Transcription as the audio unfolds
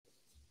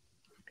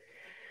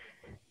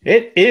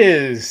It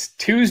is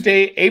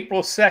Tuesday,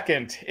 April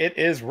 2nd. It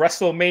is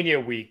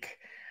WrestleMania week.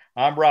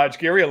 I'm Raj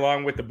Giri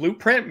along with the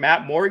Blueprint,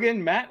 Matt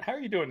Morgan. Matt, how are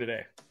you doing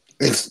today?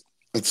 It's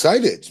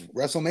excited. It's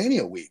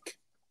WrestleMania week.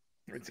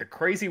 It's a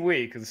crazy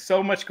week. There's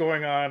so much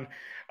going on.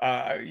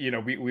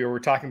 We were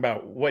talking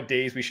about what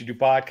days we should do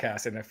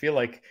podcasts, and I feel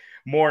like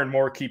more and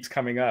more keeps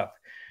coming up.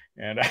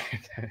 And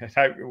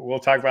we'll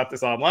talk about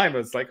this online, but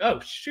it's like, oh,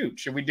 shoot,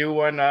 should we do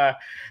one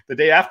the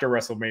day after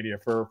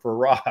WrestleMania for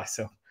Raw?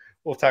 So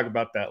we'll talk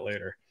about that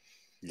later.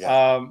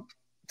 Yeah.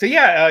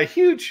 A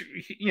huge,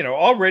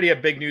 already a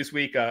big news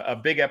week, a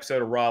big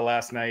episode of Raw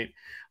last night.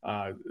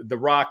 The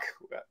Rock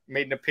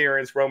made an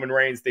appearance, Roman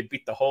Reigns, they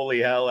beat the holy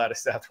hell out of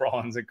Seth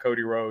Rollins and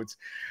Cody Rhodes.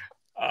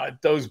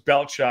 Those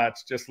belt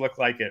shots just look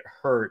like it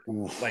hurt,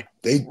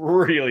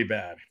 really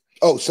bad.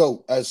 Oh,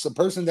 so as the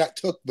person that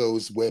took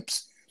those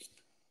whips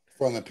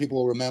from it,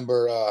 people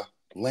remember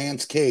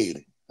Lance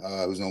Cade,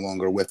 who's no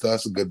longer with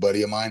us, a good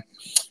buddy of mine.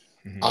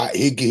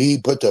 Mm-hmm. He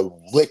put the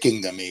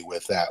licking to me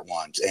with that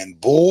once,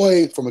 and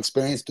boy, from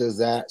experience, does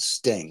that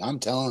sting. I'm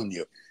telling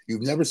you,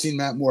 you've never seen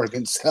Matt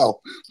Morgan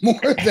sell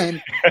more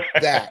than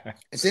that.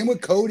 And same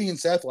with Cody and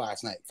Seth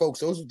last night, folks.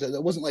 That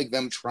wasn't like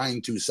them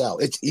trying to sell.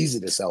 It's easy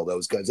to sell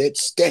those because it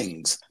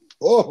stings.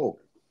 Oh,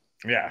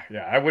 yeah.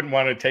 I wouldn't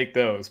want to take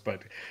those,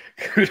 but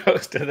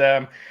kudos to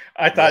them.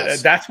 I thought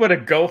that's what a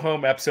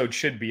go-home episode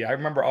should be. I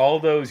remember all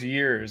those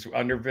years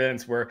under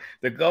Vince where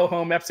the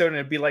go-home episode, and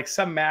it'd be like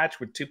some match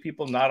with two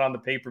people not on the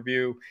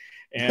pay-per-view.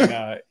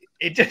 And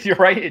you're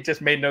right, it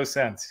just made no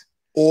sense.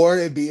 Or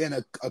it'd be in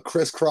a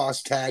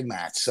crisscross tag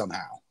match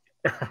somehow.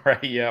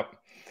 Right, yep.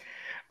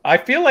 I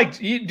feel like,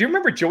 do you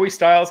remember Joey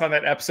Styles on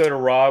that episode of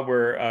Raw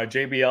where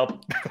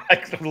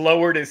JBL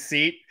lowered his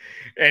seat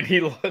and he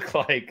looked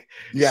like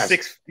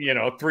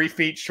 3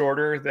 feet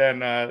shorter than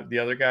the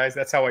other guys?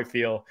 That's how I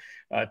feel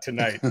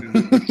tonight.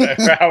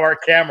 How our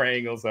camera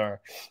angles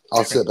are.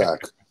 I'll sit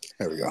back.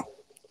 There we go.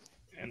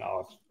 And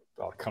I'll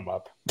come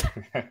up.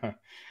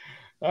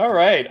 All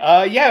right.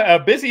 A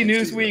busy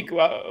news week.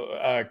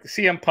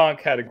 CM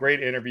Punk had a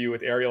great interview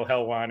with Ariel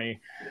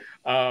Helwani.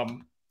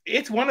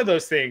 It's one of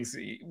those things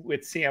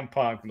with CM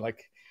Punk,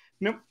 like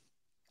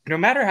no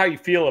matter how you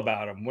feel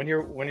about him, when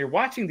you're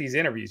watching these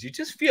interviews, you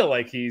just feel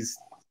like he's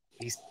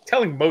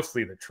telling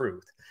mostly the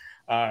truth.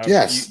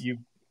 Yes.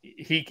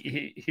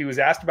 He was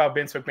asked about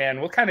Vince McMahon.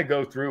 We'll kind of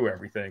go through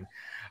everything,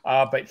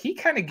 but he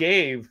kind of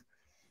gave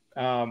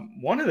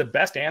one of the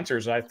best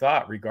answers I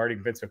thought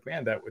regarding Vince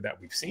McMahon that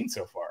we've seen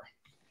so far.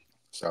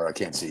 Sorry, I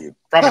can't see you.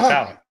 From a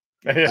talent.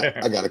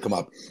 I got to come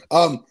up.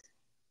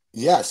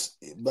 Yes,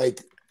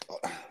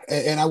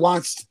 and I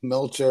watched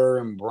Meltzer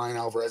and Brian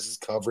Alvarez's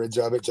coverage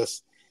of it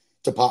just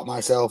to pop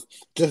myself,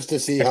 just to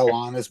see how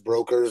honest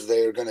brokers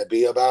they're going to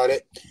be about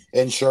it.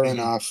 And sure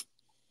enough,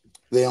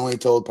 they only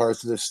told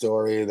parts of the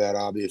story that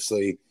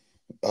obviously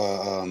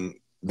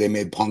they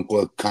made Punk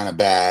look kind of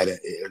bad.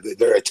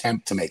 Their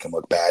attempt to make him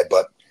look bad,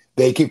 but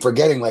they keep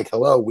forgetting,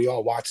 hello, we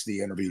all watched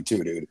the interview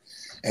too, dude.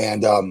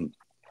 And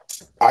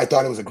I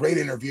thought it was a great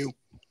interview.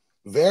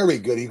 Very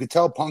good. You could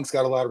tell Punk's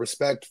got a lot of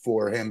respect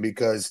for him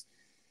because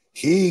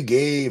he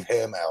gave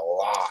him a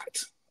lot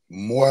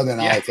more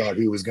than I thought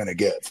he was going to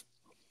give.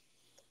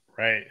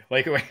 Right.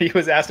 Like when he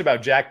was asked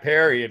about Jack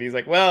Perry and he's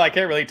like, well, I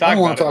can't really talk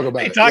about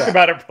it. He talked yeah.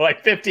 about it for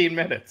 15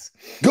 minutes.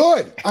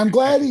 Good. I'm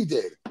glad he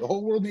did. The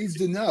whole world needs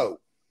to know.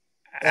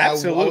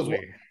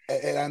 Absolutely.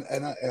 I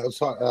was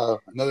talking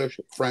another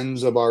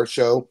friends of our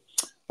show,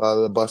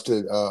 the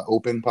Busted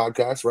Open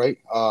podcast, right?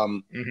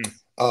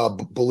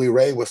 Bully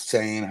Ray was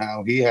saying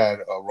how he had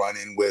a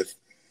run-in with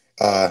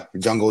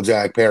Jungle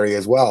Jack Perry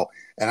as well.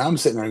 And I'm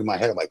sitting there in my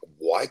head, I'm like,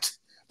 what?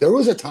 There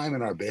was a time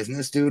in our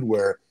business, dude,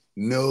 where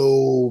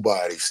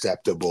nobody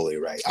stepped to Bully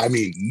Ray. I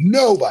mean,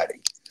 nobody.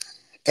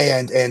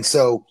 And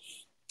so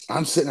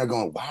I'm sitting there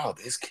going, wow,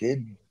 this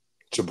kid,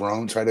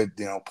 Jabron, tried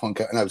to,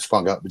 punk out, not just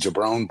punk out, but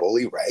Jabron,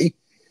 Bully Ray,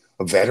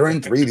 a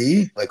veteran,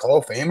 3D, Hall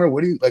of Famer.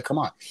 What do you, come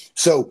on.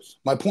 So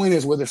my point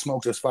is, where there's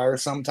smoke, there's fire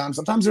sometimes.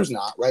 Sometimes there's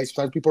not, right?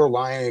 Sometimes people are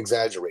lying and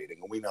exaggerating,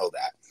 and we know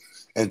that,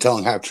 and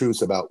telling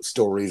half-truths about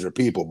stories or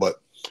people. But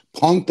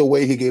Punk, the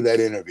way he gave that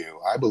interview,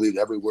 I believe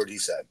every word he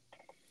said.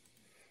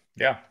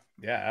 Yeah,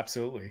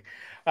 absolutely.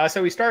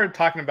 So he started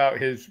talking about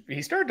his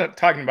return to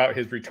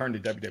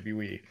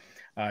WWE.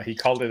 He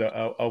called it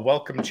a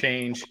welcome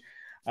change.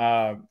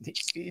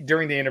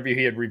 During the interview,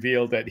 he had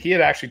revealed that he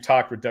had actually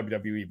talked with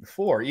WWE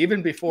before,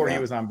 even before he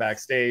was on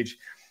Backstage.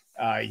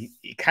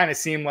 He kind of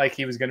seemed like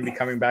he was going to be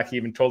coming back. He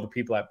even told the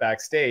people at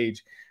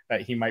Backstage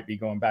that he might be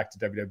going back to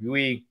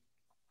WWE.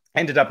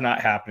 Ended up not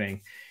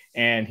happening,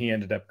 and he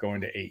ended up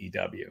going to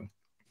AEW.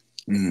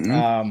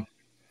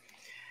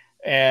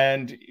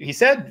 And he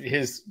said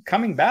his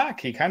coming back,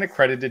 he kind of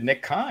credited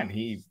Nick Khan.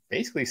 He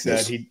basically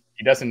said he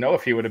doesn't know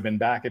if he would have been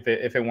back if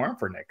it weren't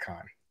for Nick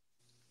Khan.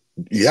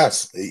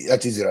 Yes,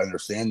 that's easy to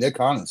understand. Nick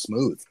Khan is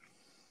smooth.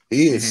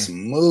 He is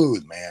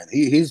smooth, man.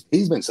 He's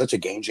been such a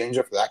game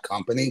changer for that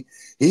company.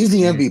 He's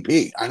the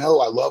MVP. I know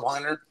I love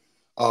Hunter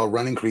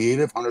running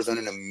creative. Hunter's done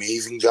an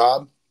amazing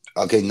job.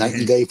 Okay, night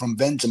and day from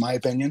Vince, in my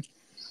opinion.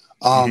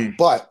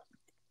 But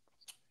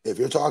if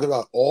you're talking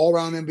about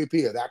all-around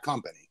MVP of that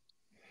company,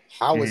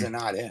 how is it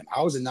not him?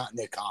 How is it not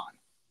Nick Khan?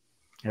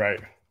 Right.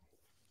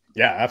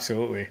 Yeah,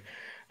 absolutely.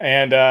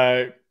 And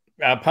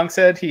Punk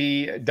said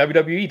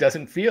WWE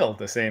doesn't feel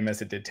the same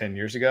as it did 10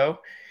 years ago,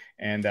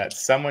 and that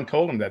someone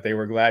told him that they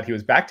were glad he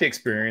was back to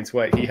experience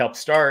what he helped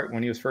start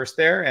when he was first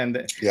there.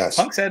 And Yes.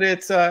 Punk said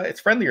it's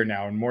friendlier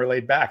now and more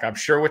laid back. I'm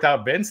sure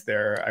without Vince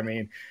there, I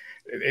mean,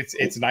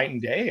 it's night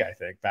and day, I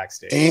think,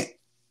 backstage.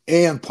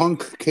 And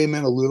Punk came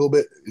in a little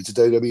bit into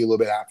WWE a little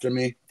bit after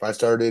me. If I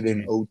started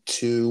in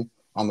 02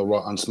 on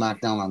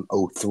SmackDown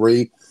on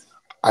 03.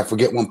 I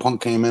forget when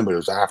Punk came in, but it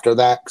was after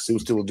that because he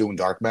was still doing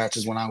dark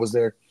matches when I was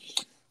there.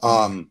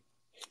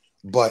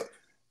 But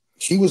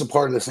he was a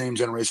part of the same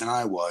generation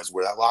I was,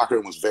 where that locker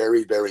room was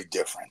very, very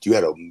different. You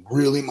had to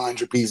really mind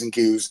your P's and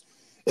Q's.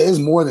 It is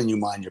more than you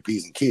mind your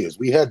P's and Q's.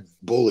 We had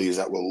bullies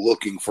that were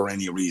looking for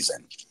any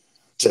reason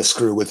to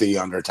screw with the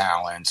younger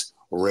talents,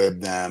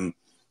 rib them,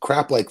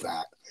 crap like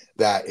that.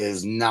 That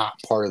is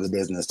not part of the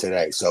business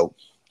today. So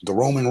the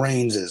Roman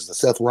Reigns the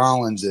Seth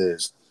Rollins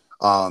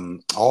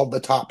all the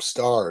top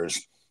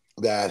stars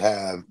that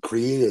have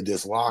created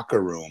this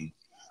locker room.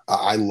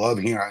 I love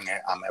hearing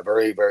it. I'm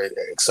very, very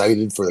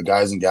excited for the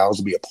guys and gals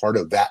to be a part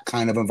of that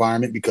kind of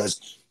environment,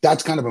 because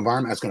that's kind of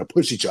environment that's going to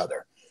push each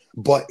other,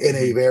 but in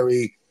a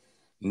very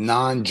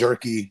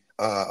non-jerky,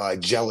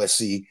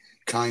 jealousy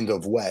kind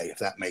of way, if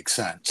that makes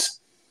sense.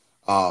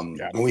 And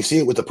we see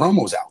it with the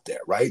promos out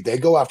there, right? They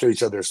go after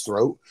each other's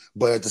throat,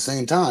 but at the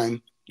same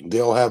time,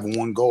 they all have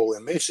one goal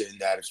and mission,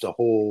 that it's the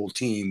whole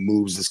team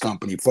moves this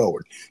company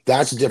forward.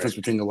 That's the difference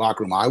between the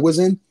locker room I was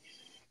in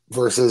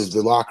versus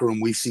the locker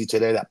room we see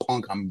today that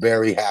Punk, I'm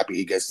very happy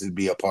he gets to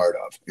be a part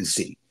of and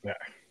see.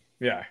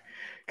 Yeah.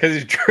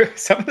 Because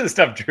some of the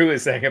stuff Drew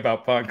is saying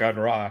about Punk on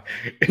Raw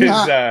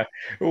is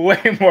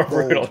way more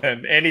brutal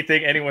than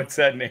anything anyone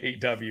said in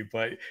AEW,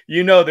 but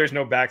there's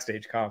no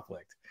backstage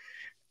conflict.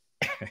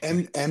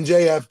 And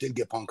MJF did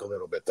get Punk a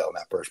little bit, though, in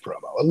that first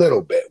promo. A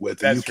little bit with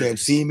the "You Can't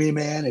See Me,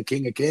 Man" and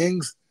King of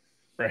Kings.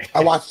 Right.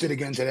 I watched it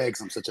again today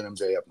because I'm such an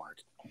MJF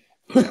mark.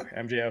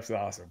 MJF's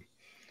awesome.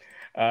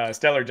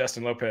 Stellar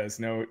Justin Lopez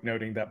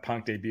noting that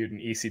Punk debuted in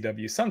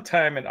ECW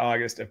sometime in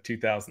August of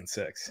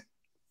 2006.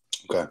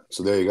 Okay,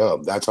 so there you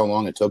go. That's how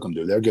long it took him,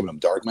 dude. They're giving him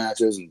dark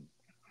matches and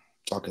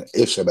talking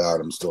ish about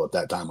him still at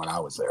that time when I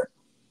was there.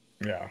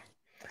 Yeah.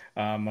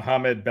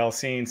 Mohammed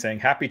Belsin saying,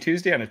 happy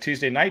Tuesday on a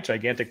Tuesday night,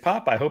 gigantic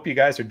pop. I hope you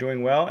guys are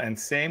doing well, and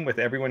same with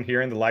everyone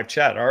here in the live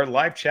chat. Our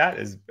live chat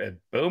is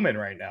booming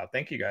right now.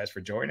 Thank you guys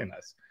for joining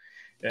us.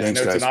 And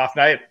Thanks, I know it's guys. an off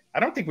night. I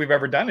don't think we've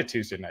ever done a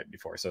Tuesday night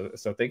before, so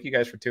thank you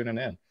guys for tuning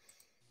in.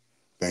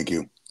 Thank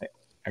you.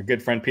 Our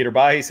good friend Peter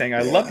Bahi saying,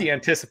 I love the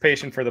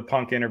anticipation for the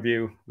Punk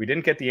interview. We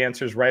didn't get the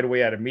answers right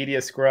away at a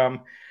media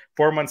scrum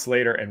 4 months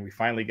later, and we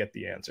finally get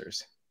the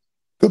answers.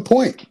 Good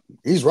point.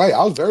 He's right.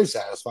 I was very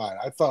satisfied.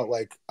 I felt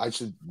like I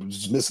should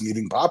just miss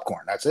eating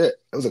popcorn. That's it.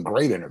 It was a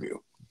great interview.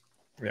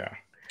 Yeah.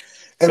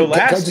 And so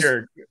last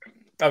year,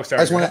 sorry.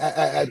 I just want to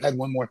add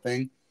one more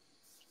thing.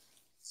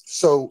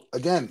 So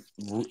again,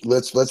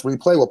 let's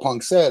replay what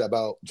Punk said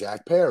about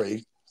Jack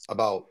Perry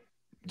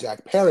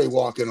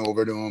walking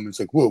over to him and it's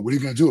like, whoa, what are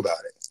you going to do about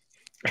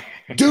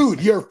it?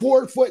 Dude, you're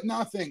 4 foot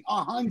nothing,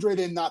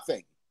 100 and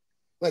nothing.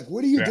 Like,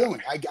 what are you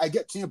doing? I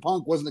get CM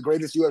Punk wasn't the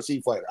greatest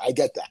UFC fighter. I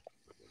get that.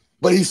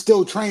 But he's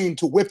still trained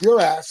to whip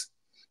your ass.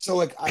 So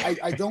like,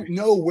 I don't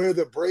know where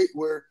the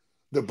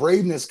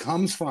braveness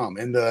comes from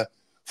and the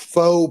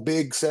faux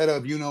big set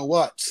of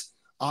whats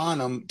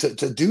on him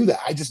to do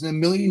that. I just, in a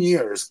million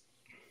years,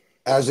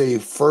 as a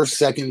first,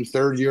 second,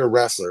 third year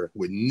wrestler,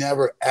 would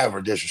never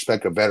ever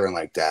disrespect a veteran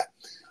like that.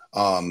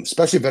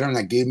 Especially a veteran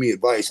that gave me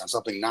advice on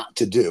something not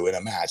to do in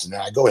a match, and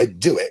then I go ahead and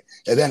do it,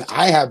 and then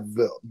I have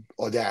the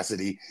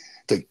audacity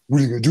to, what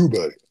are you gonna do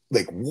about it?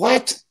 Like,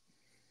 what?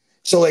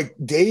 So like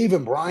Dave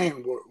and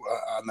Brian were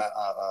on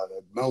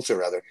the Meltzer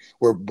rather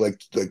were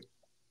like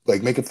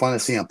making fun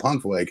of CM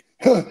Punk for like,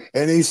 huh,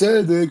 and he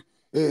said that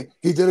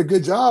he did a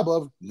good job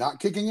of not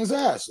kicking his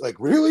ass. Like,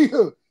 really?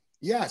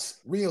 Yes,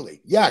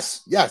 really.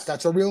 Yes,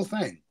 that's a real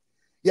thing.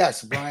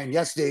 Yes, Brian.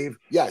 Yes, Dave.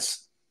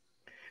 Yes.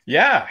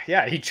 Yeah.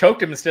 He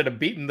choked him instead of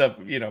beating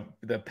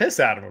the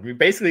piss out of him. He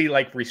basically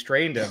like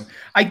restrained him.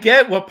 I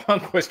get what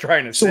Punk was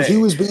trying to say. So he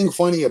was being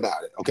funny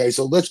about it. Okay,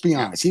 so let's be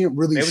honest. He didn't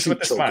really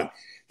shoot choke him.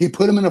 He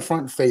put him in a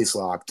front face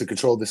lock to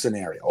control the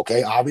scenario.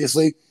 Okay,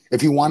 obviously, if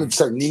he wanted to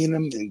start kneeing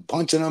him and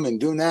punching him and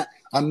doing that,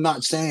 I'm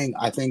not saying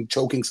I think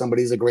choking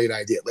somebody is a great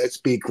idea. Let's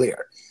be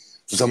clear,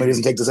 so somebody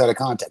doesn't take this out of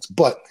context.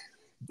 But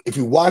if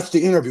you watch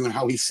the interview and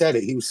how he said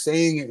it, he was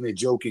saying it in a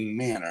joking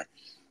manner,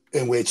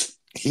 in which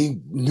he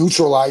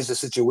neutralized the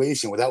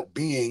situation without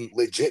being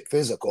legit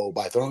physical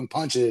by throwing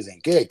punches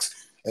and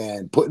kicks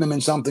and putting him in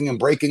something and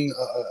breaking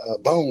a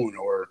bone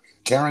or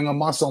tearing a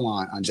muscle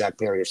on Jack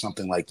Perry or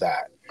something like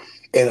that.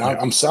 And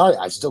I'm sorry,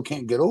 I still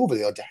can't get over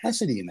the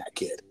audacity in that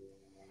kid.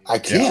 I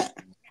can't.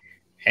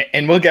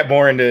 And we'll get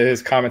more into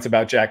his comments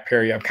about Jack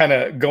Perry. I'm kind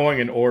of going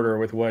in order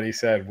with what he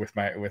said with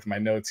my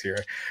notes here.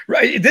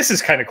 Right, this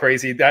is kind of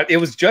crazy that it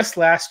was just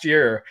last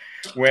year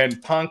when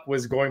Punk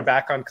was going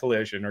back on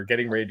Collision or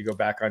getting ready to go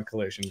back on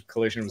Collision.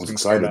 Collision was going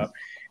to start up,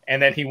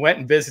 and then he went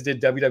and visited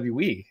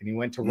WWE, and he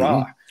went to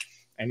Raw,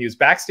 and he was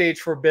backstage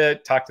for a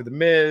bit, talked to The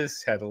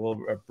Miz, had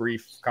a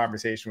brief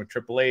conversation with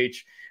Triple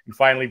H, and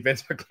finally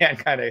Vince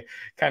McMahon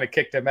kind of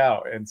kicked him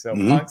out. And so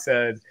Punk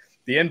said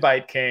the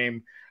invite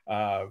came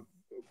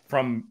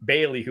from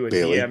Bailey, who had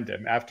DM'd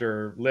him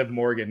after Liv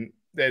Morgan.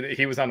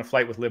 He was on a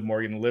flight with Liv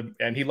Morgan,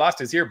 and he lost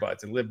his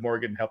earbuds, and Liv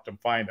Morgan helped him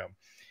find them.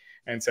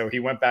 And so he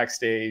went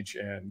backstage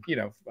and,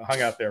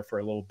 hung out there for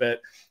a little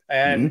bit.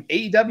 And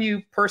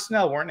AEW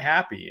personnel weren't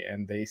happy.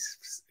 And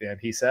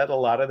he said a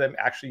lot of them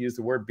actually used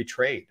the word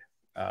betrayed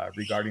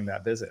regarding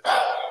that visit.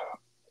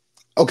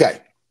 Okay.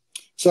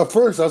 So at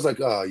first I was like,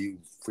 oh, you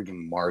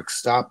freaking marks.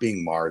 Stop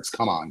being marks.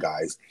 Come on,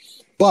 guys.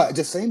 But at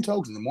the same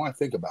token, the more I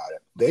think about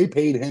it, they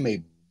paid him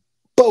a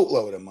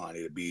boatload of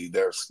money to be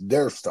their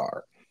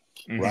star,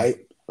 right?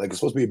 Like, it's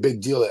supposed to be a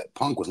big deal that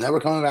Punk was never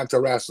coming back to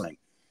wrestling.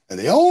 And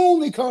the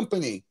only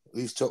company, at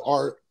least to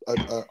our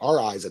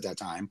eyes at that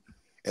time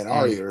and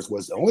our ears,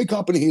 was the only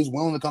company he was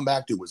willing to come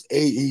back to was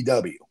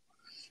AEW.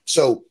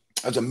 So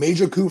that's a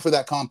major coup for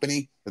that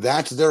company.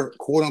 That's their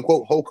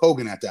quote-unquote Hulk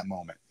Hogan at that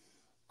moment.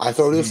 I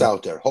throw this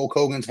out there. Hulk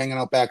Hogan's hanging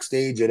out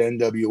backstage at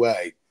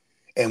NWA,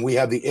 and we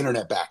have the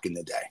internet back in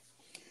the day.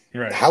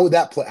 Right. How would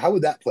that play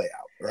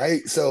out,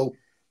 right? So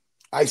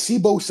I see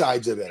both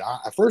sides of it.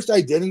 At first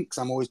I didn't, because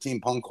I'm always Team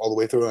Punk all the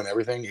way through on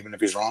everything, even if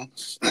he's wrong.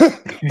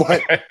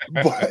 but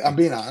I'm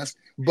being honest.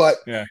 But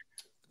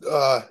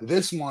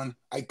this one,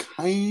 I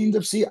kind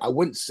of see. I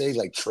wouldn't say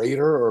like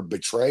traitor or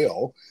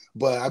betrayal,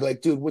 but I'd be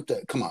like,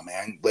 dude, come on,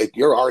 man. Like,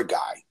 you're our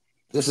guy.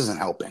 This isn't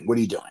helping. What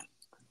are you doing?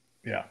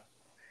 Yeah.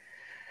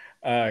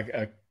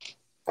 A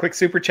quick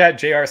super chat,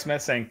 JR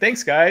Smith saying,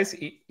 thanks, guys,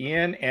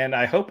 Ian, and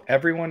I hope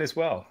everyone is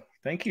well.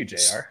 Thank you,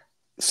 JR.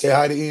 Say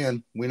hi to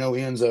Ian. We know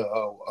Ian's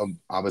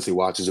obviously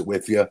watches it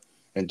with you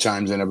and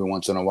chimes in every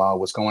once in a while.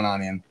 What's going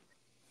on, Ian?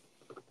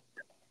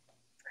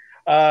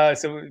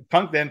 So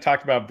Punk then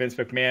talked about Vince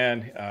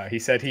McMahon. He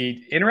said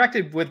he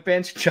interacted with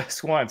Vince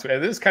just once.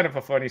 This is kind of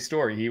a funny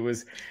story. He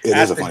was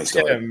at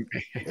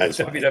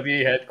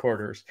WWE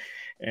headquarters,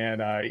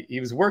 and he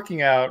was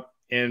working out,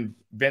 and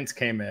Vince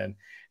came in.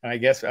 And I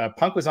guess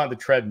Punk was on the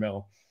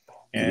treadmill,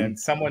 and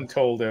someone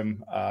told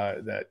him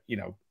that,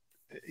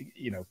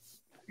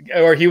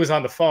 or he was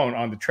on the phone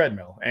on the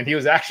treadmill, and he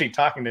was actually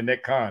talking to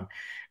Nick Khan,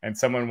 and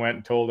someone went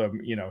and told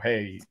him,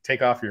 hey,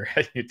 take off your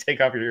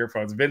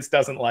earphones. Vince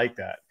doesn't like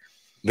that.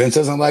 Vince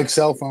doesn't like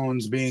cell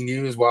phones being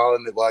used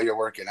while you're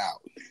working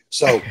out.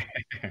 So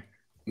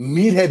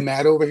Meathead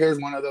Matt over here is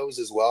one of those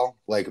as well.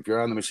 Like, if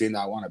you're on the machine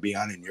that I want to be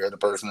on, and you're the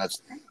person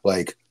that's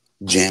like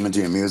jamming to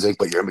your music,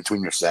 but you're in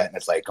between your set and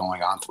it's like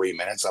going on 3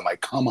 minutes, I'm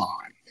like, come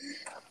on.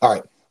 All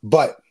right.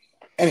 But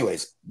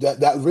anyways,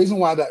 that reason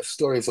why that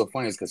story is so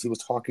funny is because he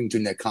was talking to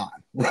Nick Khan,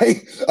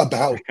 right,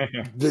 about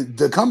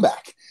the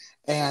comeback.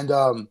 And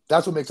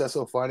that's what makes that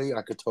so funny.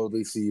 I could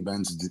totally see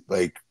Vince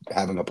like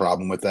having a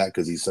problem with that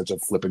because he's such a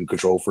flipping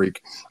control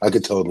freak. I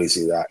could totally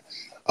see that.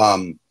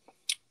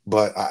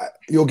 But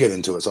you'll get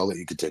into it, so I'll let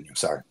you continue.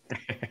 Sorry.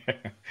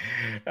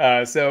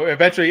 So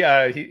eventually,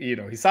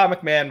 he saw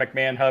McMahon.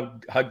 McMahon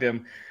hugged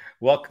him,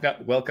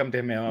 welcomed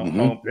him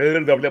home.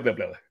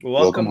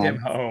 Welcomed him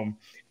home,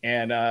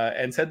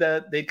 and said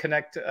that they'd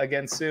connect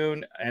again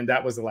soon. And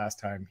that was the last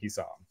time he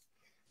saw him.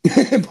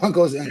 Punk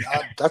goes, and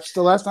that's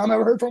the last time I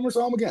ever heard from him or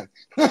saw him again.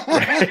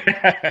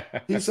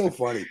 He's so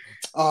funny.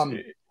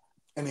 And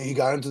then he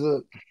got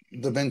into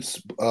the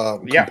Vince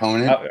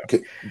component. Do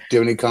you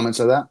have any comments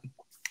on that?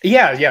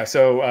 Yeah.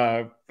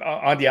 So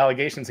on the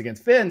allegations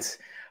against Vince,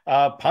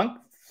 Punk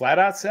flat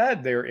out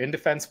said they're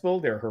indefensible,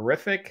 they're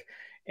horrific,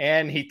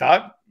 and he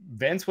thought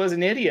Vince was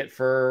an idiot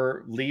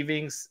for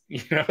leaving,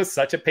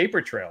 such a paper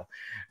trail,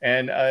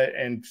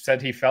 and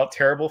said he felt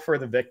terrible for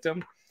the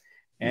victim.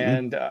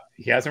 And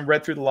he hasn't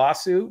read through the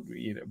lawsuit,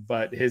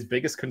 but his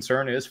biggest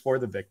concern is for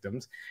the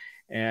victims.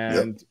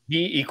 And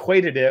he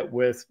equated it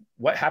with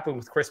what happened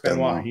with Chris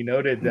Benoit. He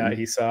noted that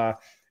he saw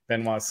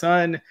Benoit's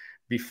son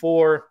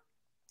before.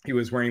 He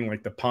was wearing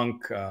like the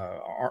punk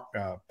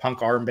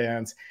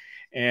armbands,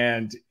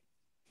 and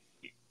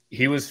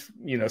he was,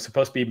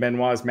 supposed to be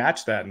Benoit's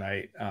match that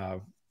night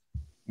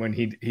when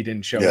he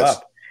didn't show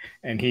up.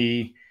 And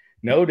he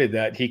noted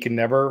that he can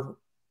never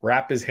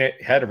wrap his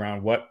head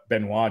around what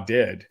Benoit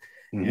did.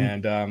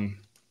 And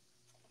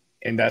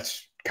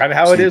that's kind of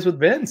how it is with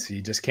Vince.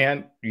 You just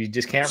can't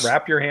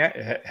wrap your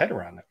head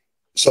around it.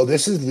 So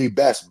this is the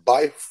best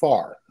by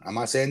far. I'm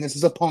not saying this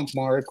is a Punk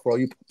mark for all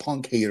you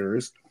Punk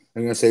haters.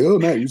 I'm going to say, oh,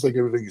 man, you just like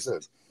everything he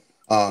says,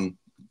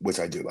 which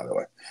I do, by the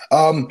way.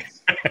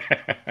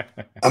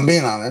 I'm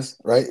being honest,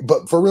 right?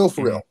 But for real,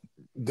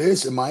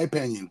 this, in my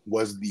opinion,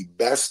 was the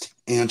best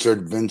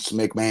answered Vince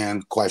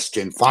McMahon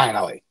question,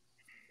 finally.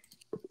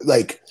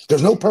 Like,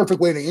 there's no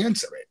perfect way to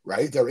answer it,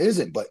 right? There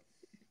isn't. But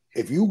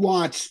if you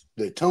watch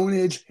the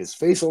tonnage, his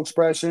facial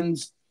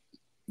expressions,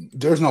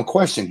 there's no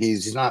question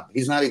he's not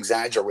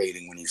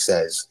exaggerating when he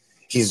says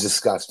he's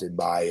disgusted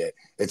by it,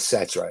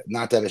 etc.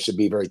 Not that it should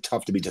be very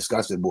tough to be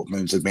disgusted with what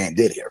Vince McMahon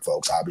did here,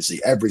 folks.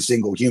 Obviously, every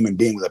single human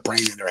being with a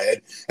brain in their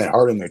head and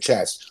heart in their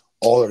chest,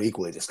 all are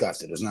equally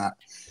disgusted. There's not,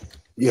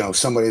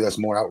 somebody that's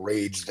more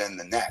outraged than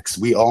the next.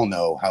 We all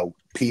know how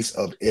piece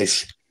of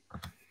ish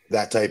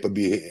that type of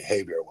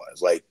behavior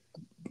was.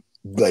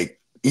 Like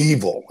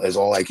evil is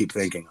all I keep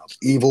thinking of.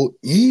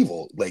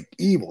 Evil, like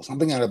evil,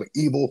 something out of an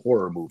evil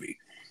horror movie.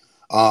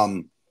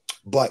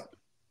 But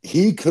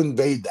he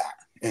conveyed that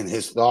in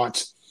his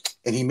thoughts,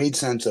 and he made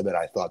sense of it.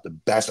 I thought the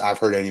best I've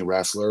heard any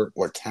wrestler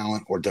or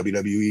talent or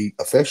WWE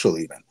official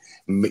even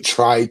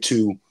try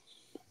to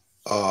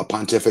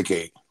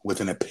pontificate with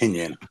an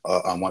opinion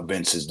on what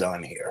Vince has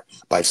done here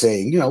by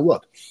saying,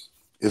 look,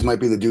 this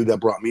might be the dude that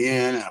brought me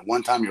in, and at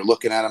one time you're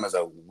looking at him as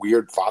a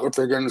weird father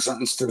figure in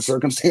certain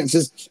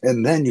circumstances,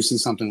 and then you see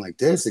something like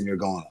this, and you're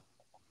going,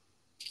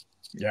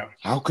 yeah,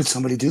 how could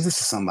somebody do this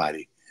to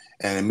somebody?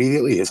 And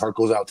immediately his heart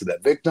goes out to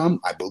that victim.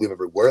 I believe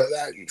every word of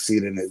that. You see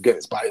it in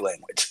his body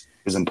language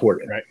is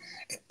important. Right.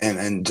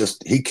 And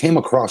just he came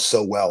across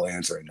so well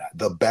answering that.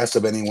 The best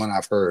of anyone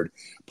I've heard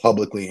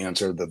publicly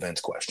answer the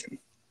Vince question.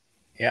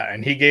 Yeah,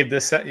 and he gave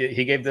this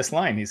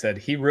line. He said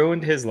he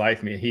ruined his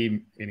life.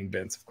 He, meaning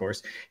Vince, of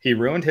course. He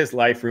ruined his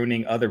life,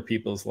 ruining other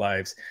people's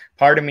lives.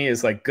 Part of me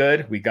is like,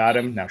 good, we got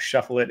him. Now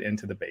shuffle it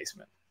into the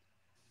basement.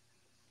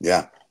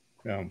 Yeah.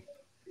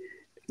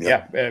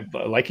 Yeah,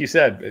 like you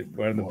said,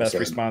 one of the best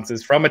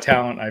responses from a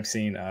talent I've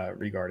seen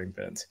regarding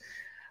Vince.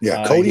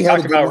 Yeah, Cody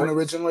had a good one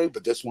originally,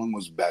 but this one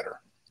was better.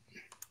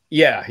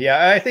 Yeah,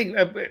 I think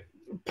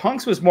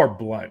Punk's was more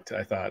blunt,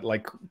 I thought.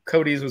 Like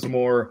Cody's was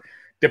more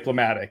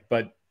diplomatic,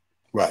 but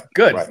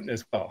good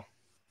as well.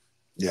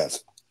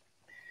 Yes.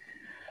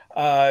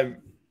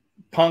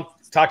 Punk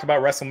talked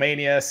about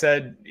WrestleMania,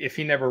 said if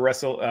he never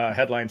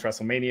headlines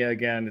WrestleMania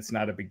again, it's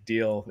not a big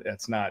deal.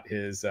 That's not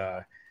his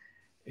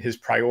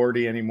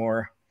priority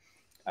anymore.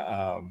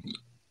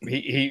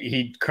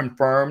 He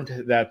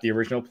confirmed that the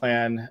original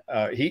plan,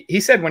 he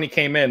said when he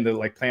came in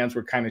that plans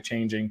were kind of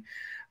changing,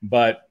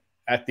 but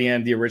at the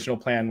end, the original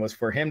plan was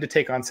for him to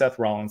take on Seth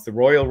Rollins. The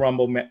Royal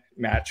Rumble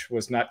match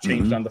was not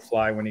changed on the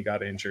fly when he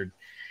got injured.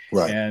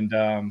 Right. And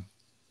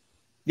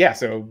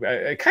so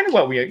kind of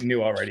what we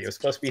knew already. It was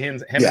supposed to be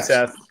him and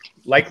Seth,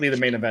 likely the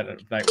main event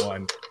of night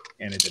one,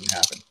 and it didn't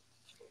happen.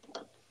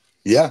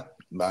 Yeah,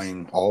 I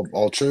mean,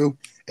 all true.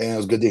 And it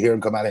was good to hear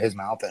him come out of his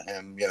mouth and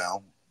him,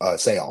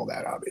 say all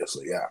that,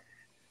 obviously.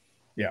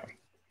 Yeah.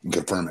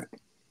 Confirm it.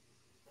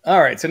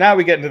 All right. So now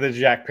we get into the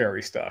Jack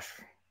Perry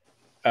stuff.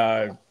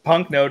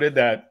 Punk noted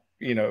that,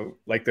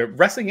 the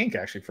Wrestling Inc.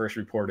 actually first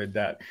reported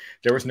that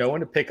there was no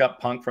one to pick up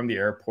Punk from the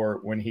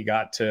airport when he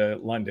got to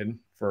London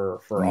for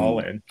All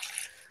In.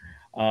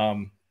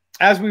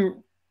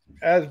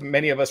 As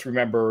many of us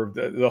remember,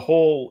 the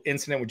whole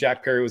incident with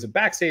Jack Perry was a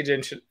backstage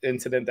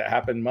incident that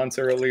happened months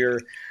earlier.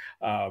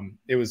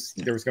 There was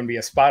going to be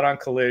a spot on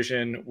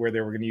Collision where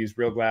they were going to use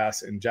real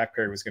glass, and Jack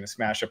Perry was going to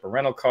smash up a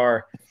rental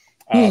car.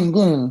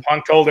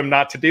 Punk told him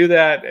not to do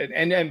that,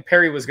 and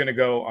Perry was going to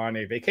go on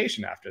a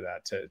vacation after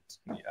that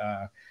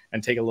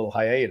and take a little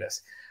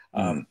hiatus.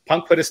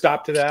 Punk put a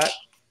stop to that,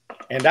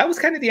 and that was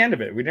kind of the end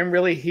of it. We didn't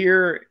really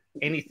hear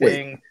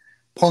anything.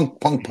 Wait,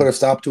 Punk put a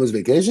stop to his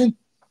vacation?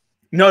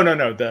 No.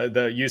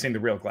 The using the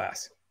real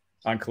glass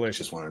on Collision.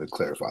 Just wanted to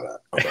clarify that.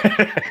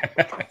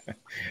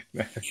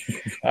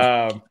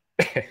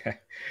 Okay.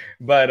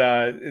 But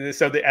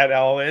at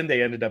All In,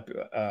 they ended up.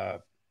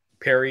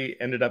 Perry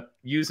ended up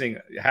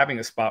having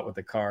a spot with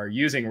the car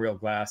using real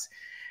glass,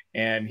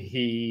 and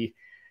he,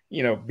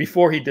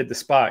 before he did the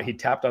spot, he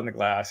tapped on the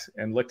glass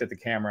and looked at the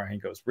camera and he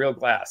goes, "Real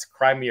glass,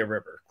 cry me a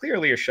river."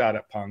 Clearly a shot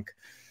at Punk.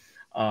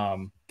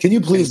 Can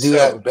you please do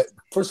that?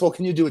 First of all,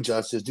 can you do it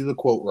justice? Do the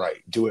quote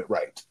right. Do it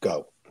right.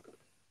 Go.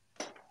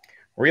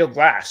 Real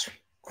glass,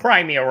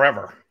 cry me a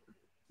river.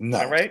 No.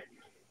 Is that right?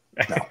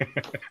 No.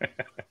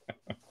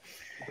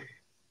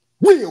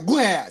 Real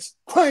glass,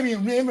 cry me a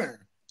river.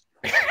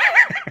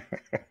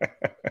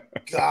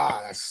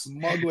 God, a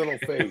smug little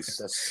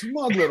face.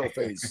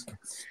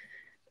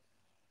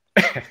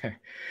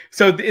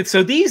 So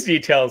these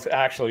details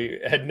actually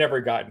had never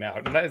gotten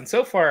out, and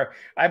so far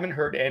I haven't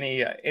heard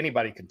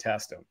anybody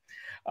contest them.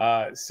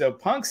 So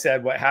Punk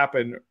said what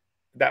happened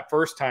that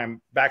first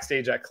time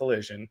backstage at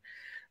Collision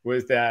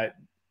was that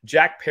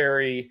Jack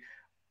Perry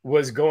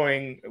was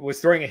throwing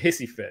a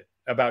hissy fit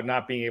about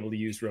not being able to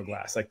use real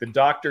glass. Like the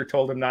doctor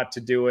told him not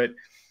to do it,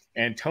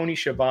 and Tony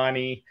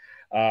Schiavone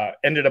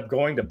ended up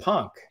going to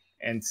Punk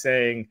and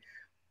saying,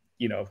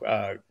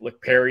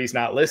 look, Perry's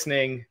not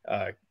listening.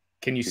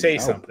 Can you say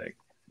something?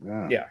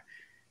 Yeah.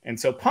 And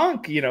so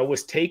Punk,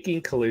 was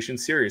taking Collision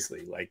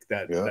seriously. Like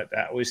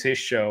that was his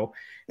show.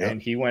 Yeah.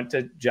 And he went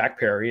to Jack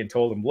Perry and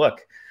told him,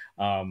 look,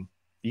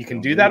 you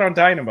can do that on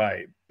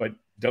Dynamite, but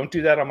don't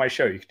do that on my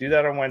show. You can do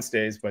that on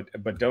Wednesdays,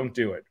 but don't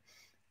do it.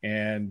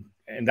 And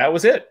that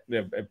was it.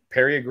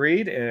 Perry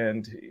agreed.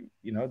 And,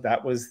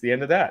 that was the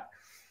end of that.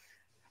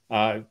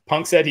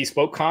 Punk said he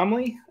spoke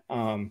calmly.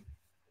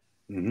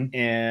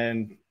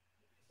 And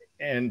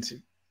and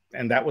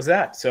that was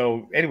that.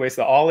 So anyways,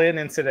 the All In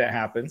incident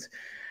happens.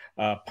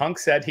 Punk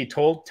said he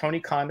told Tony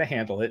Khan to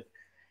handle it.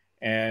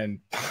 And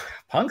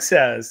Punk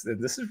says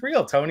that this is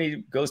real.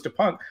 Tony goes to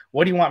Punk,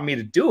 what do you want me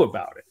to do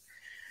about it?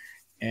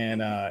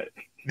 And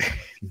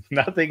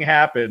nothing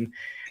happened.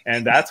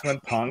 And that's when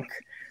Punk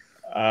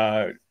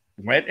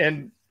went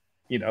and,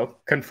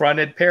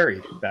 confronted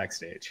Perry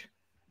backstage.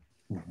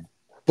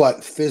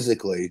 But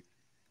physically,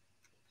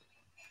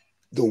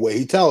 the way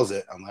he tells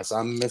it, unless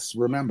I'm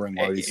misremembering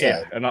what he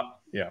said,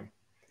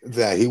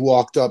 that he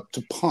walked up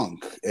to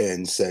Punk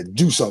and said,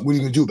 do something. What are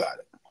you going to do about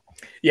it?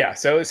 Yeah.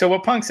 So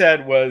what Punk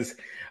said was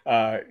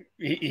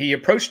he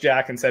approached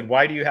Jack and said,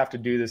 why do you have to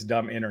do this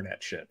dumb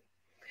internet shit?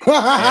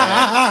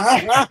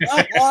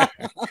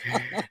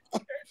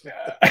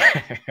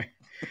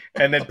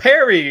 And then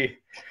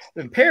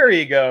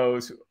Perry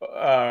goes,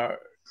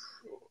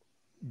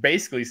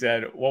 basically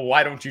said, well,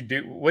 what are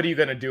you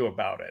going to do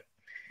about it?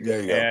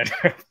 There you go. And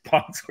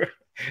Punk's,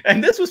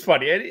 and this was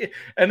funny.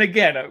 And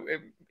again,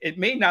 it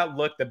may not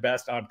look the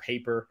best on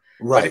paper,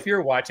 right? But if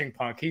you're watching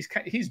Punk, he's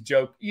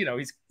joke,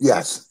 he's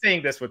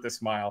saying this with a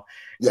smile.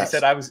 Yes. He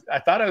said, I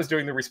thought I was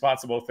doing the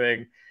responsible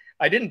thing.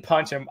 I didn't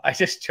punch him. I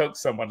just choked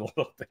someone a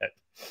little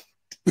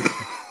bit.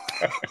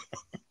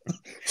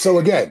 So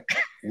again,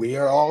 we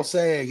are all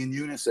saying in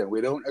unison,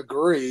 we don't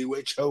agree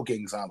with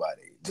choking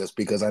somebody, just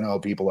because I know how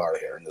people are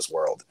here in this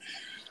world,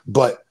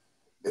 but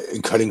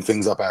cutting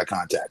things up out of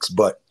context.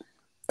 But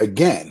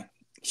again,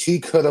 he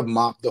could have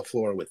mopped the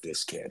floor with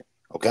this kid.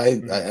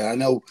 Okay. Mm-hmm. I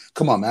know,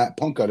 come on, Matt,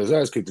 Punk got his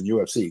ass kicked in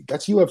UFC.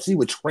 That's UFC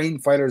with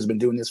trained fighters have been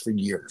doing this for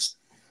years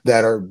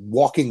that are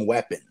walking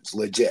weapons,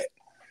 legit.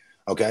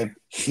 Okay.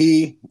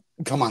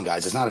 Come on,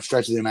 guys. It's not a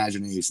stretch of the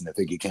imagination to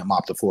think he can't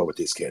mop the floor with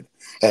this kid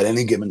at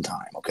any given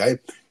time. Okay.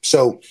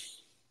 So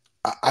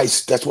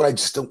that's what I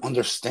just don't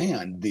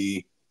understand.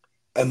 Okay.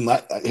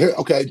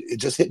 It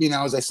just hit me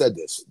now as I said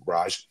this,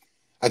 Raj.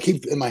 I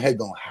keep in my head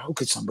going, how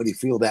could somebody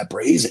feel that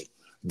brazen?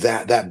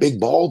 That big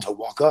ball to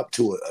walk up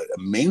to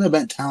a main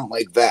event talent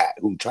like that,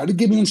 who tried to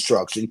give you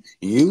instruction,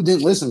 you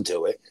didn't listen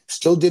to it,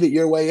 still did it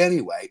your way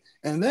anyway,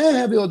 and then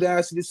have the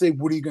audacity to say,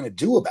 what are you going to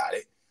do about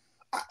it?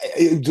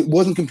 It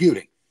wasn't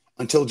computing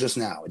until just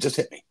now. It just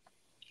hit me.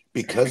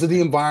 Because of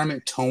the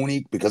environment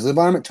Tony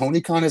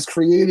Khan has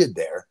created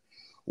there,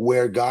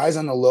 where guys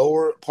on the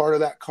lower part of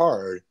that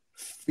card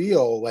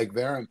feel like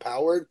they're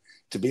empowered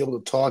to be able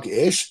to talk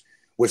ish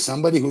with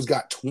somebody who's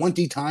got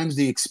 20 times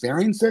the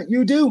experience that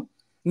you do.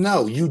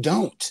 No, you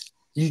don't.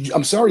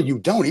 I'm sorry, you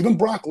don't. Even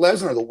Brock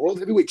Lesnar, the world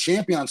heavyweight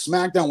champion on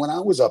SmackDown when I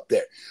was up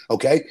there,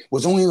 okay,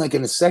 was only like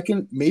in the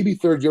second, maybe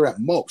third year at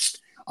most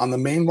on the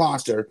main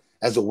roster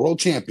as a world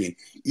champion.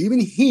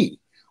 Even he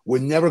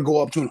would never go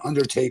up to an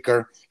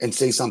Undertaker and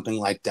say something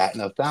like that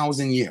in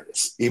 1,000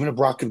 years. Even if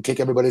Brock could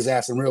kick everybody's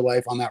ass in real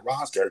life on that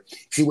roster,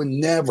 he would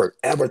never,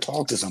 ever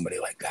talk to somebody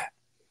like that.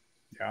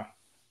 Yeah.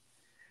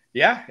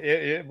 Yeah,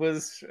 it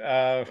was...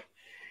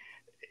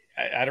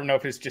 I don't know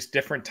if it's just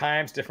different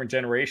times, different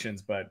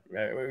generations, but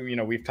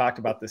we've talked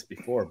about this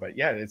before. But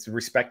yeah, it's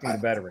respecting the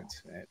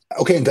veterans.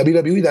 Okay, in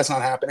WWE, that's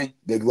not happening.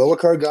 The lower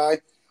card guy,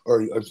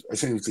 or I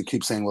shouldn't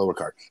keep saying lower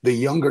card. The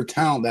younger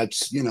talent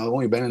that's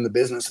only been in the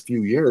business a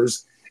few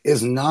years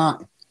is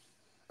not,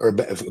 or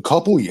a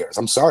couple years.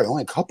 I'm sorry,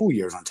 only a couple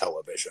years on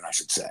television, I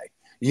should say.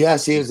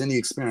 Yes, he has indie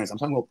experience. I'm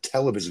talking about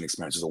television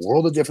experience. There's a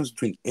world of difference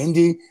between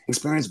indie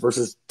experience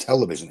versus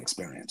television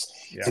experience,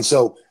 and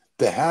so.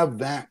 To have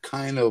that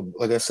kind of,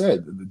 like I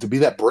said, to be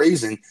that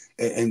brazen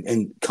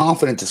and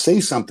confident to say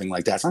something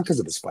like that, it's not because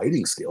of his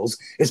fighting skills.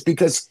 It's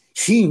because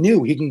he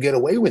knew he can get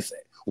away with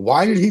it.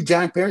 Why did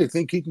Jack Perry,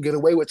 think he can get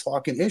away with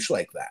talking ish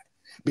like that?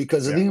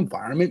 Because of the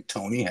environment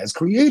Tony has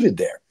created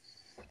there.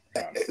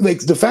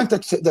 Like the fact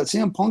that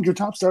CM Punk, your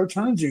top star,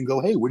 turns to you and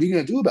go, hey, what are you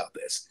going to do about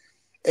this?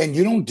 And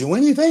you don't do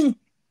anything?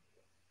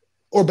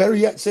 Or better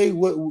yet, say,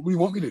 what do you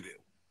want me to do?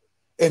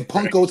 And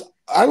Punk goes,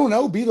 I don't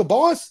know, be the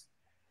boss.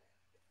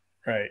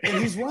 Right.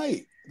 And he's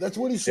right. That's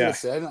what he should have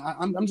said.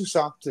 I'm just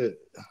shocked to,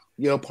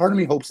 part of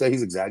me hopes that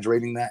he's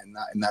exaggerating that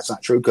and that's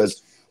not true,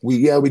 because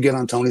we get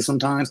on Tony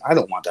sometimes. I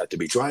don't want that to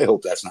be true. I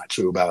hope that's not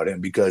true about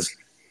him, because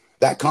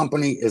that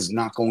company is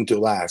not going to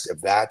last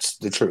if that's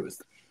the truth.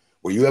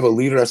 Where you have a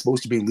leader that's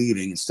supposed to be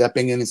leading and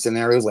stepping in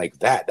scenarios like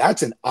that.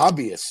 That's an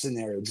obvious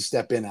scenario to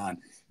step in on.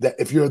 That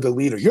if you're the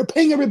leader, you're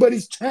paying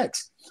everybody's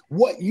checks.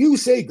 What you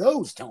say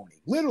goes, Tony.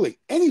 Literally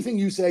anything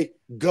you say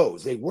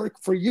goes. They work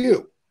for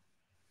you.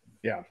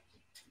 Yeah.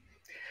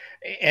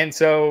 And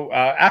so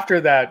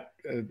after that,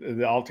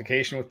 the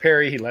altercation with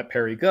Perry, he let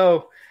Perry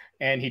go,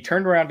 and he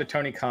turned around to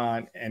Tony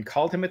Khan and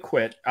called him a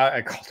quit.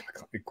 I called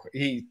him a quit.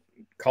 He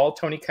called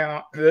Tony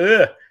Khan.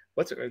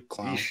 What's it?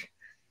 Clown.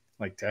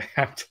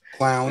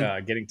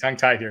 Clown. Getting tongue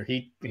tied here.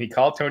 He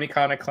called Tony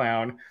Khan a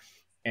clown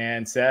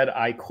and said,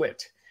 "I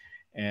quit."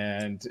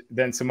 And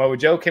then Samoa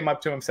Joe came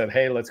up to him, said,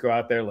 hey, let's go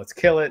out there, let's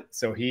kill it.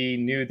 So he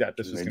knew that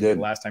this was going to be the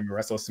last time he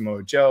wrestled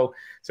Samoa Joe.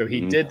 So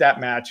he did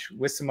that match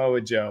with Samoa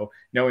Joe,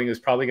 knowing it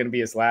was probably going to be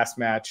his last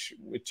match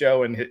with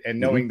Joe, and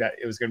knowing that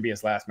it was going to be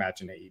his last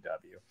match in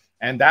AEW.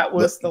 And that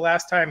was the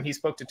last time he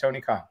spoke to Tony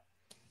Khan.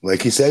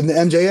 Like he said in the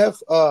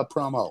MJF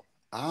promo,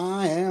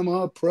 I am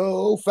a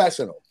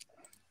professional.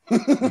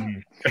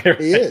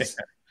 He is.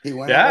 He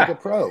went out like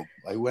a pro.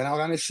 He went out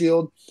on a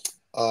Shield.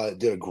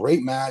 Did a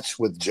great match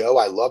with Joe.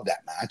 I love that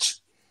match.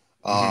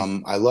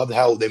 I loved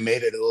how they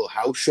made it a little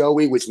house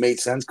showy, which made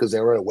sense because they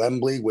were at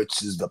Wembley,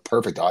 which is the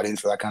perfect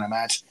audience for that kind of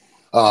match.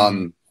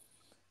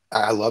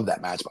 I love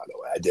that match, by the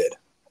way. I did.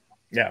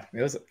 Yeah,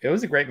 it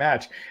was a great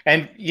match.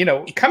 And you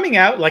know, coming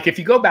out, like if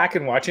you go back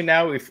and watch it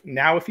now,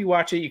 if you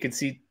watch it, you can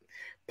see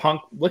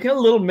Punk looking a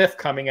little myth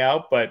coming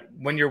out, but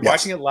when you're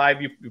watching it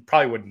live, you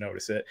probably wouldn't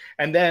notice it.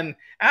 And then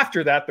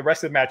after that, the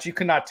rest of the match, you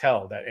could not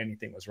tell that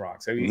anything was wrong.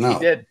 So he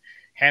did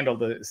handle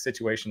the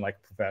situation like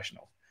a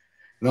professional.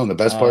 No, and the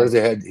best part is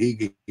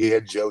he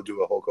had Joe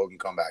do a Hulk Hogan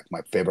comeback.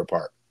 My favorite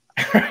part.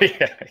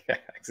 yeah,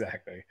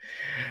 exactly.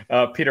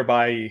 Peter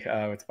Bai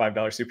with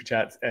 $5 super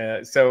chat.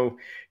 So,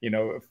 you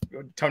know,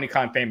 Tony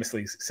Khan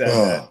famously said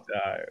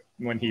that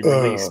when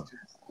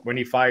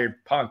he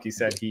fired Punk, he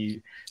said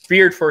he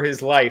feared for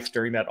his life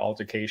during that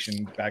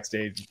altercation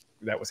backstage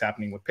that was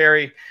happening with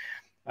Perry.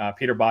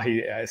 Peter Bahi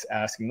is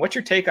asking, what's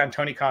your take on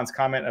Tony Khan's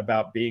comment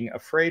about being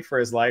afraid for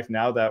his life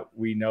now that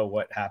we know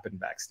what happened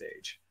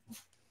backstage?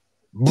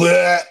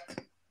 Blech.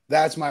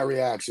 That's my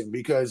reaction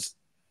because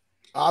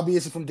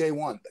obviously from day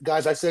one,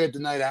 guys, I said it the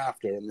night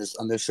after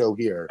on this show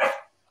here,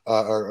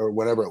 or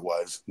whatever it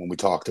was when we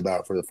talked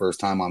about it for the first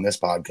time on this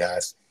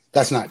podcast.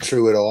 That's not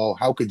true at all.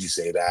 How could you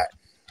say that?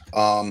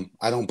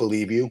 I don't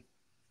believe you.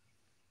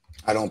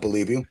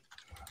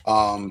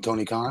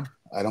 Tony Khan.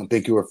 I don't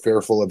think you were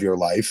fearful of your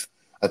life.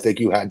 I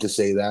think you had to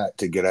say that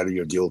to get out of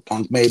your deal with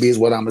Punk, maybe is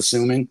what I'm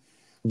assuming.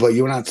 But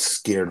you're not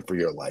scared for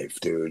your life,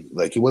 dude.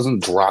 Like he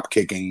wasn't drop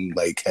kicking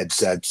like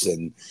headsets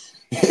and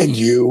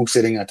you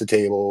sitting at the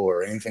table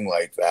or anything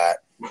like that.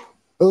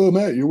 Oh,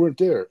 Matt, you weren't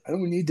there. I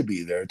don't need to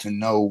be there to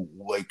know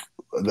like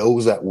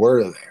those that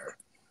were there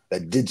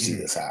that did see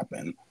this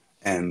happen.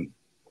 And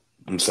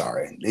I'm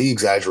sorry, he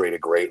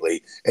exaggerated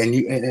greatly.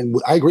 And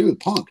I agree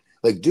with Punk.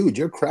 Like, dude,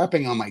 you're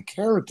crapping on my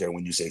character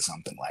when you say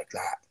something like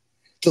that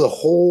to the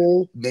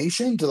whole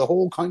nation, to the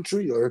whole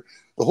country, or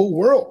the whole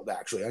world,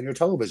 actually, on your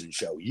television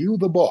show. You,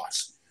 the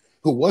boss,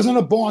 who wasn't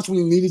a boss when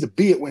you needed to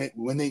be it,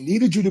 when they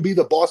needed you to be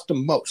the boss the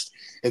most.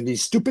 In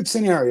these stupid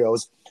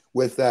scenarios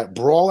with that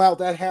brawl out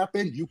that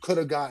happened, you could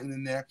have gotten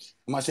in there.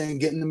 I'm not saying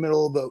get in the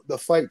middle of the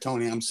fight,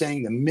 Tony. I'm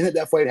saying the minute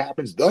that fight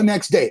happens, the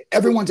next day,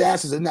 everyone's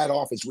ass is in that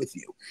office with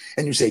you.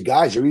 And you say,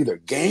 guys, you're either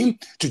game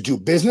to do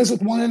business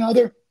with one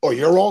another or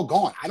you're all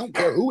gone. I don't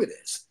care who it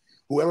is.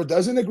 Whoever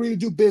doesn't agree to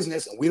do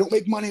business and we don't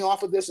make money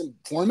off of this and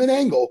form an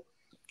angle,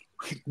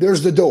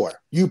 there's the door.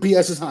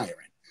 UPS is hiring.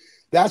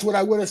 That's what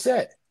I would have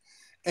said.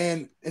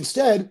 And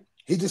instead,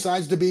 he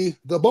decides to be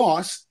the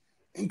boss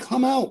and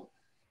come out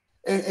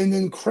and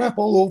then crap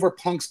all over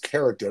Punk's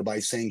character by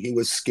saying he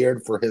was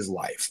scared for his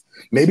life.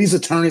 Maybe his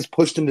attorneys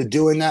pushed him to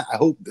doing that. I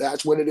hope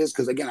that's what it is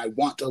because, again, I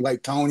want to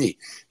like Tony.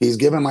 He's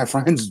giving my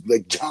friends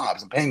like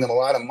jobs and paying them a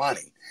lot of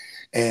money.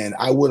 And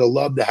I would have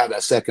loved to have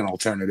that second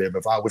alternative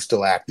if I was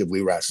still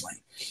actively wrestling.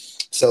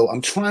 So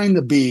I'm trying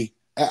to be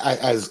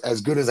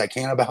as good as I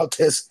can about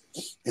this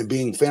and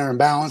being fair and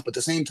balanced. But at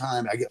the same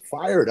time, I get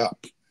fired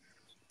up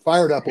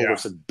over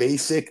some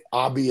basic,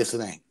 obvious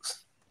things.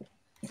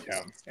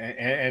 Yeah,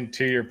 and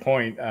to your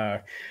point,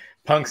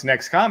 Punk's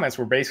next comments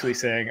were basically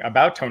saying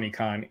about Tony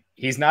Khan,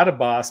 he's not a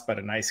boss, but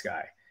a nice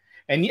guy.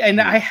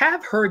 And I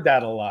have heard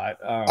that a lot.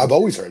 I've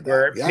always heard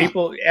that.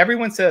 Where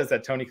everyone says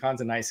that Tony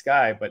Khan's a nice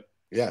guy, but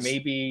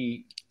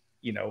maybe,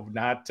 you know,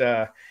 not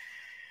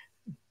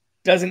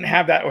doesn't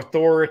have that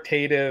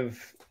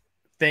authoritative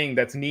thing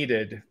that's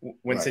needed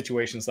when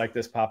situations like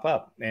this pop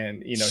up.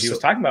 And, you know, he was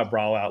talking about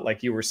Brawl Out,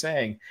 like you were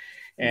saying,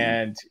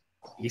 and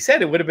he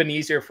said it would have been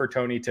easier for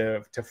Tony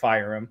to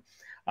fire him.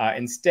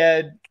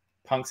 Instead,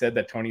 Punk said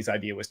that Tony's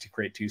idea was to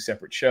create two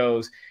separate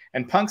shows.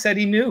 And Punk said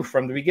he knew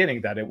from the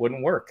beginning that it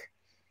wouldn't work.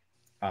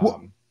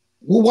 Well,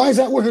 why is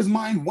that where his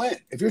mind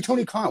went? If you're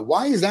Tony Khan,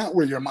 why is that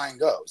where your mind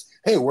goes?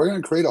 Hey, we're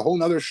going to create a whole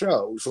nother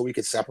show so we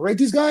could separate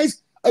these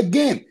guys?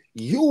 Again,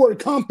 your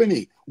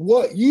company.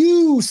 What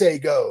you say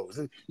goes.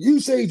 You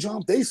say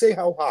jump, they say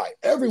how high.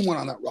 Everyone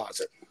on that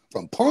roster,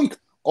 from Punk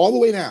all the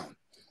way down.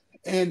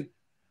 And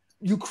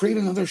you create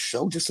another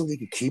show just so they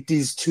could keep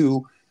these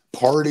two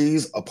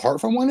parties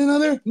apart from one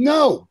another?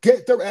 No,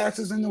 get their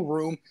asses in the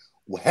room,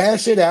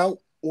 hash it out,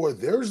 or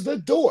there's the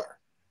door.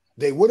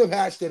 They would have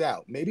hashed it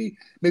out. Maybe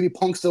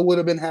Punk still would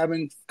have been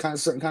having kind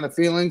of certain kind of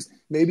feelings.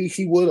 Maybe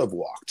he would have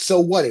walked. So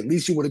what? At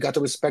least you would have got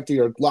the respect of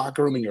your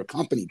locker room and your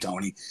company,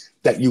 Tony,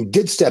 that you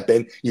did step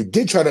in. You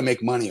did try to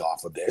make money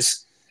off of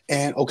this.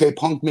 And, okay,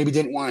 Punk maybe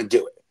didn't want to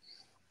do it.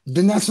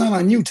 Then that's not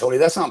on you, Tony.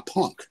 That's on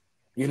Punk.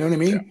 You know what I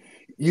mean?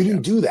 Yeah. You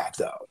didn't do that,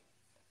 though.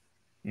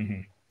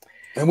 Mm-hmm.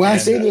 And when I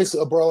say this,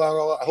 bro,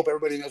 I hope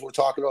everybody knows what we're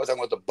talking about. I'm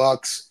talking about the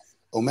Bucks,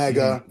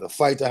 Omega, the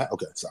fight.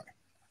 Okay, sorry.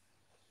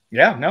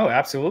 Yeah, no,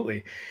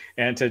 absolutely.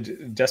 And to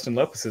Justin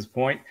Lopez's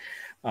point,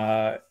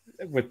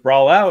 with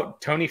Brawl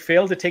Out, Tony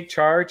failed to take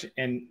charge,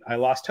 and I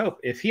lost hope.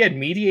 If he had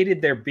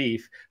mediated their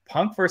beef,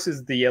 Punk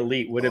versus the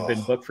Elite would have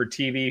been booked for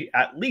TV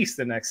at least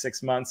the next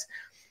 6 months.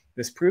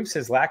 This proves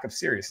his lack of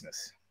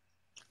seriousness.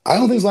 I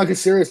don't think it's lack of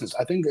seriousness.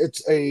 I think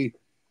it's a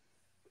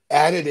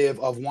additive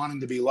of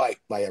wanting to be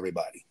liked by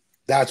everybody.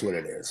 That's what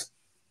it is.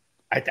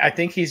 I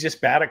think he's just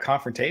bad at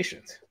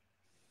confrontations.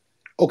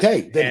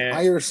 Okay, then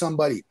hire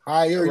somebody.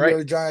 Hire right.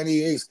 your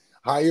Johnny Ace.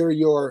 Hire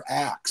your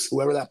Axe,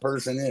 whoever that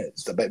person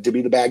is, to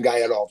be the bad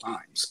guy at all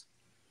times.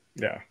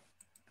 Yeah.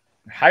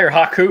 Hire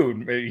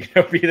Haku,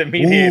 be the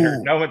mediator.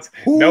 No one's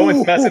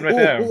messing with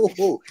him.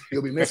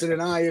 You'll be missing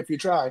an eye if you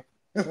try.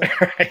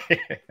 Before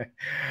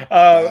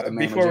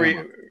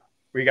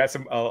we got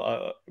some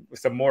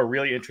more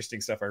really interesting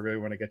stuff. I really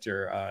want to get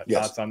your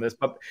thoughts on this,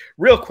 but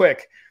real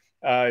quick,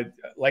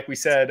 like we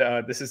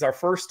said, this is our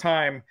first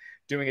time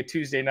doing a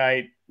Tuesday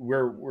night.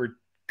 We're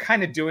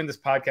kind of doing this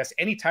podcast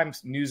anytime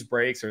news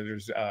breaks or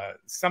there's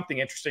something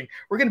interesting.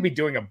 We're going to be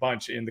doing a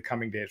bunch in the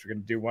coming days. We're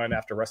going to do one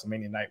after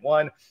WrestleMania Night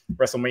 1,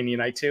 WrestleMania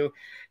Night 2.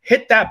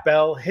 Hit that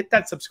bell, hit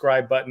that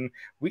subscribe button.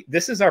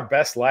 This is our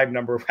best live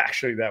number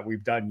actually that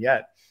we've done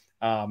yet.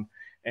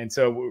 And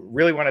so we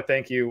really want to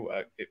thank you.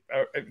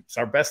 It's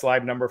our best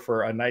live number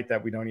for a night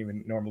that we don't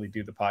even normally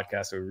do the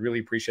podcast. So we really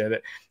appreciate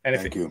it. And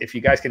if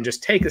you guys can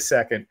just take a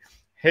second,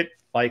 hit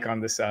like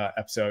on this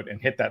episode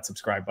and hit that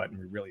subscribe button.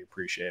 We really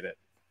appreciate it.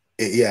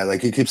 Yeah,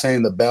 like you keep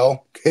saying, the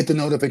bell, hit the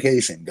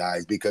notification,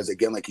 guys, because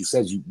again, like he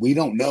says, we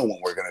don't know when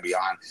we're going to be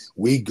on.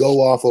 We go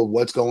off of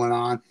what's going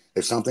on.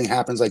 If something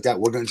happens like that,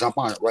 we're going to jump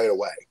on it right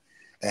away.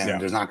 And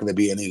there's not going to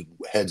be any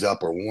heads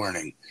up or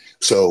warning.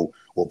 So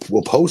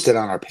we'll post it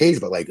on our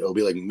page, but it'll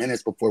be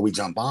minutes before we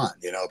jump on,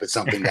 if it's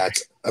something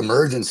that's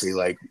emergency,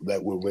 like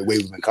that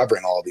we've been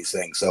covering all these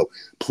things. So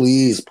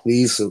please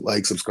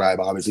subscribe,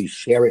 obviously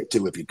share it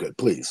too, if you could,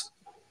 please.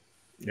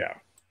 Yeah.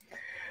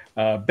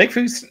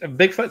 Bigfoot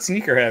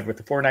Sneakerhead with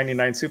the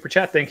 $4.99 super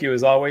chat. Thank you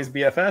as always,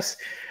 BFS.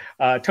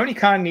 Tony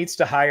Khan needs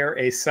to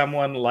hire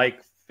someone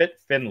like Fit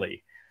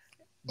Finley.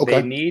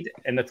 Okay. They need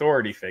an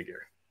authority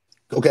figure.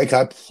 Okay, can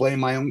I play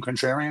my own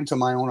contrarian to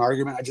my own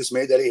argument I just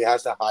made that he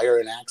has to hire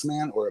an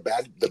Axeman or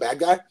the bad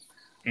guy?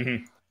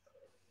 Mm-hmm.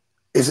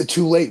 Is it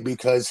too late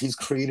because he's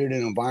created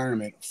an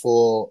environment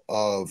full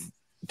of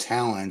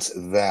talents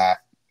that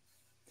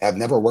have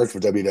never worked for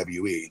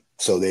WWE?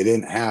 So they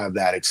didn't have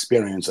that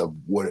experience of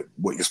what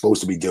you're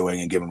supposed to be doing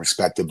and giving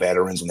respect to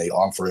veterans when they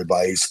offer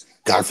advice.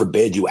 God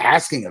forbid you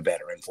asking a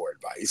veteran for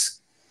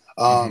advice.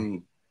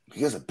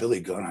 He has a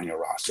Billy Gunn on your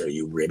roster. Are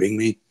you ribbing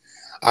me?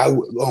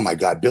 Oh my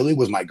God, Billy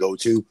was my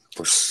go-to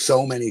for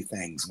so many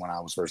things when I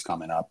was first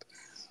coming up.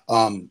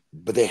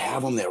 But they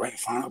have him there right in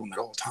front of him at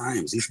all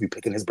times. He should be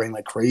picking his brain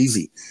like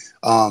crazy.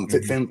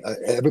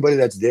 Everybody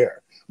that's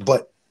there.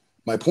 But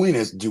my point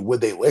is, would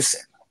they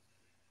listen?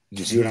 Do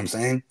you see what I'm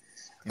saying?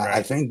 Right.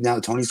 I think now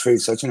Tony's created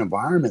such an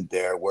environment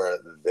there where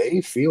they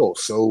feel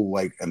so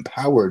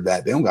empowered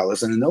that they don't got to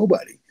listen to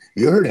nobody.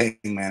 You heard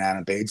Hangman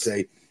Adam Page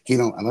say,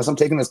 unless I'm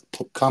taking his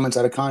comments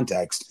out of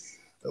context,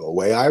 the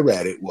way I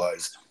read it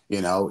was,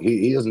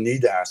 he doesn't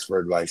need to ask for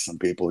advice from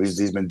people.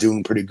 He's been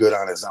doing pretty good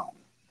on his own.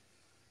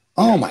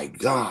 Oh my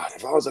God.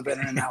 If I was a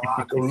veteran in that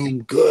locker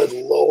room, good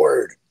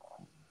Lord.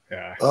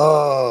 Yeah.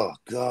 Oh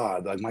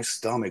God. My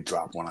stomach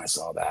dropped when I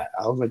saw that.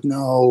 I was like,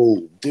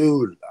 no,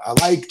 dude, I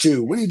like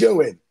you. What are you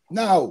doing?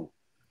 No,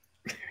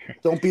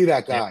 don't be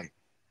that guy.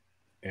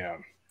 Yeah.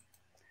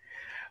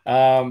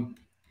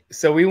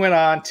 So we went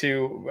on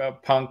to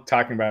Punk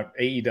talking about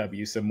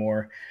AEW some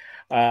more,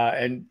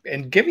 and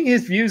giving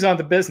his views on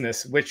the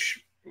business,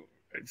 which,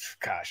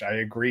 gosh, I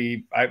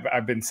agree.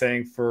 I've been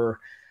saying for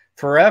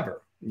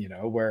forever,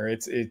 where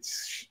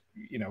it's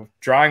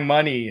drawing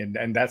money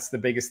and that's the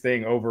biggest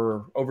thing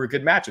over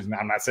good matches. Now,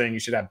 I'm not saying you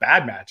should have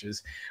bad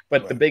matches,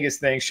 but the biggest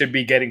thing should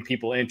be getting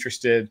people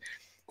interested.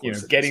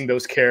 Getting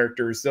those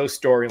characters, those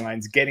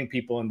storylines, getting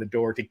people in the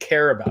door to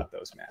care about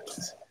those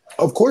matches.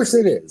 Of course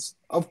it is.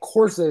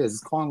 It's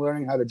called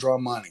learning how to draw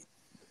money.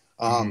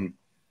 And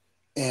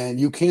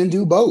you can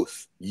do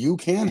both. You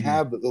can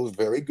have those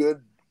very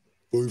good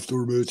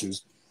 5-star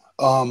matches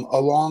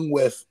along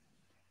with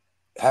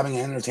having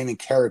an entertaining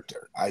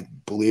character. I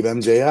believe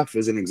MJF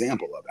is an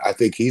example of it. I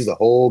think he's the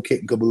whole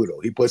kit and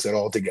caboodle. He puts it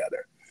all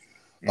together,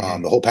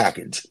 the whole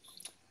package.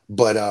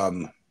 But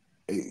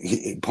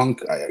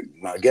Punk,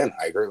 again,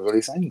 I agree with what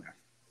he's saying there.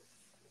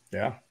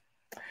 Yeah.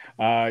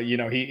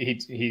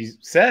 He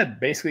said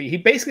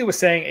he was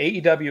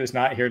saying AEW is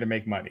not here to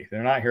make money.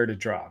 They're not here to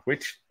draw,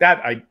 which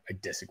that I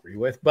disagree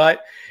with,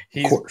 but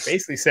he's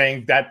basically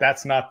saying that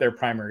that's not their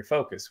primary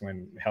focus.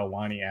 When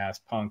Helwani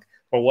asked Punk,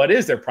 well, what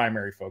is their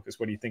primary focus?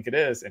 What do you think it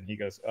is? And he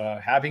goes,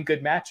 having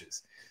good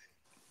matches.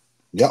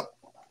 Yep.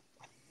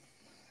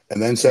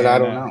 And then said, I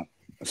don't know.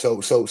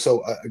 So go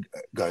ahead.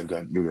 You were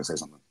going to say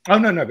something. Oh,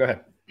 no, go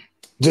ahead.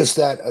 Just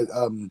that,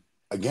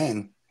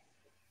 again,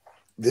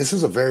 this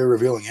is a very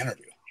revealing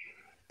interview.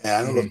 And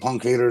I know the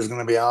Punk hater is going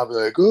to be out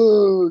like,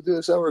 oh,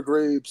 the sour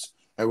grapes.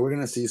 And we're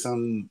going to see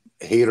some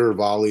hater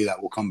volley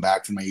that will come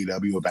back from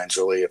AEW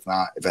eventually, if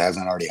it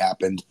hasn't already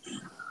happened.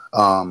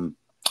 I'm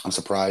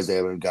surprised they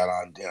haven't got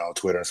on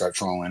Twitter and start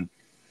trolling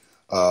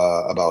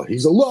about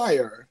he's a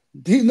liar.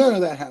 None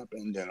of that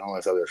happened and all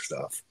this other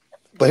stuff.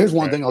 But here's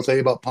one thing I'll tell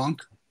you about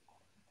Punk.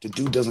 The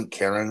dude doesn't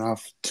care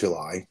enough to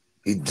lie.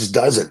 He just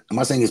doesn't. I'm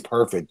not saying he's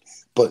perfect,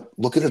 but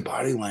look at his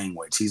body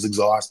language. He's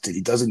exhausted.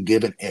 He doesn't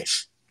give an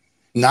ish.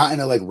 Not in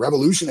a like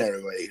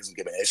revolutionary way. He doesn't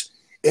give an ish.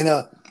 In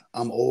a,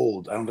 I'm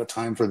old. I don't have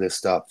time for this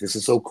stuff. This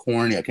is so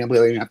corny. I can't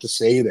believe I even have to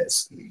say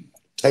this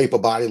type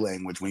of body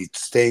language when he's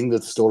saying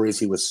the stories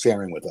he was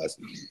sharing with us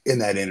in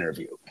that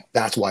interview.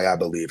 That's why I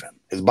believe him.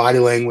 His body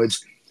language,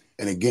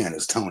 and again,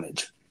 his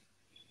tonage.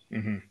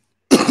 Mm-hmm.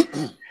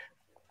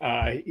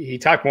 He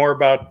talked more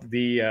about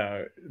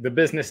the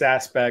business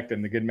aspect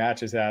and the good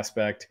matches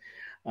aspect.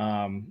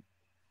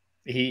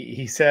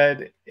 He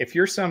said, if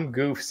you're some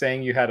goof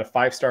saying you had a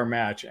 5-star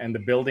match and the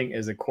building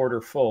is a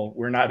quarter full,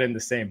 we're not in the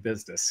same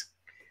business.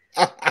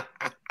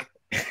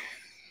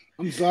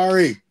 I'm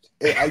sorry.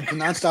 I could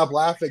not stop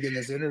laughing in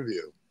this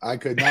interview. I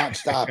could not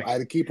stop. I had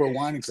to keep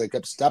rewinding because I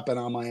kept stepping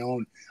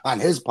on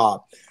his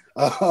pop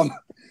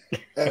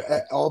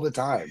all the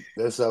time.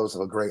 This was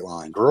a great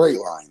line. Great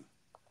line.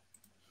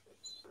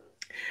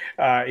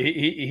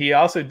 He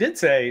also did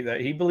say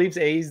that he believes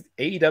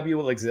AEW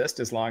will exist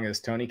as long as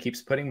Tony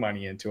keeps putting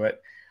money into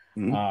it.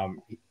 Mm-hmm.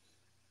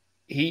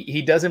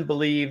 He doesn't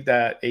believe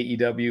that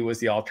AEW was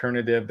the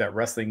alternative that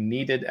wrestling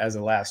needed as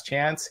a last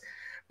chance,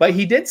 but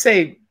he did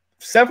say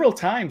several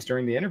times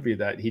during the interview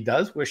that he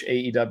does wish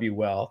AEW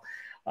well.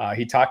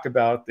 He talked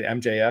about the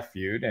MJF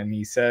feud, and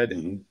he said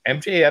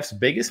MJF's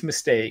biggest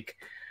mistake,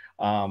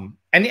 let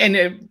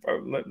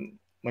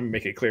me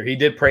make it clear, he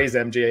did praise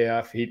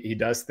MJF. He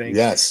does think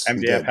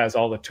MJF has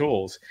all the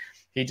tools.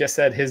 He just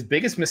said his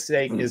biggest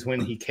mistake is when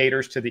he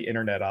caters to the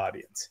internet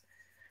audience.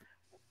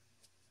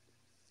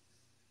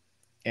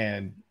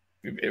 And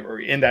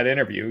in that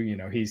interview, you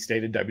know, he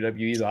stated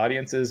WWE's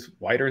audience is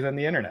wider than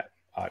the internet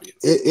audience.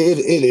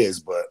 It is,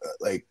 but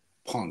like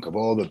Punk, of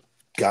all the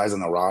guys on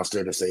the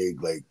roster to say,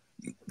 like,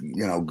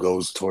 you know,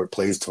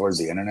 plays towards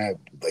the internet,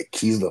 like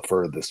he's the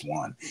furthest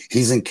one.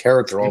 He's in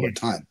character all the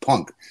time.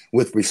 Punk,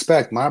 with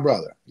respect, my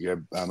brother,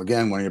 you're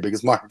again one of your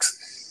biggest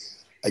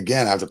marks.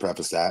 Again, I have to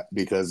preface that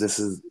because this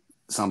is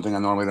something I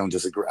normally don't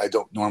disagree. I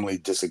don't normally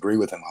disagree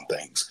with him on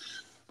things,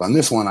 but on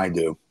this one I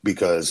do,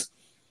 because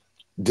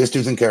this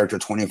dude's in character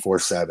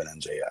 24/7.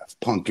 MJF.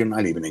 Punk, you're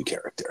not even in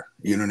character.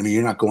 You know what I mean?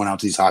 You're not going out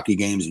to these hockey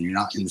games and you're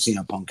not in the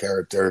CM Punk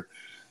character.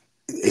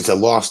 It's a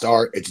lost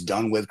art. It's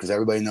done with because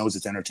everybody knows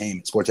it's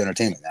entertainment, sports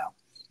entertainment now.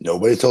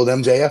 Nobody told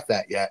MJF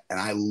that yet,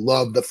 and I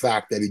love the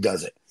fact that he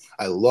does it.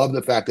 I love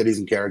the fact that he's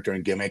in character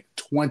and gimmick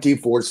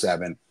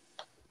 24/7.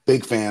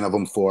 Big fan of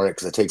him for it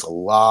because it takes a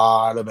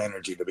lot of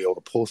energy to be able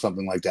to pull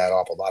something like that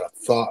off, a lot of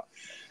thought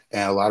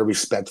and a lot of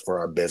respect for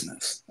our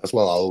business. That's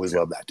why I always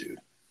love that dude.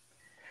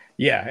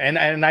 Yeah,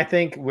 and I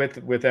think with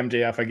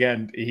MJF,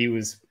 again, he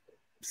was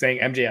saying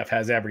MJF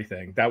has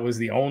everything. That was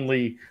the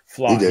only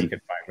flaw he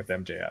could find with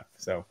MJF.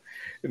 So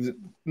it was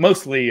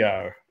mostly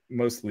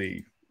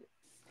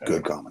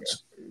good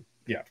comments.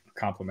 Yeah,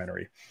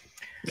 complimentary.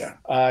 Yeah.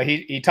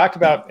 He talked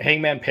about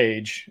Hangman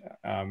Page,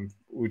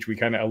 which we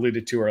kind of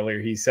alluded to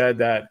earlier. He said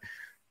that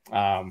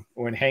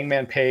when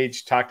Hangman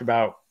Page talked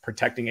about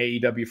protecting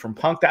AEW from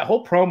Punk, that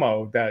whole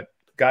promo that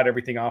got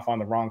everything off on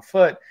the wrong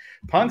foot,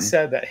 Punk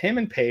said that him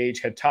and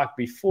Page had talked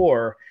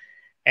before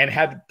and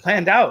had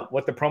planned out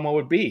what the promo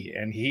would be.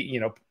 And he, you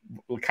know,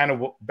 kind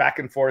of back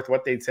and forth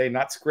what they'd say,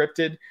 not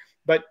scripted,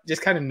 but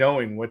just kind of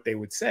knowing what they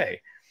would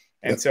say.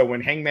 And so when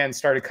Hangman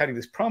started cutting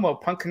this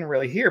promo, Punk couldn't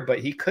really hear, but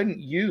he couldn't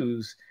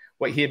use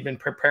what he had been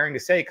preparing to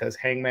say because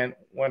Hangman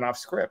went off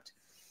script.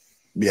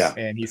 Yeah.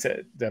 And he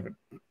said that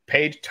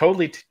Page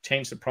totally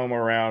changed the promo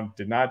around,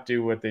 did not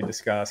do what they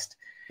discussed.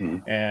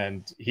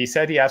 And he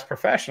said he asked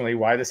professionally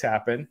why this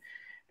happened.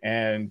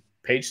 And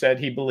Page said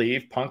he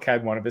believed Punk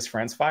had one of his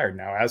friends fired.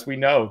 Now, as we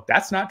know,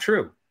 that's not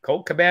true.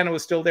 Colt Cabana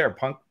was still there.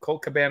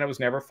 Colt Cabana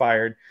was never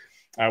fired.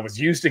 Was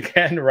used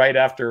again right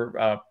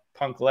after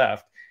Punk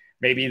left.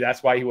 Maybe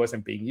that's why he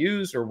wasn't being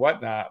used or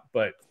whatnot,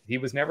 but he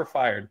was never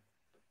fired.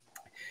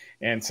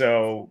 And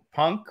so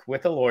Punk,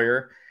 with a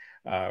lawyer,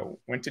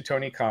 went to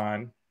Tony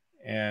Khan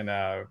and,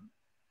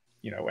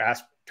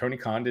 asked Tony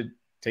Khan to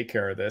take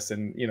care of this.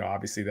 And,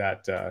 obviously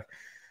that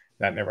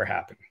never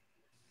happened.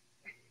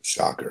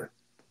 Shocker.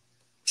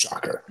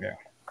 Yeah.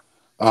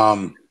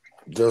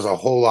 There's a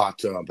whole lot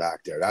to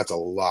unpack there. That's a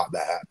lot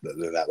that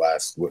happened. That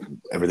last,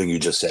 everything you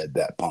just said,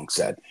 that Punk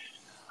said.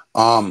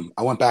 I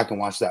went back and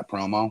watched that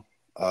promo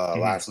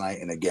last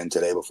night and again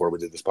today before we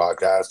did this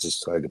podcast,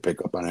 just so I could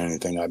pick up on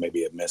anything I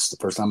maybe had missed the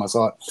first time I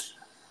saw it.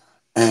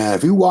 And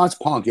if you watch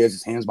Punk, he has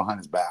his hands behind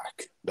his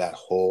back. That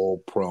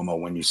whole promo,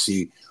 when you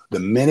see the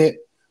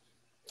minute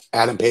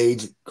Adam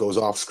Page goes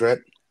off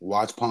script,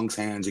 watch Punk's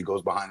hands. He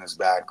goes behind his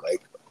back,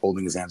 like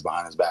holding his hands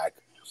behind his back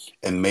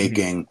and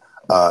making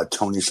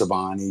Tony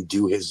Schiavone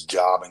do his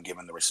job and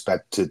giving the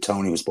respect to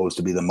Tony, who's supposed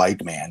to be the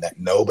mic man that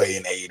nobody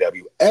in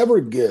AEW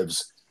ever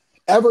gives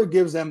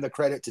them the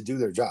credit to do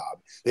their job.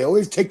 They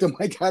always take the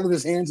mic out of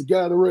his hands and get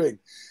out of the ring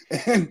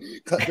and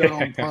cut their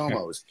own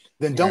promos.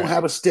 Then don't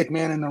have a stick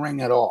man in the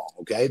ring at all,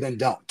 okay? Then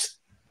don't.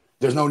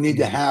 There's no need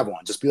to have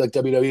one. Just be like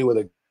WWE where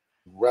the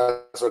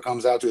wrestler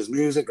comes out to his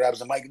music, grabs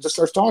the mic, and just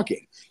starts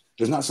talking.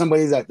 There's not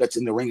somebody that's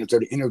in the ring that's there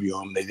to interview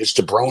him. They just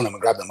jabrone him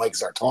and grab the mic and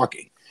start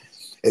talking.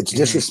 It's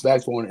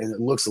disrespectful and it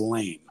looks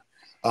lame.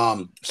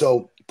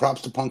 So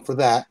props to Punk for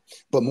that.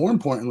 But more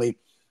importantly,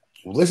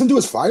 listen to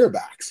his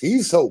firebacks.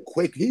 He's so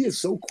quick. He is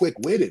so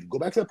quick-witted. Go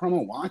back to that promo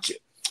and watch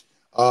it.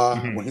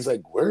 When he's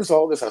like, where's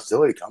all this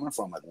hostility coming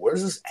from? Like,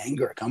 where's this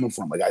anger coming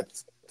from? Like, I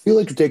feel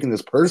like you're taking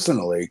this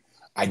personally.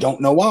 I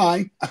don't know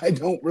why. I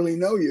don't really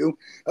know you.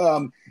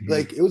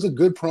 Like, it was a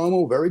good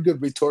promo, very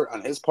good retort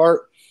on his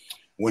part.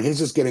 When he's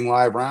just getting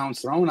live rounds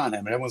thrown on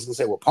him, and everyone's going to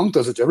say, well, Punk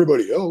does it to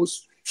everybody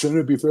else.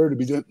 Shouldn't it be fair to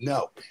be doing?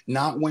 No,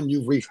 not when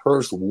you've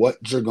rehearsed what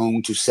you're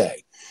going to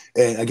say.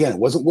 And again, it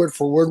wasn't word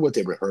for word what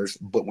they rehearsed,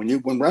 but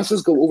when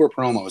wrestlers go over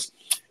promos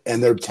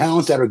and they're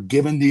talents that are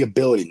given the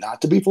ability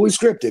not to be fully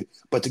scripted,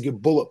 but to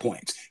give bullet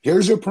points.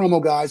 Here's your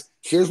promo, guys.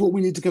 Here's what we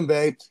need to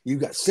convey.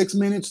 You've got 6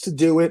 minutes to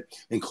do it,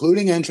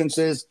 including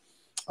entrances.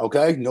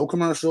 Okay, no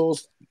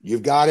commercials.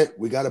 You've got it.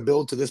 We got to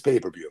build to this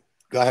pay-per-view.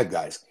 Go ahead,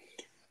 guys.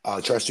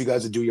 Trust you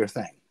guys to do your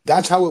thing.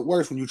 That's how it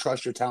works when you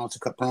trust your talents to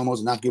cut promos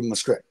and not give them a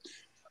script.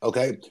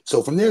 Okay,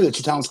 so from there, that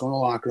your talents go in the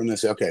locker room and they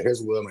say, okay,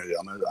 here's what I'm going to do.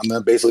 I'm going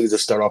to basically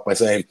just start off by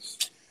saying,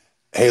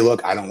 hey,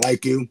 look, I don't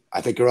like you.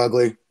 I think you're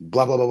ugly.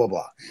 Blah, blah, blah, blah,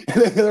 blah.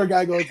 And then the other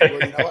guy goes, well, you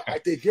know what? I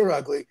think you're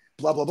ugly.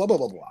 Blah, blah, blah, blah,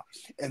 blah, blah.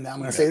 And I'm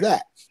going to say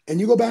that. And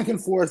you go back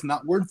and forth,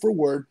 not word for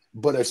word,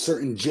 but a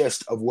certain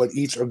gist of what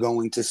each are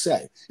going to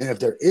say. And if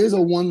there is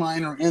a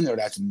one-liner in there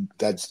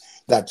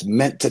that's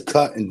meant to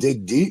cut and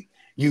dig deep,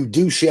 you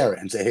do share it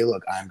and say, hey,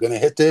 look, I'm going to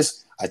hit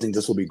this. I think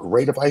this will be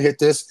great if I hit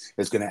this.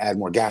 It's going to add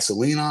more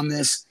gasoline on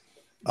this.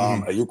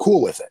 Are you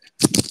cool with it?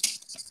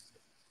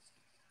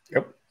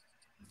 Yep.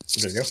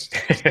 There you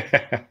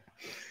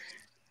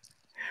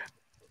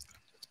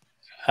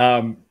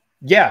go.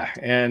 Yeah.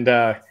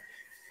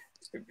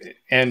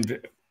 And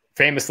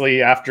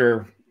famously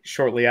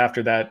shortly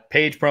after that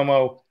Page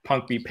promo,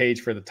 Punk beat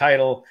Page for the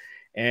title.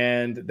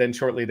 And then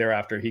shortly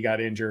thereafter, he got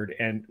injured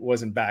and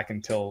wasn't back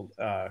until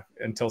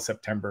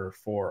September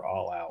for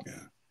All Out.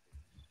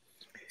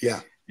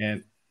 Yeah.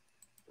 And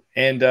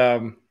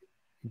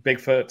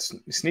Bigfoot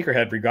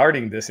Sneakerhead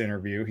regarding this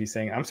interview, he's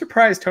saying, I'm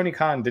surprised Tony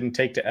Khan didn't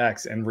take to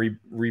X and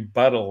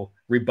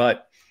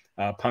rebut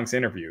Punk's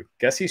interview.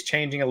 Guess he's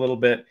changing a little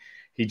bit.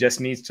 He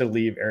just needs to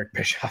leave Eric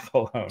Bischoff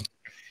alone.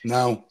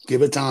 No,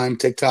 give it time.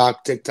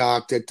 TikTok.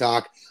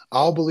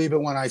 I'll believe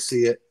it when I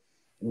see it.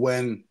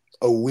 When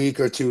a week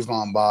or two's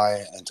gone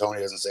by and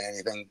Tony doesn't say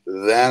anything,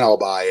 then I'll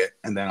buy it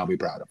and then I'll be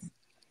proud of him.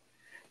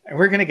 And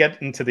we're going to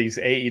get into these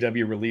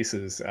AEW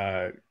releases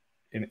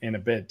in a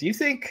bit. Do you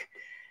think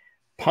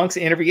Punk's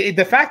interview,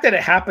 the fact that it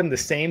happened the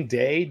same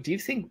day, do you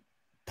think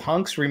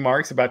Punk's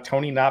remarks about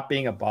Tony not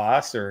being a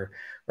boss or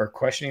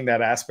questioning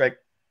that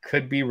aspect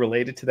could be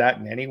related to that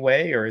in any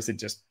way, or is it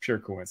just pure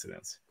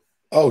coincidence?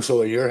 Oh,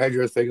 so in your head,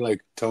 you're thinking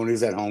like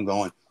Tony's at home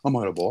going, I'm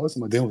not a boss.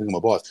 They don't think I'm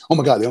a boss. Oh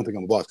my God, they don't think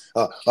I'm a boss.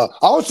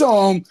 I'll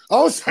show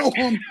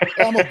them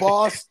I'm a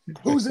boss.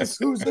 Who's this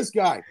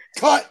guy?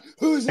 Cut.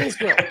 Who's this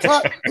girl?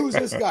 Cut. Who's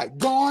this guy?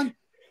 Gone.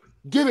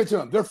 Give it to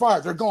them. They're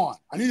fired. They're gone.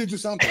 I need to do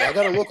something. I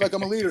got to look like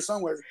I'm a leader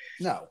somewhere.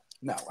 No,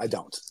 I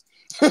don't.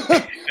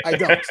 I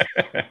don't.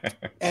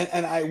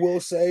 And I will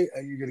say,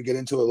 and you're going to get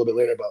into it a little bit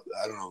later about,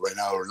 I don't know right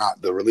now or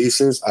not, the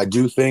releases. I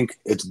do think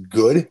it's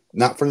good,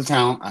 not for the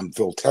talent. I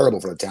feel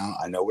terrible for the talent.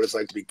 I know what it's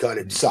like to be cut.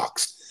 It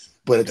sucks.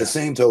 But at the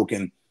same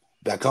token,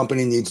 that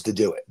company needs to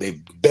do it. They've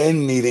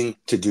been needing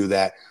to do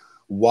that.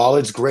 While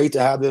it's great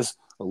to have this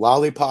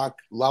lollipop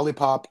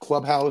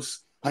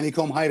clubhouse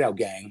honeycomb hideout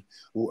gang,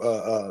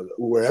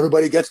 where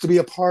everybody gets to be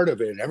a part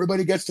of it and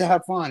everybody gets to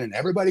have fun and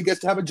everybody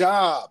gets to have a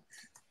job.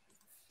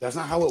 That's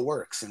not how it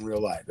works in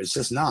real life. It's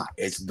just not.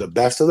 It's the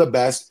best of the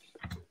best,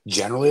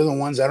 generally the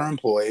ones that are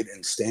employed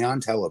and stay on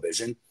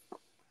television.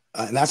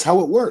 And that's how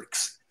it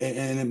works.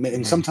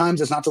 And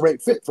sometimes it's not the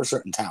right fit for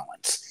certain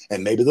talents.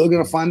 And maybe they're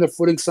going to find their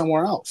footing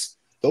somewhere else.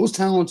 Those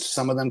talents,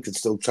 some of them could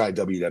still try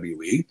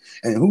WWE.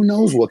 And who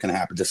knows what can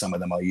happen to some of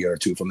them a year or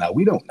two from now.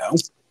 We don't know.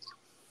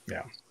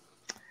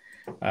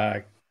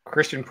 Yeah.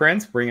 Christian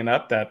Prince bringing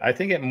up that I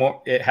think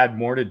it had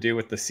more to do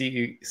with the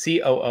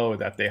COO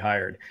that they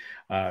hired.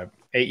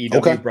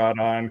 AEW brought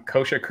on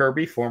Kosha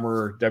Kirby,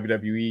 former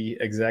WWE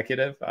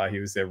executive. He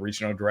was the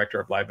regional director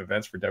of live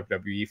events for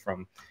WWE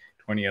from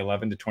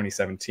 2011 to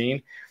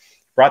 2017.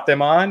 Brought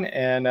them on,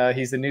 and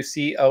he's the new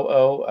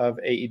COO of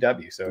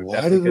AEW. So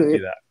definitely could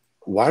do that.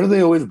 Why do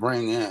they always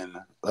bring in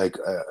like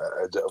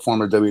a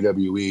former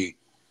WWE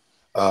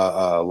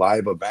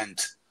live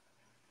event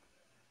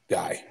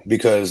guy?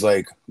 Because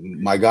like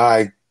my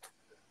guy,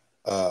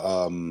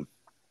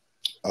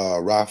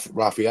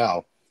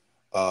 Raphael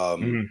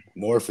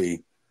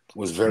Morphy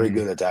was very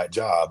good at that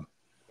job.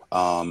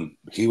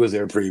 He was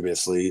there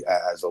previously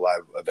as a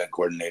live event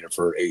coordinator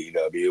for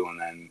AEW and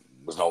then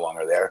was no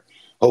longer there.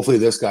 Hopefully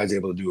this guy's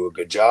able to do a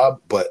good job.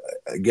 But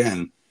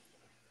again,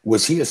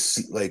 was he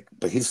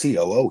but he's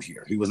COO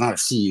here. He was not a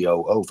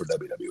COO for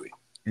WWE.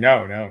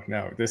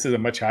 No. This is a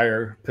much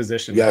higher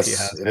position. Yes, that he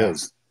has it now.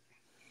 is.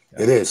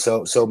 Yeah. It is.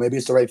 So maybe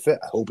it's the right fit.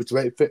 I hope it's the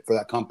right fit for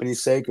that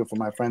company's sake and for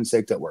my friend's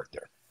sake that work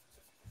there.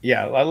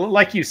 Yeah,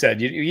 like you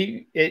said,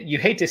 you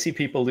hate to see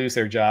people lose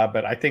their job,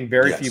 but I think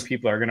very few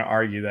people are going to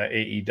argue that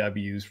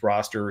AEW's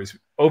roster is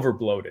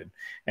overbloated,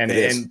 and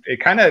it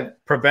kind of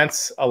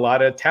prevents a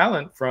lot of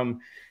talent from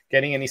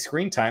getting any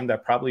screen time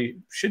that probably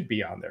should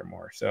be on there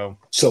more. So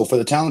for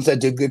the talents that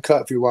did get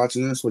cut, if you're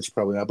watching this, which you're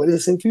probably not, but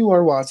if you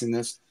are watching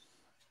this,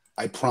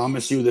 I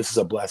promise you, this is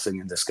a blessing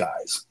in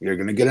disguise. You're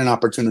going to get an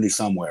opportunity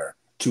somewhere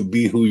to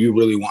be who you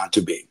really want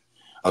to be.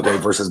 Okay,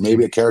 versus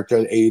maybe a character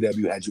that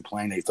AEW had you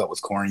playing, they thought was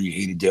corny, you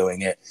hated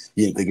doing it,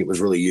 you didn't think it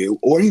was really you,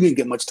 or you didn't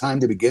get much time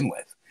to begin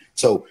with.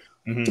 So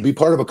to be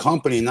part of a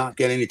company and not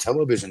get any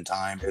television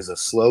time is a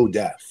slow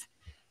death.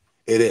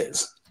 It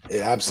is. It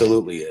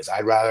absolutely is.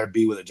 I'd rather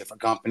be with a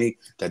different company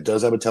that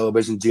does have a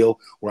television deal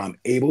where I'm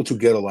able to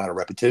get a lot of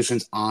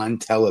repetitions on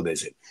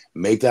television.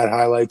 Make that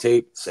highlight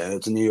tape, send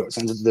it to New York,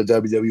 send it to the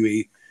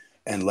WWE,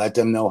 and let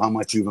them know how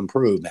much you've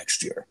improved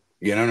next year.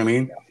 You know what I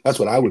mean? That's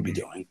what I would be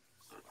doing.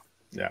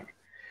 Yeah.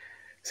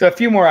 So a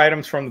few more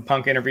items from the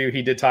Punk interview.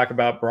 He did talk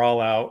about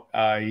Brawl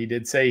Out. He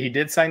did say he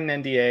did sign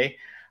an NDA.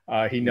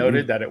 He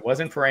noted that it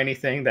wasn't for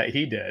anything that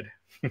he did.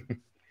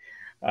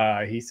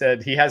 He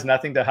said he has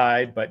nothing to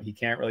hide, but he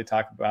can't really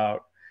talk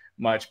about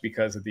much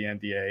because of the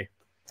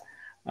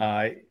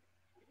NDA.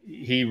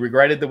 He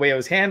regretted the way it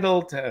was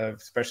handled,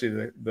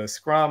 especially the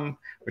scrum,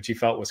 which he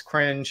felt was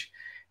cringe.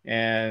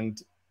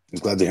 And I'm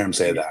glad to hear him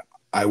say that.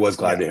 I was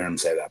glad to hear him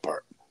say that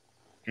part.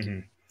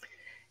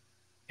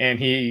 And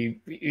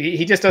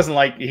he just doesn't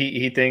like,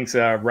 he thinks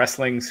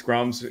wrestling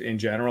scrums in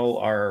general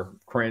are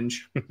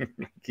cringe,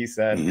 he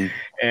said.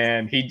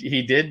 And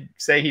he did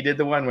say he did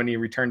the one when he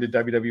returned to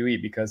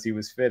WWE because he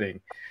was fitting.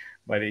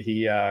 But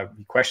he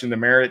questioned the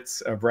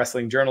merits of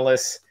wrestling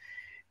journalists.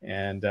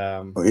 And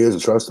well, he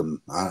doesn't trust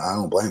them. I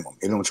don't blame him.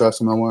 He don't trust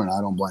them no more, and I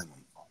don't blame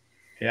him.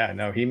 Yeah,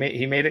 no, he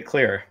made it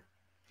clear.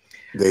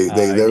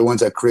 They're the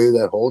ones that created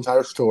that whole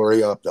entire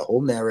story up, the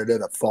whole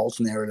narrative, a false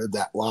narrative,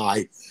 that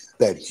lie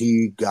that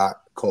he got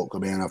Colt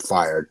Cabana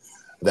fired,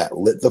 that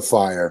lit the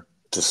fire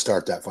to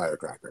start that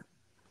firecracker.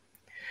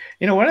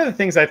 You know, one of the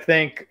things I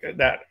think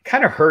that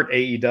kind of hurt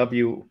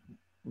AEW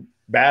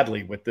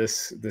badly with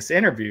this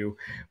interview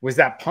was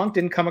that Punk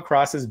didn't come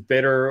across as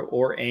bitter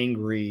or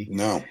angry.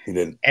 No, he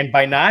didn't. And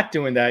by not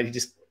doing that, he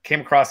just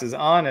came across as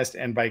honest.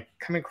 And by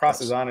coming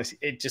across as honest,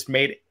 it just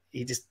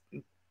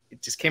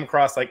came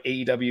across like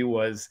AEW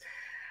was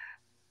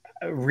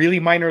really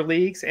minor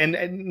leagues, and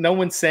no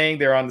one's saying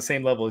they're on the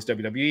same level as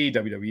WWE.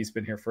 WWE's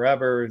been here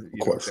forever. Of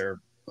course.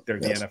 They're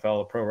the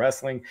NFL of pro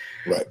wrestling,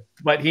 right?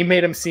 But he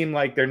made them seem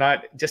like they're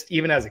not, just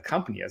even as a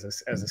company, as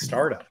a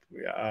startup,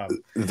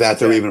 that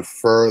they're even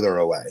further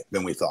away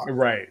than we thought.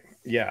 Right?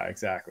 Yeah,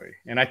 exactly.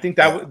 And I think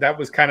that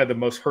was kind of the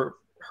most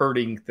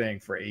hurting thing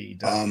for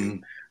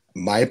AEW.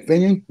 My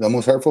opinion, the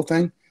most hurtful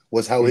thing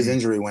was how his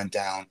injury went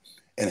down,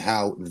 and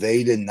how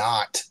they did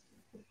not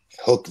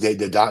hook.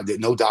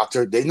 No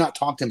doctor. They did not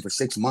talk to him for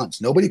 6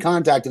 months. Nobody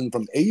contacted him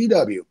from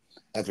AEW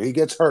after he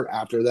gets hurt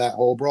after that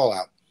whole brawl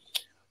out.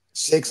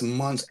 6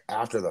 months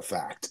after the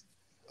fact.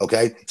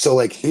 Okay, so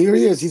like here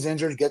he is. He's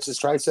injured. Gets his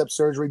tricep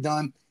surgery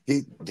done.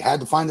 He had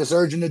to find a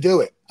surgeon to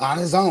do it on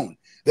his own.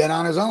 Then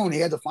on his own, he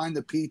had to find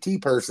the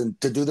PT person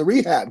to do the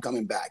rehab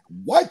coming back.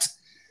 What?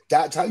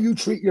 That's how you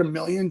treat your $1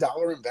 million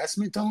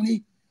investment,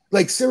 Tony?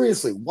 Like,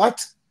 seriously,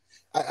 what?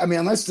 I mean,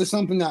 unless there's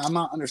something that I'm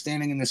not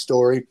understanding in this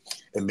story,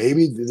 and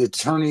maybe the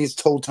attorneys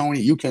told Tony,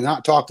 you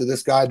cannot talk to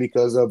this guy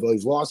because of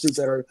these lawsuits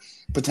that are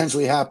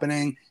potentially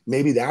happening.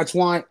 Maybe that's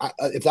why.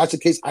 If that's the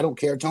case, I don't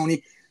care,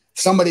 Tony.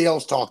 Somebody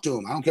else talk to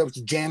him. I don't care if it's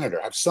a janitor.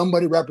 Have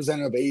somebody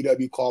representative of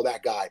AEW call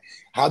that guy.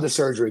 How'd the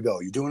surgery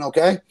go? You doing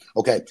okay?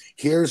 Okay,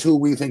 here's who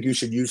we think you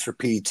should use for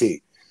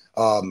PT.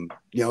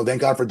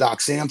 Thank God for Doc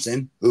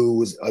Samson, who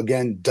was,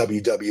 again,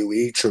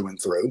 WWE true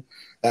and through.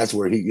 That's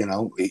where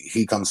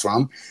he comes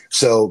from.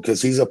 So,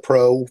 because he's a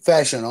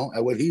professional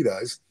at what he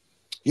does,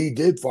 he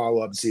did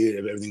follow up and see if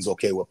everything's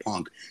okay with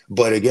Punk.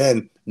 But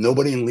again,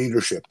 nobody in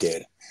leadership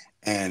did.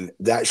 And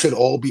that should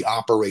all be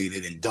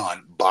operated and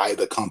done by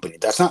the company.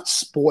 That's not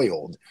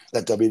spoiled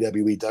that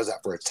WWE does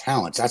that for its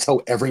talents. That's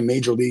how every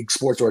major league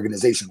sports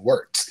organization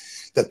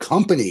works. The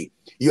company,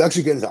 you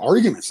actually get into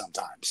arguments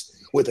sometimes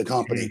with the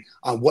company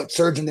on what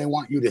surgeon they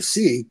want you to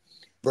see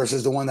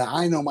versus the one that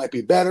I know might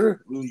be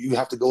better. You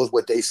have to go with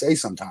what they say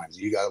sometimes.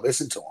 You got to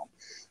listen to them.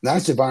 And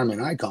that's the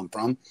environment I come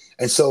from.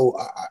 And so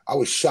I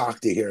was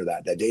shocked to hear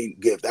that they didn't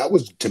give. That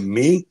was, to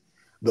me,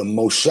 the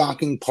most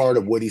shocking part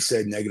of what he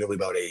said negatively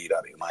about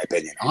AEW, in my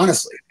opinion,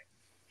 honestly.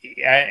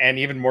 And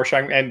even more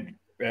shocking. And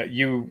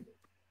you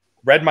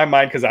read my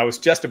mind because I was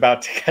just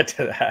about to get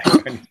to that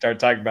when you start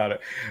talking about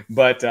it.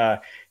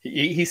 But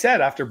he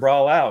said after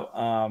Brawl Out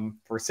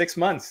for 6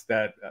 months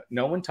that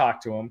no one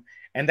talked to him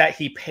and that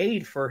he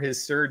paid for his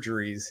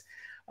surgeries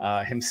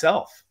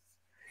himself.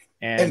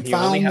 And he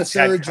found the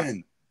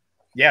surgeon.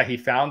 Yeah, he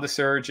found the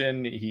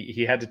surgeon.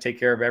 He had to take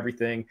care of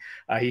everything.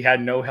 He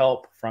had no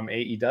help from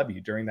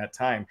AEW during that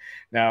time.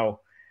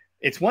 Now,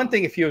 it's one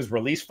thing if he was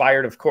released,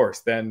 fired, of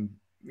course, then,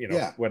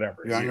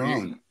 whatever. You're on your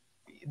own.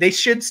 They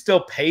should still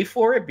pay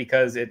for it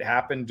because it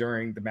happened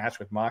during the match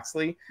with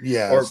Moxley.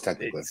 Yeah,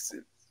 technically.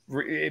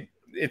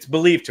 it's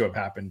believed to have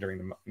happened during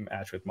the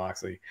match with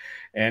Moxley,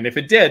 and if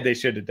it did, they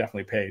should have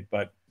definitely paid.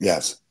 But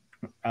yes,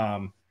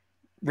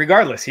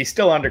 regardless, he's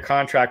still under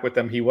contract with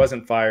them. He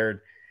wasn't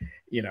fired,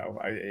 you know,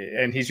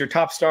 and he's your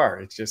top star.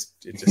 It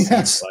just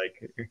seems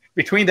like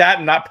between that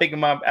and not picking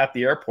him up at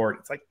the airport,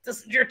 it's like,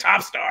 this is your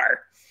top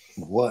star.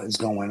 What is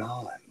going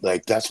on?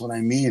 Like, that's what I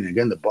mean.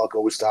 Again, the buck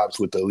always stops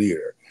with the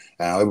leader.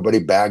 And everybody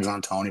bags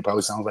on Tony.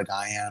 Probably sounds like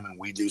I am, and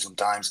we do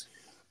sometimes.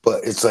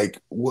 But it's like,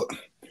 what?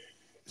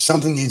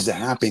 Something needs to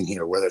happen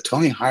here. Whether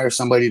Tony hires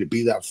somebody to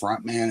be that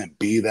front man and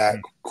be that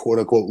quote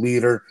unquote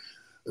leader,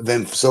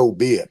 then so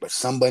be it. But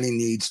somebody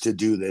needs to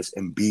do this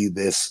and be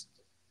this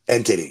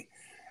entity,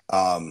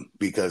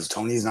 because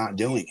Tony's not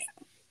doing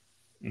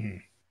it. Mm-hmm.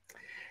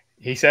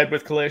 He said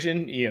with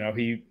Collision, you know,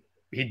 he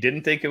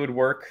didn't think it would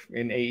work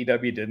in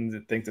AEW,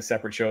 didn't think the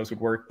separate shows would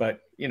work,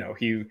 but you know,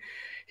 he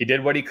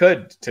did what he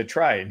could to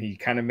try, and he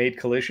kind of made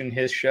Collision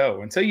his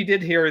show. And so you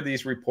did hear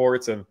these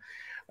reports of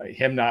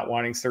him not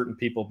wanting certain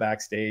people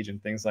backstage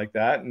and things like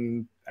that.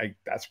 And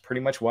that's pretty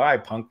much why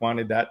Punk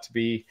wanted that to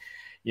be,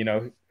 you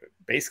know,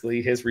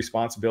 basically his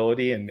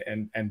responsibility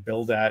and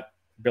build that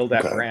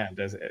brand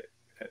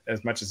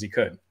as much as he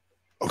could.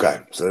 Okay.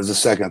 So there's a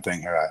second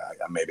thing here.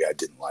 Maybe I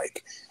didn't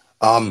like,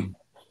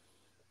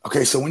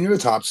 okay. So when you're a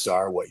top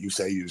star, what you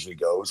say usually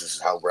goes. This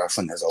is how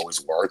wrestling has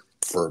always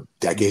worked for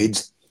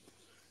decades.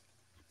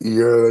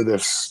 You're the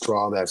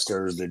straw that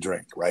stirs the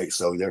drink, right?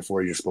 So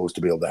therefore, you're supposed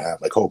to be able to have,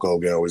 like Hulk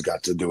Hogan always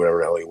got to do whatever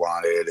the hell he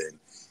wanted,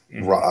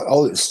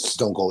 and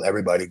Stone Cold,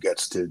 everybody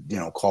gets to, you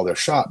know, call their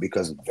shot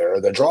because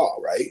they're the draw,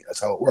 right? That's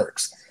how it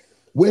works.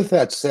 With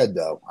that said,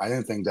 though, I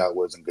didn't think that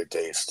was in good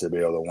taste to be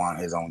able to want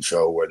his own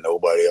show where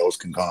nobody else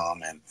can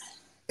come, and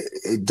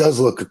it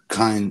doesn't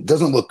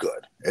look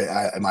good.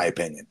 In my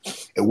opinion,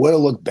 it would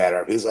have looked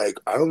better. He's like,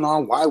 I don't know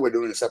why we're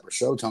doing a separate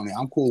show, Tony.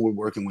 I'm cool with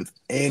working with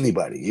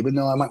anybody, even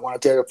though I might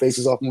want to tear their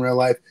faces off in real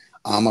life.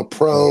 I'm a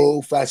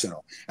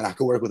professional, and I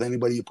can work with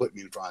anybody you put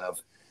me in front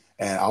of,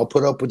 and I'll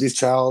put up with these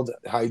child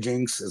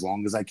hijinks as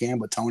long as I can.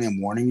 But Tony,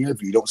 I'm warning you: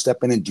 if you don't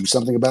step in and do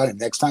something about it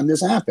next time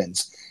this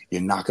happens,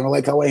 you're not going to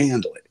like how I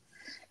handle it,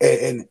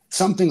 and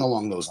something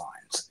along those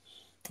lines.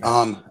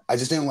 I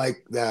just didn't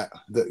like that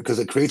because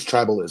it creates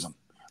tribalism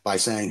by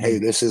saying, "Hey,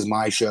 this is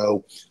my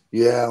show."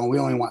 Yeah, we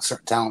only want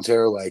certain talents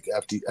here like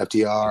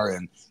FTR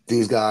and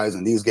these guys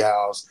and these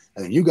gals.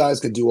 And then you guys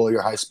can do all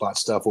your high spot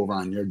stuff over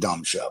on your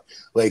dumb show.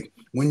 Like,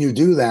 when you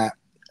do that,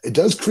 it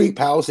does create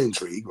palace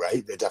intrigue,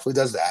 right? It definitely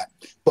does that.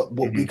 But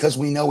because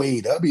we know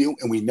AEW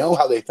and we know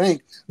how they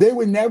think, they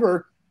would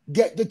never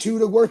get the two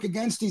to work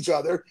against each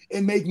other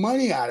and make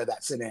money out of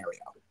that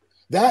scenario.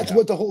 That's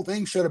what the whole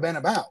thing should have been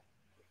about.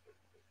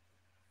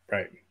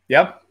 Right.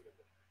 Yep.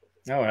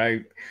 No,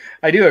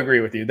 I do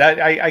agree with you. That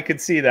I could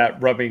see that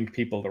rubbing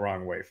people the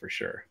wrong way for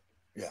sure.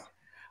 Yeah.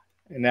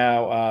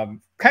 Now,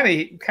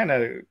 kind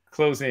of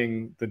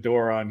closing the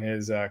door on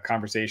his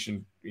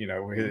conversation, you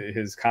know,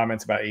 his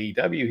comments about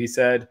AEW. He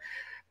said,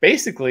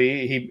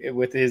 basically,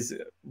 with his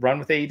run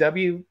with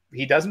AEW,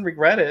 he doesn't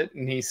regret it,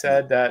 and he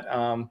said that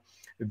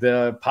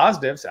the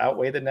positives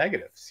outweigh the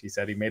negatives. He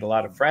said he made a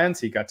lot of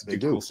friends. He got to do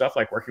cool stuff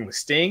like working with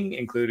Sting,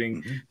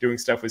 including doing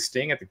stuff with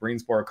Sting at the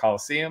Greensboro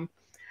Coliseum.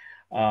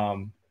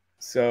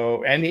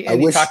 So, and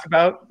he talked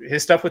about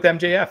his stuff with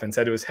MJF and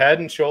said it was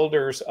head and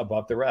shoulders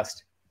above the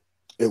rest.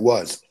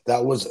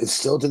 It's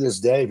still to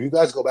this day. If you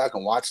guys go back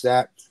and watch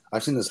that,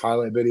 I've seen this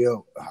highlight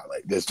video,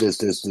 this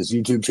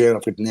YouTube channel, I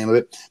forget the name of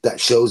it,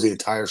 that shows the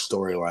entire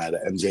storyline of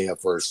the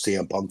MJF versus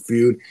CM Punk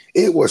feud.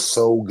 It was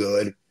so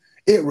good.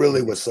 It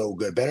really was so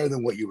good. Better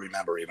than what you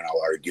remember, even, I'll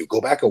argue.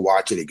 Go back and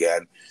watch it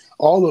again.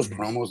 All those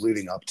promos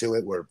leading up to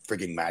it were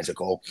freaking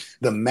magical.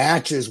 The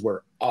matches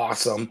were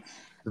awesome.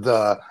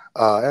 The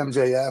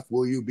MJF,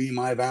 Will You Be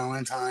My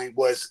Valentine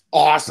was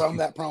awesome,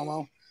 that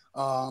promo.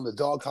 The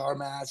dog car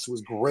match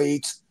was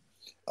great.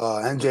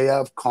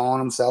 MJF calling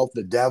himself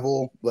the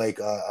devil, like,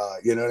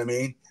 you know what I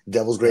mean?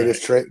 Devil's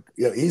greatest trick.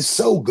 You know, he's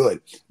so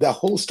good. That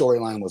whole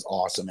storyline was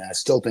awesome, and I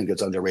still think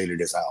it's underrated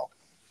as hell.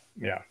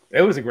 Yeah,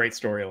 it was a great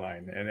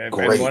storyline. And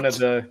one of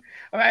the,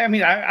 I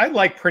mean, I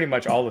like pretty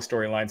much all the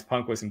storylines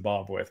Punk was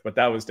involved with, but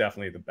that was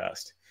definitely the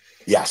best.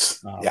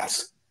 Yes,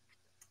 yes.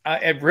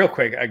 And real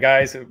quick,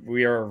 guys,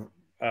 we are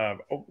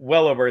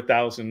well over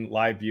 1,000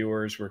 live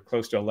viewers. We're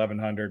close to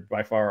 1,100,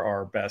 by far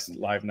our best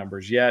live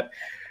numbers yet.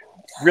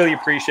 Really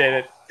appreciate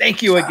it.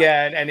 Thank you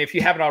again. And if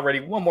you haven't already,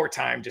 one more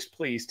time, just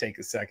please take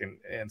a second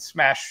and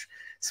smash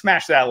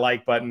that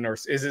like button, or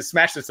is it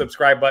smash the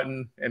subscribe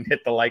button and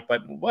hit the like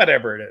button,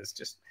 whatever it is.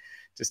 Just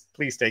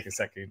please take a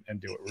second and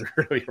do it. We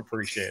really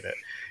appreciate it.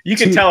 You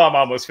can tell I'm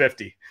almost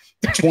 50.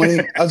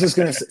 20. I was just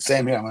going to say,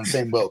 same here. I'm on the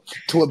same boat.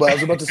 But I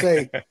was about to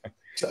say,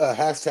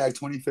 hashtag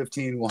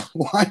 2015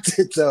 wants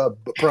its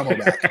promo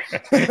back.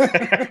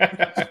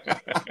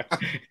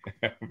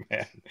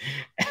 Man.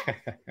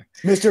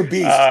 Mr.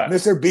 Beast.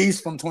 Mr.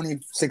 Beast from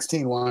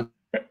 2016 wants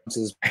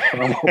his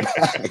promo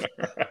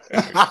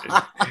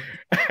back.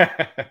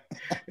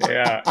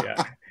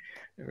 Yeah.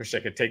 wish I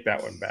could take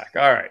that one back.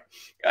 All right.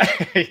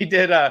 He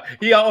did.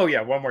 Oh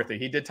yeah. One more thing.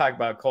 He did talk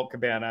about Colt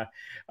Cabana.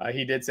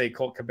 He did say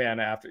Colt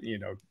Cabana after,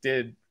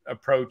 did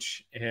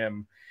approach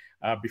him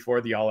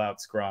before the All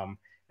Out scrum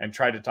and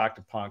tried to talk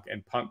to Punk,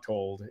 and Punk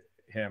told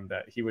him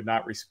that he would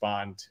not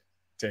respond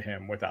to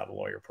him without a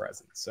lawyer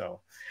present.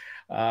 So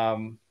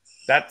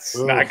that's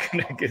not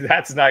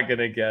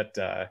gonna get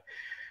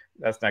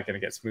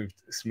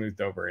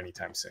smoothed over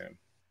anytime soon.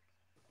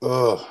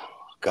 Oh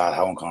God,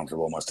 how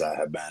uncomfortable must that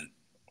have been?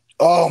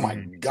 Oh my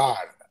God,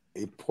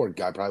 a poor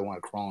guy probably want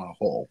to crawl in a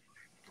hole.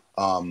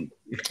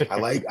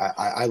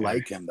 I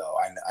like him though.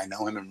 I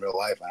know him in real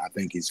life, and I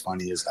think he's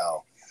funny as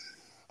hell.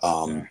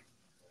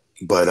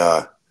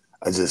 But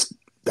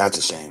that's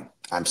a shame.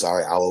 I'm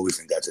sorry. I'll always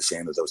think that's a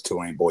shame that those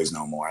two ain't boys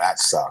no more. That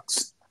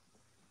sucks.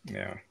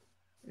 Yeah,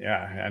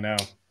 I know.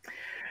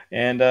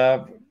 And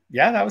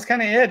that was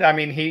kind of it. I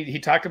mean, he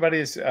talked about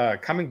his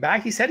coming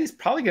back. He said he's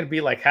probably going to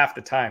be like half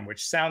the time,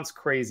 which sounds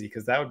crazy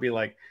because that would be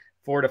like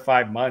 4 to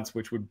 5 months,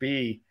 which would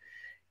be,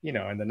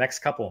 in the next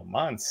couple of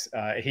months.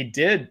 He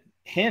did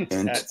hint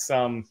at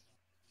some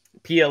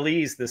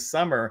PLEs this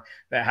summer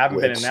that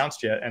haven't been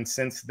announced yet. And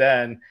since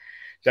then,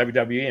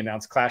 WWE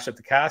announced Clash at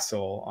the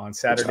Castle on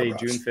Saturday,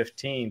 June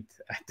 15th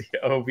at the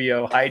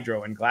OVO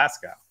Hydro in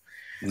Glasgow.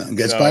 Nothing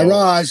gets by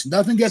Raj.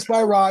 Nothing gets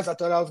by Raj. I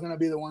thought I was going to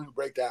be the one who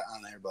break that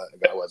on there, but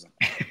I wasn't.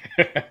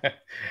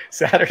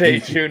 Saturday,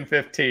 June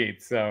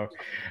 15th. So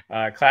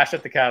Clash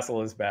at the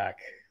Castle is back.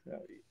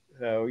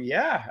 So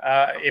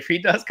if he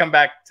does come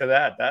back to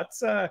that,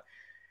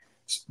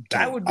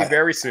 that would be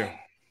very soon.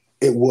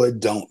 It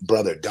would. Don't.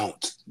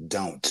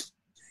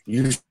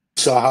 You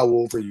saw how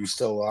over you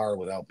still are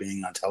without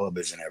being on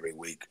television every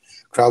week.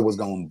 Crowd was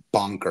going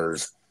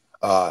bonkers.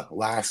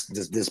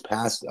 This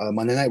past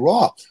Monday Night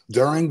Raw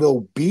during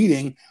the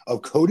beating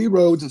of Cody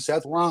Rhodes and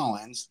Seth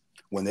Rollins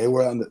when they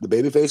were on the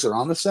babyface or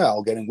on the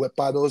cell getting whipped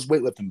by those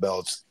weightlifting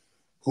belts.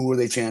 Who were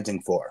they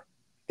chanting for?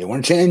 They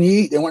weren't chanting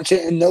Yeet. They weren't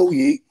chanting No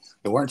Yeet.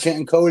 They weren't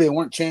chanting Cody. They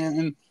weren't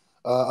chanting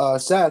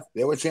Seth.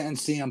 They were chanting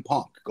CM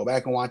Punk. Go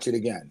back and watch it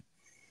again.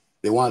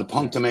 They wanted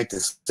Punk to make the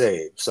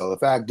save. So the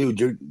fact, dude,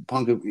 you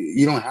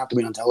don't have to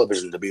be on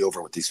television to be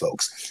over with these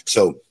folks.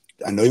 So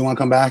I know you want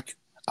to come back.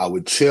 I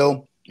would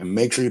chill and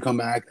make sure you come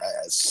back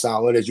as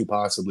solid as you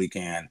possibly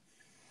can.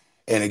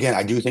 And again,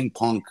 I do think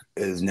Punk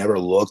has never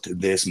looked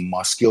this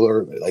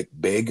muscular, like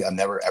big. I've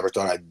never ever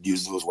thought I'd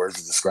use those words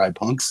to describe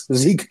Punk's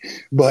physique,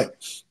 but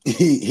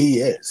he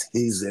is.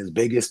 He's as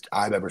biggest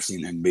I've ever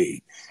seen him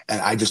be.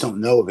 And I just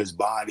don't know if his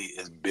body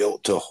is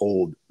built to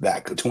hold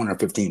that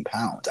 215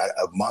 pounds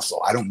of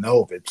muscle. I don't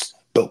know if it's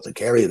built to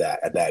carry that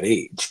at that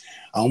age.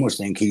 I almost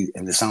think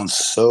and this sounds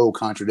so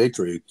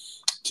contradictory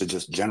to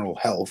just general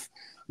health,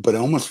 but it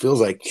almost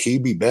feels like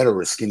he'd be better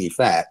with skinny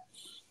fat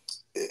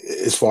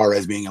as far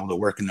as being able to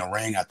work in the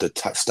ring at the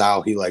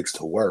style he likes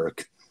to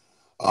work.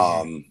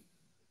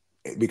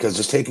 Because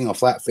just taking a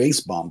flat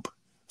face bump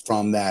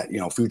from that,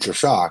 future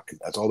shock,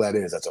 that's all that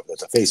is. That's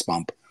a face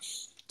bump.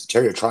 To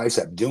tear your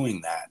tricep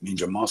doing that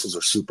means your muscles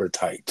are super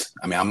tight.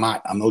 I mean,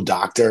 I'm no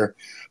doctor,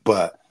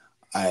 but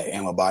I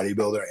am a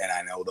bodybuilder and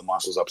I know the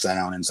muscles upside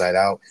down, inside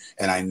out.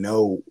 And I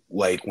know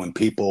like when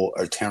people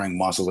are tearing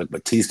muscles like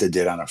Batista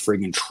did on a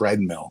friggin'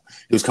 treadmill,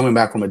 he was coming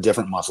back from a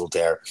different muscle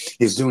tear.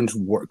 He's doing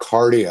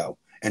cardio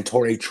and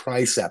tore a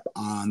tricep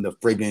on the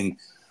friggin'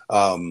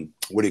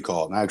 what do you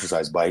call it? Not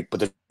exercise bike, but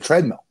the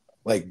treadmill,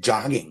 like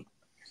jogging.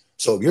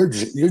 So if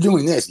you're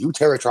doing this, you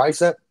tear a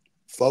tricep,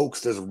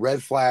 folks, there's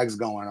red flags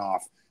going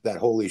off that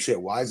holy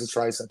shit, why is the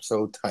tricep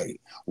so tight?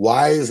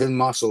 Why is his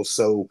muscle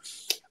so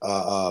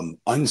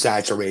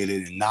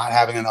unsaturated and not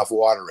having enough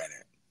water in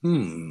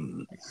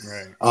it?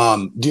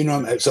 Right. Do you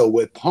know? So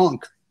with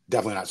Punk,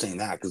 definitely not saying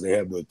that because they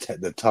have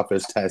the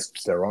toughest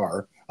tests there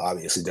are.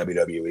 Obviously,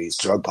 WWE's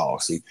drug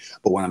policy.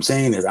 But what I'm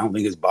saying is, I don't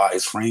think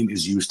his frame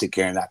is used to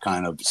carrying that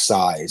kind of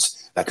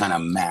size, that kind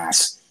of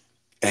mass,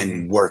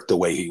 and work the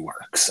way he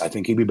works. I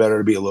think he'd be better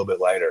to be a little bit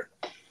lighter.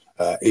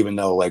 Even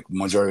though, like,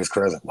 majority of his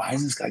career is like, why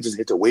does this guy just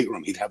hit the weight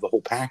room? He'd have the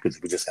whole package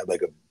if he just had,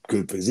 like, a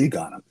good physique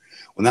on him.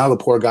 Well, now the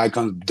poor guy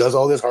does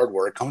all this hard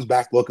work, comes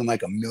back looking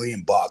like $1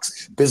 million,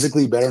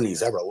 physically better than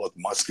he's ever looked,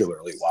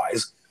 muscularly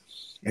wise,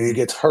 and he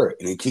gets hurt,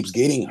 and he keeps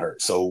getting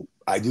hurt. So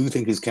I do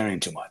think he's carrying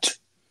too much.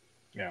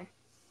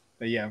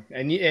 Yeah,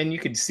 and you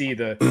could see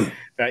that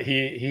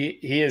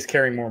he is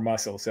carrying more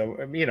muscle. So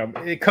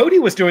Cody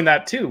was doing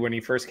that too when he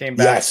first came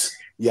back.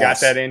 Yes. Got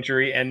that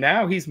injury, and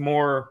now he's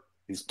more.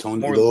 He's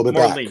toned a little bit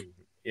back. Lean.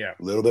 Yeah,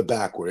 a little bit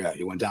backward. Yeah,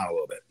 he went down a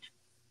little bit.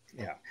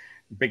 Yeah,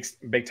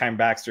 big time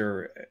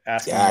Baxter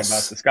asking about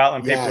the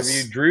Scotland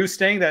pay-per-view. Drew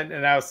saying that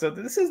now. So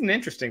this is an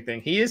interesting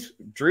thing.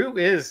 Drew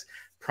is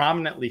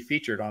prominently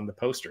featured on the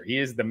poster. He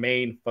is the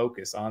main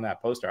focus on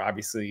that poster.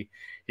 Obviously,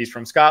 he's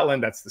from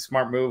Scotland. That's the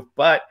smart move.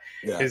 But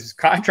his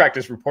contract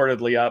is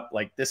reportedly up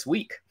like this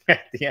week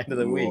at the end of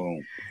the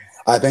week.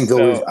 I think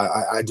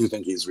I do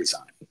think he's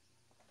resigned.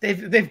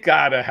 They've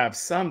got to have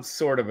some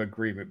sort of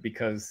agreement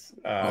because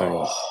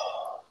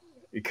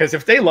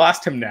if they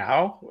lost him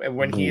now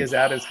when he is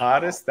at his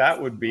hottest, that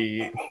would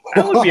be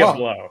a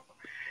blow.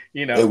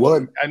 It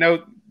would. I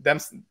know them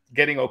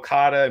getting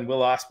Okada and Will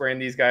Ospreay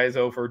and these guys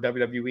over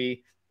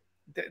WWE,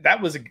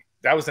 that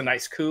was a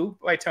nice coup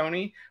by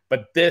Tony,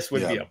 but this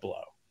would be a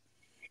blow.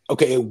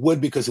 Okay, it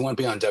would, because he wouldn't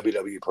be on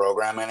WWE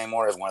program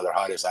anymore as one of their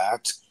hottest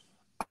acts.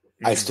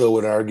 I still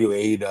would argue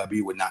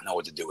AEW would not know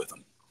what to do with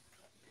him.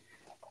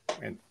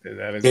 And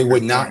that is they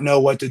would not know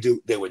what to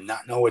do. They would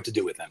not know what to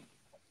do with him.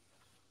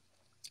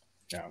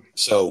 Yeah.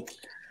 So,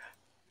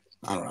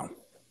 I don't know.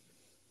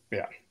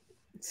 Yeah.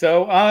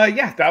 So,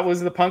 that was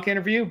the Punk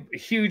interview. A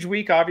huge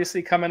week,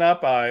 obviously, coming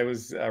up. It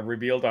was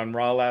revealed on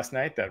Raw last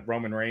night that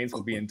Roman Reigns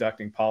will be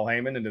inducting Paul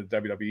Heyman into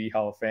the WWE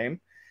Hall of Fame.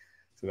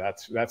 So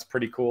that's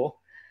pretty cool.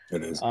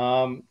 It is.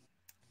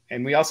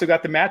 And we also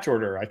got the match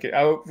order.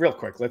 Real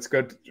quick, let's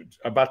go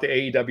about the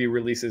AEW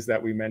releases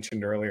that we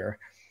mentioned earlier.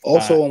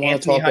 Also, I want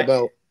to talk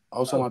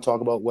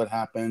about what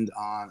happened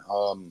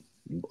on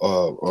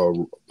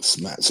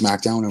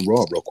SmackDown and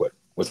Raw real quick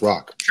with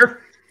Rock. Sure.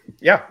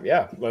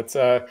 Yeah. Let's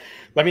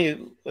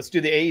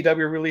do the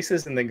AEW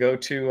releases and then go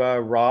to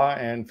Raw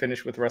and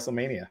finish with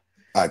WrestleMania.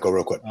 All right, go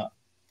real quick. All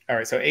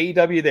right. So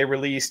AEW, they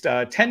released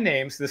 10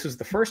 names. This was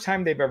the first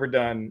time they've ever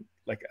done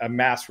like a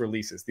mass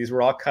releases. These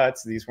were all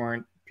cuts. These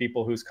weren't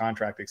people whose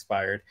contract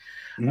expired.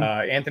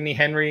 Anthony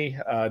Henry,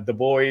 The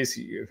Boys,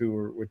 who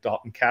were with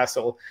Dalton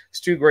Castle,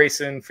 Stu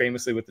Grayson,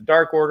 famously with the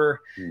Dark Order,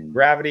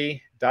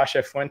 Gravity,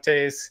 Dasha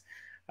Fuentes,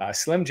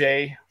 Slim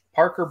J,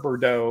 Parker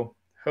Bordeaux,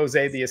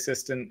 Jose the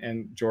Assistant,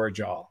 and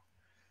George All.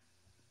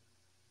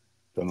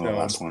 Don't know the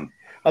last one.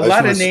 A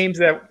lot of names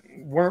that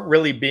weren't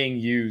really being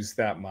used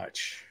that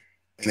much.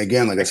 And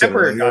again, like I said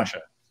earlier,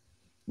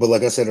 but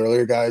like I said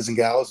earlier, guys and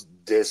gals,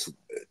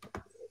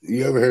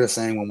 you ever heard a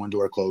saying, when one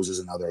door closes,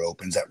 another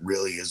opens? That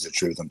really is the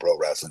truth in pro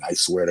wrestling. I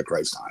swear to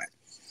Christ on it.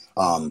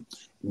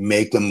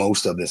 Make the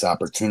most of this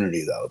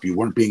opportunity, though. If you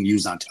weren't being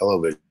used on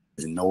television,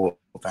 no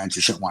offense,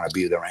 you shouldn't want to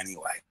be there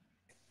anyway.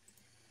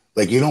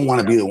 Like, you don't want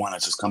to be the one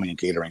that's just coming and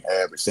catering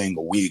every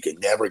single week and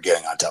never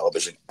getting on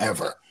television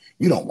ever.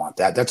 You don't want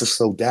that. That's a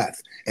slow death,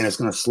 and it's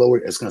going to slow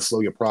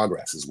your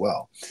progress as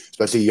well,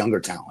 especially younger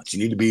talents. You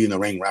need to be in the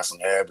ring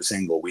wrestling every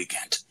single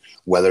weekend,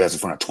 whether that's in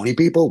front of 20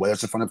 people, whether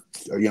it's in front of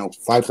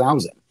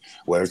 5,000,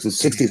 whether it's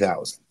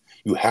 60,000.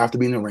 You have to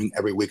be in the ring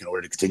every week in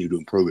order to continue to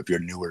improve if you're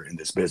newer in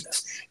this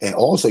business. And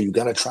also, you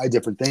got to try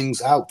different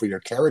things out for your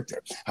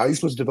character. How are you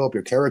supposed to develop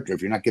your character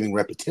if you're not getting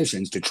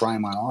repetitions to try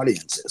them on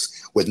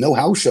audiences? With no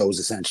house shows,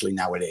 essentially,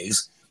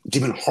 nowadays, it's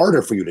even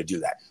harder for you to do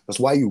that. That's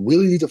why you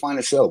really need to find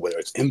a show, whether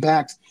it's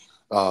Impact,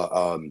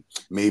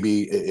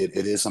 maybe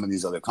it is some of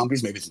these other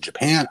companies, maybe it's in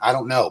Japan, I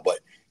don't know, but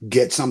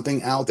get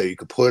something out there you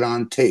could put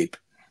on tape,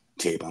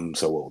 I'm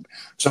so old,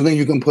 something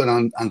you can put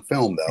on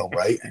film, though,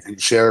 right?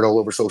 And share it all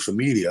over social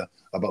media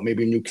about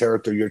maybe a new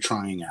character you're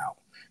trying out.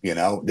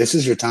 This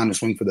is your time to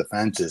swing for the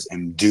fences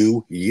and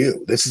do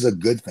you. This is a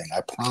good thing,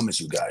 I promise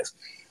you guys.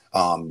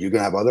 You're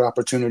gonna have other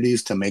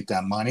opportunities to make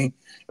that money,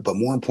 but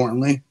more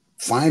importantly,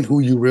 find who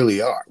you really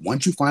are.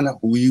 Once you find out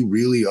who you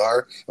really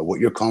are and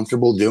what you're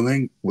comfortable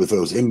doing with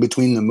those in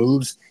between the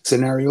moves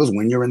scenarios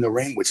when you're in the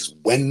ring, which is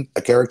when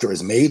a character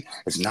is made,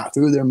 it's not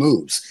through their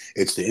moves.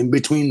 It's the in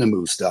between the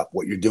move stuff,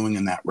 what you're doing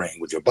in that ring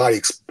with your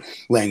body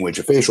language,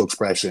 your facial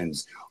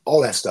expressions,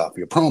 all that stuff,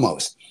 your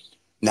promos.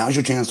 Now's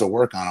your chance to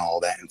work on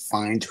all that and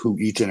find who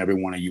each and every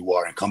one of you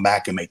are and come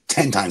back and make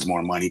 10 times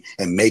more money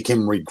and make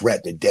him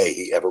regret the day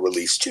he ever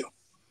released you.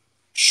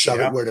 Shove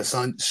it where the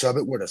sun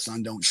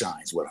don't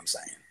shine is what I'm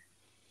saying.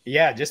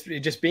 Yeah,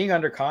 just being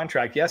under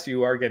contract. Yes,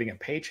 you are getting a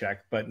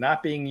paycheck, but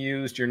not being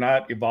used. You're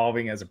not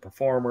evolving as a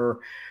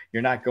performer.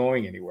 You're not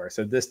going anywhere.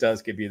 So this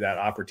does give you that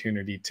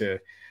opportunity to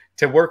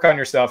work on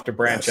yourself, to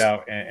branch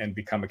out and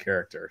become a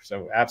character.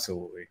 So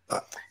absolutely.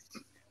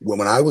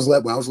 When I was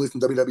released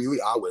from WWE,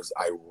 I was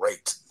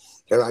irate.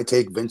 Here I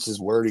take Vince's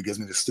word. He gives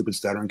me the stupid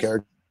stuttering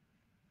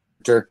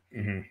character.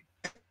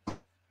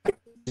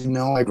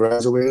 I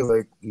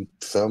graduated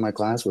fell my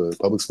class with a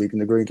public speaking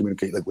degree and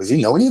communicate. Was he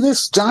know any of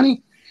this,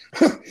 Johnny?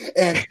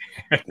 And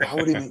why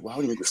would he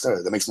make me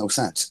stutter? That makes no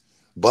sense.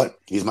 But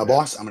he's my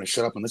boss. I'm going to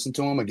shut up and listen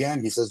to him.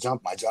 Again, he says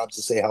jump. My job's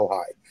to say how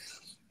high.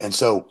 And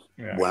so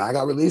when I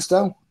got released,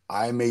 though,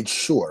 I made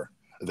sure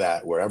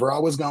that wherever I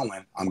was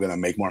going, I'm going to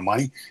make more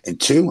money. And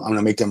two, I'm going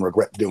to make them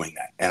regret doing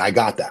that. And I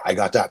got that. I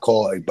got that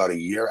call about a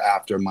year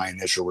after my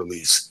initial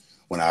release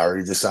when I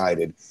already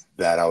decided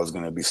that I was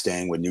going to be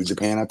staying with New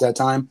Japan at that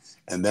time.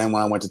 And then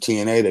when I went to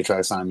TNA, they tried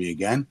to sign me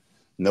again.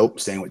 Nope,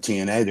 staying with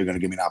TNA. They're going to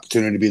give me an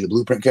opportunity to be the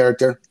Blueprint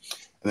character.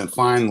 And then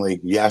finally,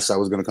 yes, I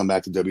was going to come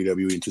back to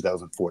WWE in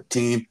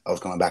 2014. I was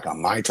coming back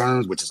on my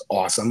terms, which is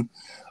awesome.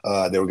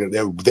 They were going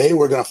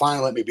to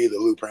finally let me be the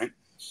Blueprint.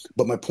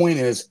 But my point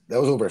is, that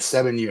was over a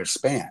 7-year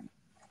span.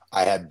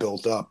 I had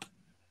built up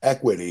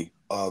equity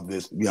of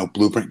this,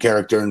 Blueprint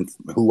character and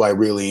who I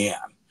really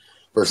am,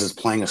 versus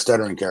playing a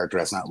stuttering character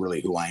that's not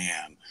really who I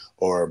am.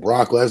 Or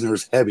Brock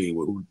Lesnar's heavy.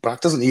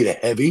 Brock doesn't need a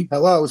heavy.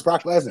 Hello, it's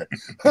Brock Lesnar.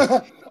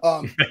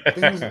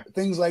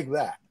 Things like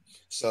that.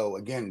 So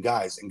again,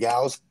 guys and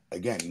gals,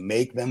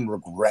 make them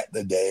regret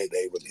the day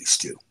they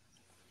released you.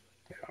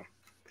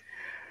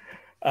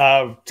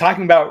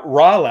 Talking about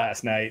Raw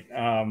last night,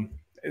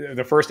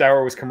 The first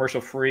hour was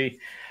commercial free.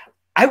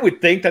 I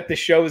would think that the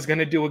show is going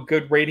to do a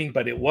good rating,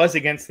 but it was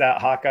against that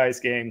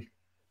Hawkeyes game.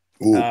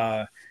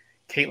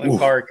 Caitlin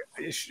Clark,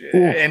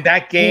 and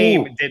that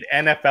game did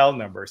NFL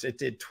numbers. It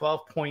did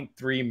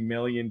 12.3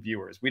 million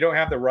viewers. We don't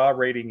have the raw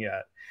rating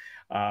yet,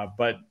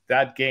 but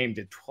that game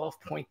did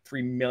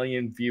 12.3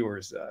 million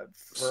viewers.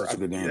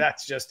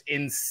 That's just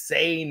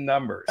insane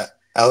numbers.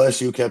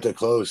 LSU kept it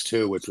close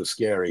too, which was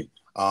scary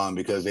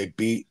because they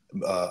beat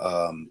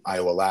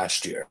Iowa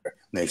last year. And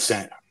they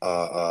sent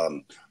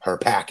her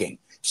packing.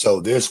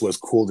 So this was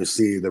cool to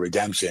see the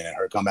redemption and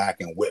her come back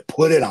and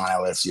put it on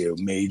LSU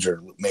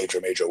major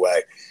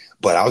way.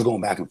 But I was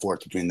going back and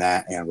forth between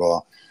that and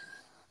Raw.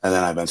 And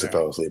then I eventually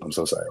fell asleep. I'm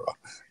so sorry,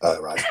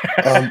 Rod.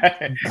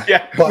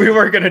 But we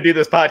were going to do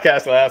this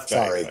podcast last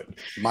night. Sorry.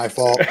 My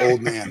fault.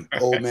 Old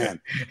man.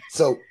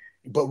 So,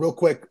 but real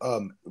quick,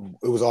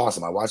 it was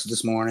awesome. I watched it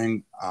this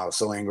morning. I was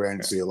so angry I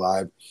didn't see it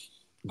live.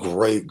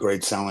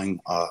 Great selling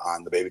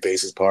on the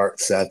babyface's part.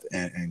 Seth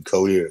and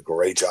Cody did a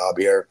great job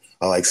here.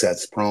 I like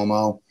Seth's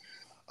promo.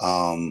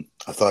 I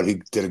thought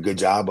he did a good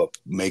job of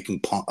making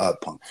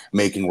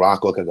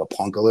Rock look like a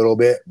punk a little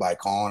bit by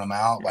calling him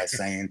out, by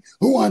saying,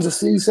 "Who wants to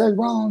see Seth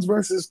Rollins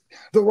versus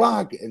The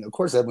Rock?" And of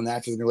course, everyone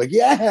naturally was like,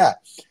 "Yeah!"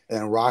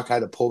 And Rock had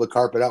to pull the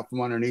carpet out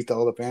from underneath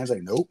all the fans.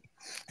 Like, nope,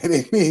 it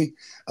ain't me.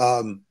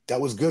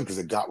 That was good because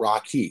it got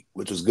Rock heat,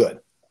 which was good.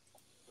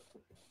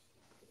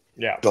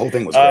 Yeah, the whole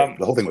thing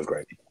was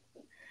great.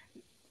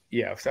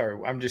 Yeah, sorry,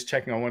 I'm just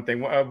checking on one thing.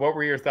 What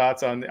were your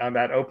thoughts on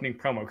that opening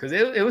promo? Because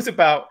it was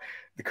about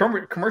the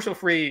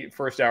commercial-free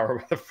first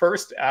hour. The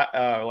first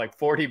like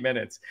 40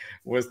 minutes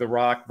was the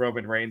Rock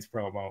Roman Reigns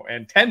promo,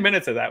 and 10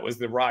 minutes of that was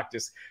the Rock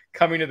just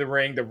coming to the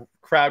ring, the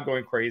crowd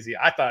going crazy.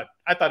 I thought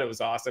it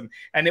was awesome,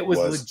 and it was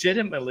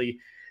legitimately.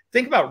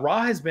 Think about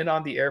Raw has been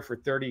on the air for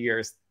 30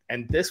 years,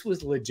 and this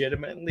was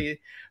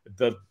legitimately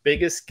the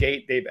biggest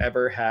gate they've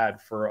ever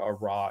had for a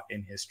Raw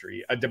in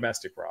history, a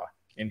domestic Raw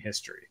in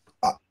history.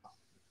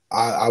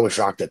 I was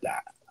shocked at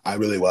that. I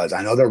really was.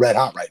 I know they're red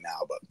hot right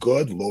now, but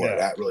good Lord,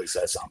 that really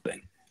says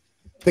something.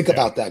 Think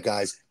about that,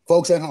 guys.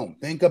 Folks at home,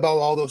 think about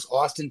all those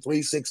Austin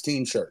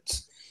 316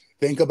 shirts.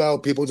 Think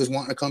about people just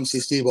wanting to come see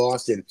Steve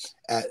Austin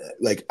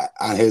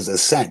on his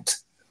ascent,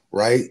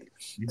 right?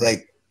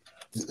 Like,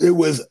 it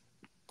was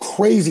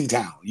crazy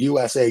town,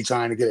 USA,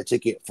 trying to get a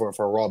ticket for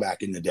Raw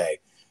back in the day.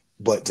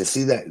 But to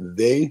see that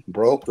they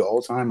broke the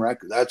all-time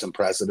record, that's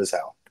impressive as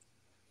hell.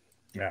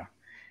 Yeah.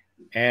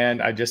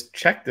 And I just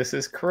checked. This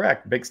is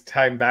correct. Big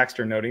Time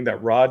Baxter noting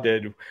that Raw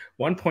did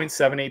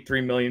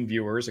 1.783 million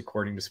viewers,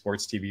 according to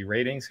Sports TV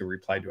Ratings, who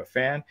replied to a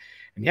fan.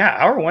 And yeah,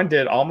 Hour 1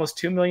 did almost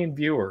 2 million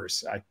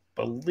viewers. I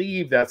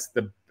believe that's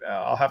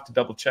I'll have to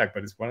double check,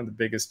 but it's one of the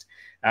biggest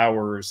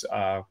hours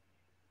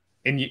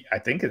in, I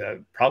think,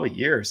 probably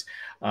years.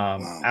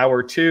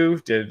 Hour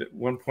 2 did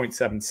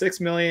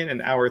 1.76 million,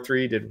 and Hour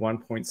 3 did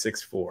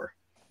 1.64.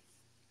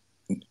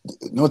 You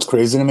know what's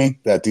crazy to me?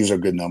 That these are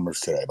good numbers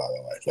today, by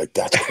the way. Like,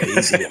 that's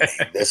crazy to me.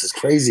 This is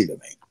crazy to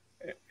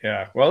me.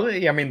 Yeah. Well,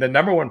 I mean, the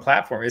number one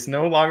platform is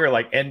no longer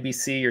like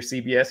NBC or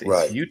CBS.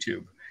 It's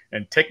YouTube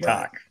and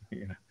TikTok.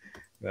 Right.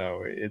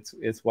 No,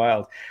 it's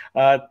wild.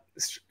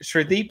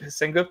 Shradeep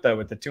Sengupta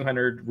with the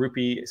 200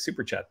 rupee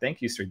super chat.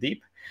 Thank you,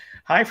 Shradeep.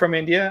 Hi from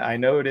India. I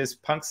know it is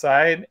Punk's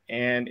side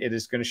and it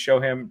is going to show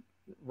him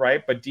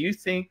right, but do you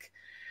think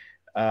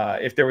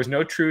if there was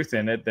no truth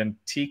in it, then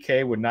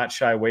TK would not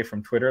shy away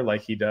from Twitter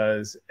like he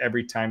does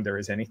every time there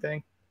is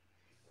anything?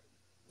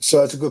 So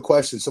that's a good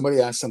question.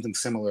 Somebody asked something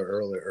similar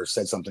earlier, or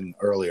said something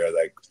earlier,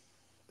 like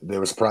they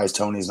were surprised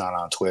Tony's not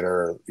on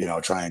Twitter,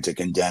 trying to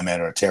condemn it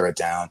or tear it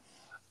down.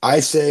 I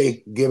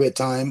say give it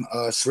time,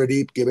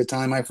 Srideep, give it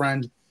time, my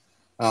friend,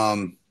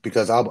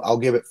 because I'll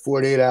give it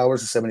 48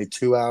 hours to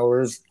 72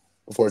 hours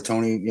before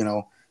Tony,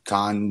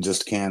 Khan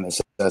just can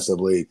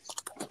excessively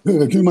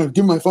give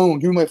me my phone,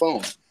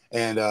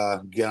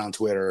 and get on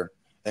Twitter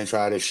and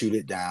try to shoot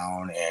it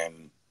down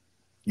and,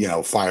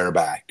 fire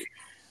back.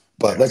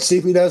 But let's see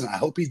if he doesn't. I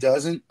hope he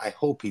doesn't.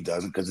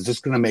 Because it's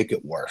just going to make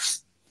it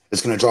worse.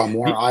 It's going to draw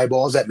more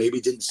eyeballs that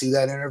maybe didn't see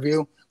that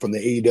interview from the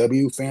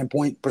AEW fan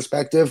point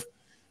perspective.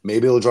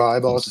 Maybe it'll draw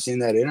eyeballs to seeing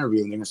that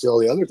interview, and they're going to see all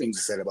the other things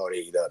he said about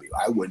AEW.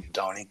 I wouldn't,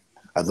 Tony.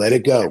 I'd let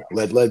it go.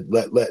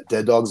 Let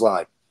dead dogs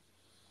lie.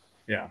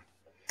 Yeah.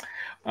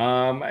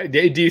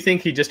 Do you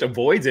think he just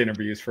avoids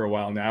interviews for a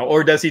while now,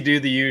 or does he do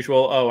the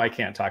usual, "Oh, I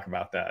can't talk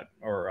about that,"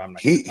 or "I'm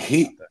not"?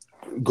 He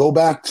go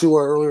back to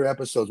our earlier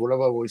episodes. What have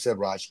I always said,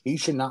 Raj? He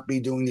should not be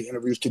doing the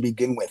interviews to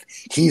begin with.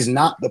 He's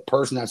not the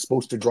person that's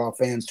supposed to draw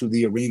fans to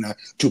the arena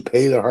to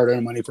pay their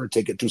hard-earned money for a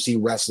ticket to see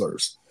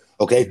wrestlers.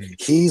 Okay,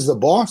 he's the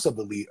boss of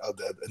the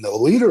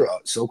leader,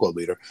 so-called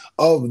leader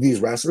of these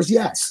wrestlers.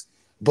 Yes,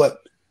 but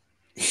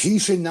he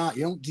should not.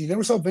 You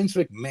never saw Vince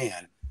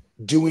McMahon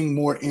doing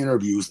more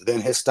interviews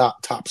than his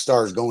top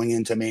stars going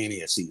into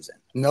Mania season.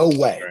 No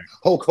way. Right.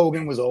 Hulk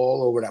Hogan was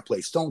all over that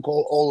place. Stone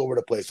Cold all over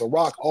the place. The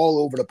Rock all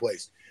over the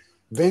place.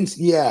 Vince,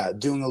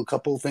 doing a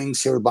couple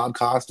things here with Bob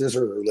Costas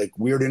or like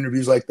weird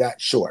interviews like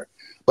that, sure,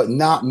 but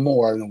not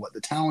more than what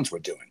the talents were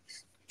doing.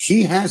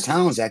 He has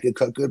talents that could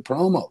cut good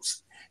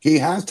promos. He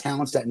has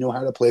talents that know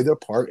how to play their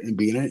part and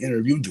be in an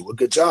interview and do a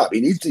good job.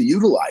 He needs to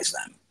utilize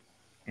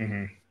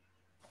them.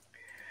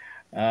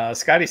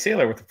 Scotty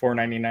Sailor with the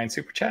 $4.99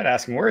 super chat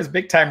asking, where is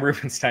Big Time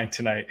Rubenstein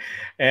tonight?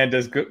 And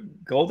does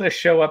Goldust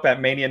show up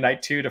at Mania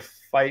Night 2 to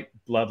fight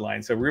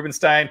Bloodline? So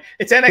Rubenstein,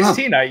 it's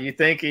NXT night. You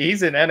think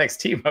he's in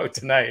NXT mode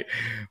tonight,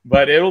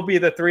 but it'll be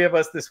the three of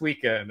us this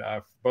weekend,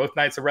 both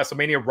nights of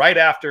WrestleMania right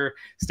after.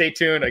 Stay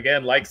tuned.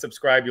 Again, like,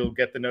 subscribe. You'll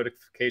get the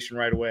notification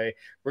right away.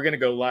 We're going to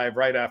go live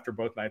right after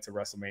both nights of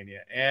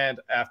WrestleMania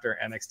and after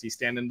NXT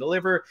Stand and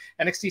Deliver.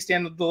 NXT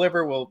Stand and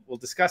Deliver, we'll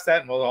discuss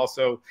that, and we'll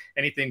also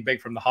anything big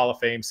from the Hall of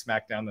Fame,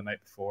 SmackDown the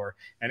night before,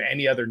 and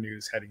any other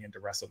news heading into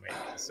WrestleMania.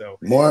 So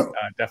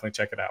definitely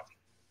check it out.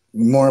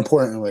 More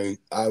importantly,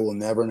 I will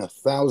never in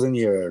 1,000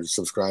 years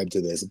subscribe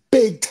to this.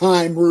 Big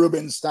Time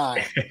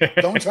Rubenstein.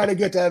 Don't try to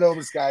get that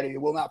over, Scotty.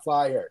 It will not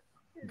fly here.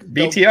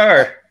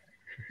 BTR.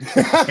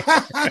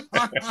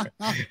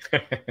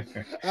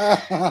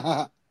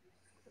 I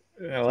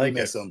like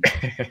it.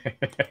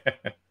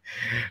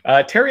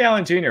 Terry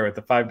Allen Jr. with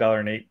the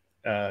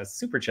 $5.08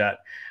 super chat.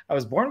 I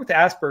was born with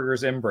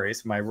Asperger's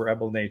embrace, my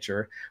rebel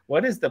nature.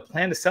 What is the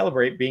plan to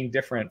celebrate being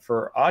different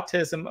for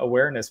Autism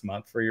Awareness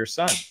Month for your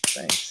son?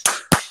 Thanks.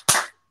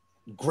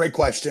 Great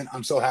question.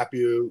 I'm so happy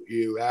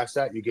you asked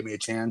that. You give me a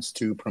chance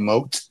to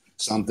promote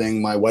something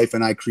my wife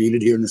and I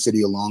created here in the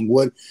city of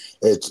Longwood.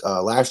 It's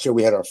last year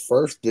we had our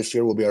first. This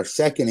year will be our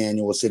second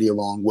annual City of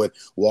Longwood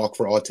Walk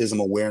for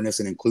Autism Awareness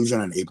and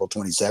Inclusion on April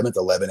 27th,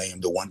 11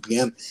 a.m. to 1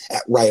 p.m.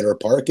 at Reiter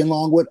Park in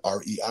Longwood,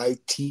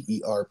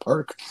 REITER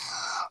Park.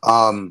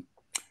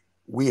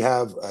 We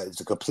have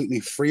it's a completely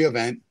free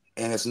event,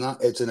 and it's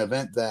an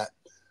event that,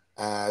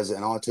 as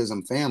an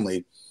autism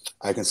family,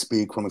 I can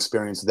speak from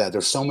experience that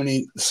there's so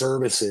many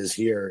services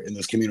here in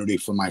this community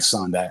for my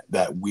son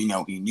that we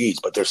know he needs,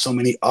 but there's so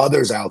many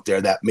others out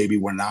there that maybe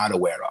we're not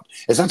aware of.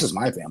 It's not just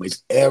my family,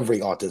 it's every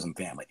autism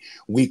family.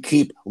 We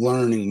keep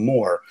learning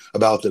more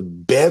about the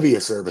bevy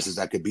of services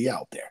that could be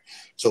out there.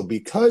 So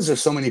because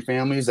there's so many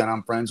families that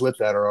I'm friends with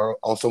that are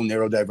also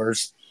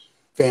neurodiverse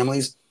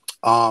families,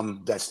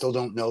 that still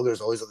don't know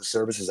there's always other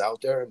services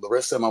out there.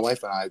 Larissa, my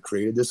wife, and I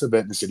created this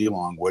event in the city of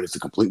Longwood. It's a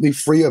completely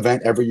free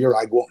event. Every year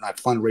I go out and I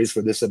fundraise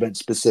for this event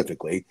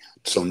specifically,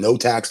 so no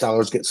tax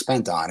dollars get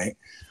spent on it.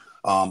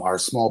 Our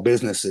small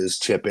businesses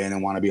chip in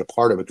and want to be a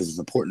part of it because it's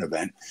an important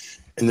event.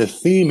 And the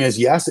theme is,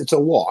 yes, it's a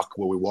walk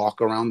where we walk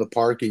around the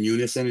park in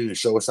unison and to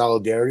show a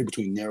solidarity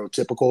between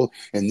neurotypical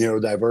and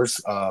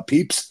neurodiverse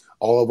peeps,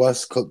 all of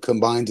us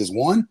combined as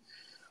one.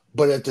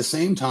 But at the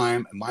same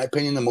time, in my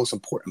opinion, the most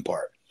important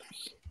part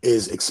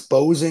is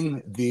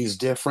exposing these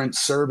different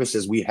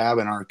services we have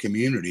in our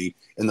community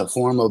in the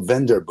form of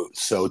vendor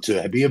booths. So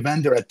to be a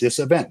vendor at this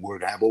event, we're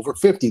going to have over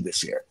 50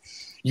 this year.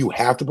 You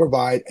have to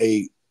provide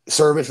a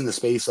service in the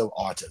space of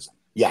autism.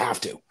 You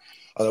have to.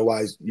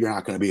 Otherwise, you're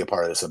not going to be a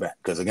part of this event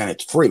because, again,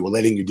 it's free. We're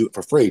letting you do it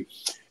for free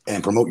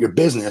and promote your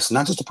business,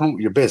 not just to promote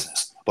your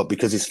business, but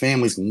because these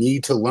families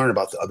need to learn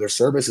about the other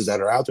services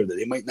that are out there that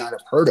they might not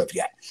have heard of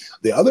yet.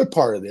 The other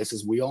part of this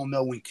is we all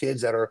know when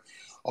kids that are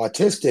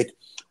autistic,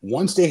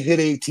 once they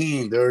hit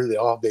 18,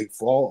 they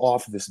fall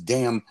off this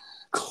damn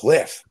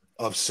cliff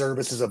of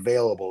services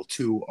available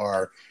to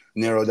our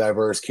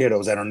neurodiverse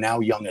kiddos that are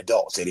now young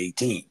adults at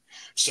 18.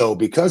 So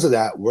because of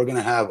that, we're going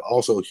to have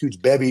also a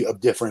huge bevy of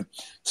different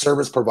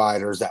service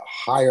providers that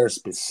hire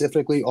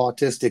specifically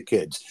autistic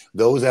kids,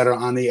 those that are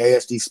on the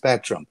ASD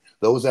spectrum,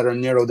 those that are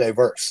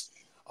neurodiverse.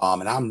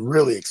 And I'm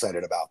really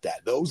excited about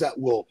that. Those that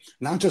will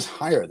not just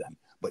hire them,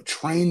 but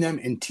train them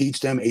and teach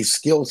them a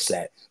skill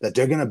set that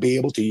they're going to be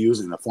able to use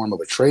in the form of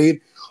a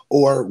trade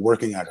or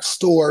working at a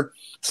store,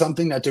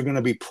 something that they're going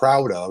to be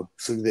proud of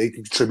so they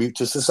can contribute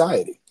to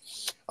society.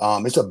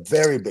 It's a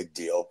very big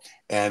deal.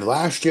 And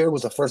last year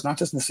was the first, not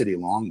just in the city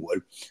of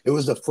Longwood, it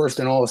was the first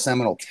in all of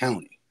Seminole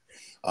County.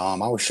 I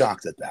was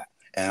shocked at that.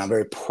 And I'm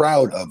very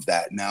proud of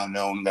that now,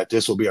 knowing that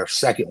this will be our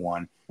second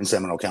one in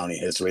Seminole County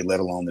history, let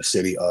alone the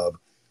city of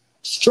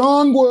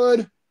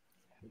Strongwood.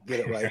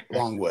 Get it right,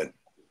 Longwood.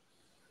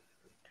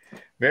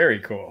 Very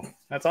cool.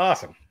 That's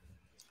awesome.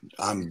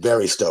 I'm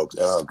very stoked.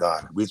 Oh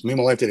God, me and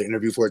my wife did an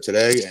interview for it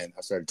today, and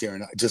I started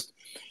tearing up.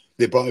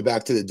 They brought me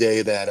back to the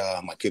day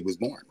that my kid was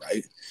born,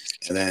 right?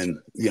 And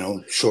then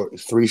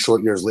 3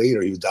 short years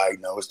later, he was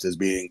diagnosed as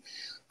being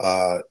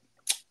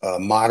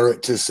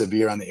moderate to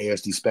severe on the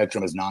ASD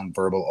spectrum as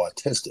nonverbal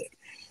autistic.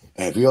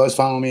 And if you guys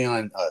follow me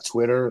on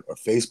Twitter or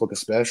Facebook,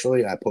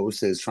 especially, I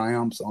post his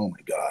triumphs. Oh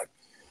my God,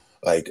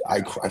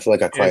 I feel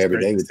like I cry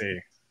every day.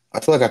 I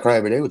feel like I cry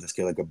every day with this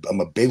kid. Like I'm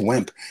a big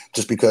wimp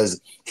just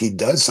because he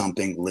does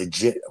something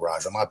legit,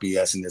 Raj. I'm not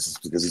BSing this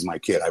because he's my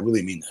kid. I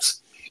really mean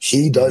this.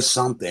 He does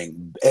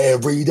something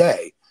every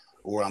day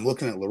where I'm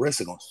looking at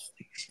Larissa going,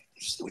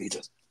 see what he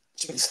did?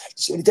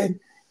 See what he did?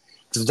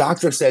 Because the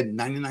doctor said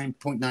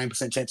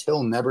 99.9% chance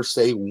he'll never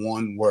say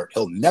one word.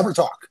 He'll never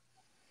talk.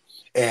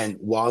 And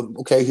while,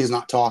 okay, he's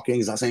not talking,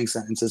 he's not saying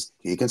sentences,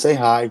 he can say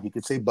hi, he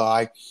can say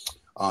bye.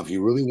 If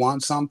you really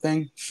want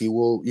something,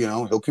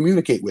 he'll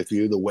communicate with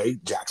you the way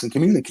Jackson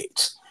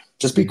communicates.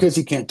 Just because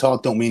he can't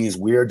talk don't mean he's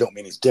weird, don't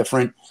mean he's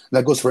different.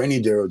 That goes for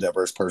any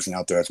neurodiverse person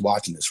out there that's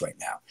watching this right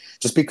now.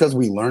 Just because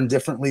we learn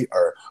differently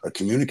or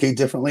communicate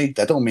differently,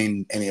 that don't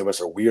mean any of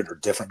us are weird or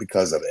different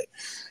because of it.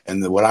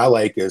 And what I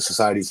like is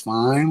society's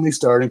finally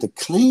starting to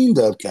kind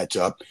of catch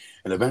up.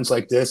 And events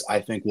like this, I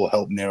think, will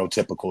help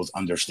neurotypicals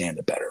understand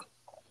it better.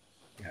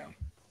 Yeah,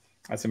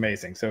 that's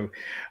amazing. So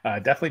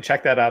definitely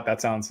check that out.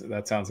 That sounds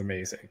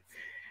amazing.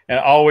 And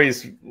I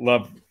always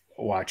love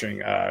watching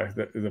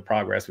the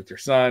progress with your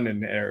son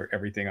and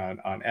everything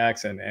on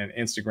X and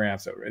Instagram.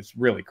 So it's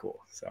really cool.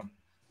 So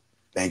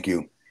thank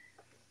you.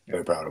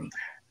 Very proud of him.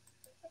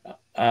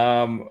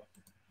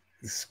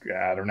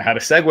 I don't know how to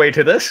segue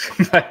to this.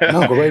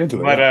 No, go right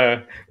into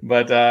it.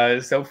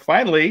 But so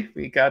finally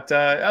we got.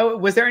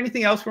 Was there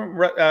anything else from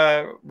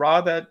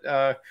Raw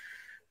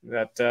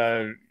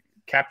that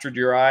captured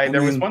your eye?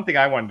 There was one thing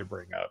I wanted to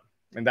bring up,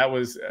 and that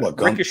was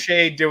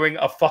Ricochet doing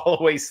a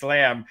fall-away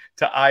slam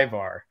to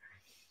Ivar.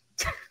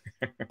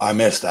 I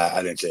missed that.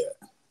 I didn't see it.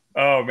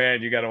 Oh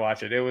man, you got to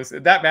watch it.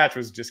 That match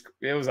was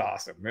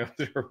awesome.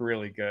 It was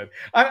really good.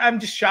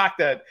 I'm just shocked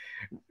that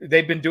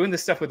they've been doing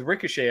this stuff with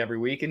Ricochet every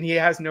week, and he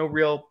has no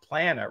real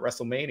plan at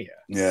WrestleMania.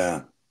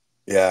 Yeah.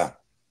 It's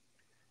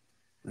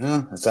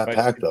that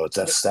packed though. It's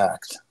that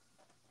stacked.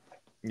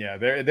 Yeah,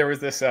 there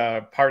was this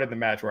part of the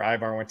match where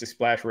Ivar went to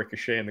splash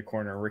Ricochet in the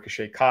corner, and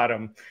Ricochet caught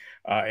him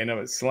in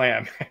a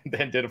slam, and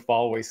then did a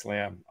fall-away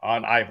slam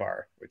on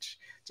Ivar, which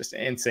just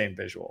an insane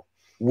visual.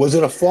 Was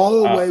it a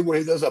fall away where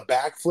he does a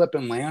backflip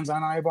and lands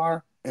on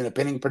Ivar in a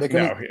pinning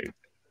predicament?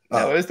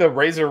 No, it was the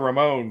Razor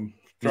Ramon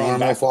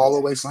normal fall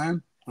away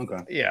slam.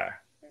 Okay. Yeah.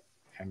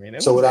 I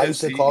mean, so what I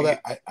used to call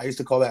that, I used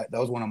to call that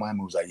was one of my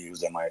moves I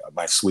used in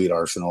my sweet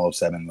arsenal of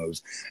 7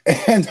 moves.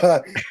 And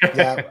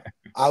yeah,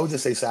 I would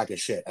just say sack of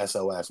shit,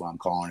 SOS, when I'm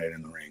calling it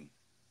in the ring.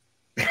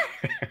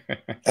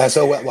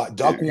 SOS, what?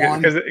 Duck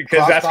one.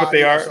 Because that's what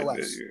they are.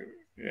 SOS.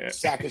 Yeah.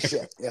 Sack of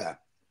shit. Yeah.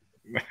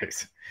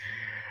 Nice.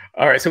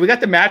 All right, so we got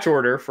the match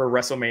order for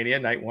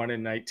WrestleMania night 1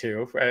 and night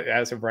 2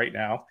 as of right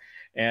now,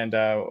 and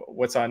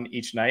what's on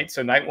each night.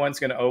 So night 1's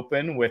going to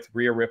open with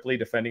Rhea Ripley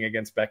defending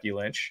against Becky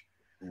Lynch.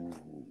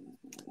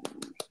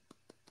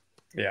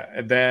 Yeah,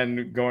 and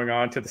then going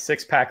on to the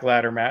 6-pack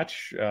ladder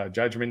match,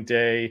 Judgment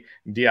Day,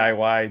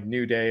 DIY,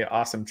 New Day,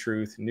 Awesome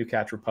Truth, New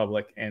Catch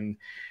Republic, and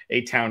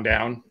A-Town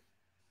Down.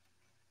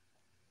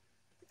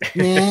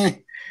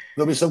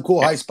 There'll be some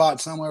cool high spot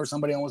somewhere where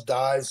somebody almost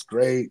dies.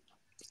 Great.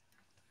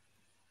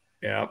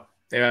 Yeah.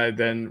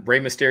 Then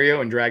Rey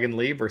Mysterio and Dragon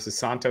Lee versus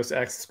Santos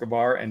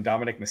Escobar and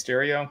Dominic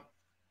Mysterio.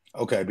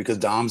 Okay, because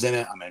Dom's in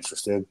it, I'm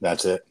interested.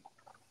 That's it.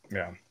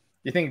 Yeah.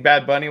 You think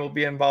Bad Bunny will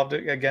be involved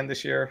again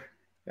this year?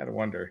 Gotta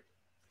wonder.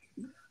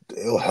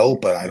 It'll help,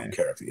 but I don't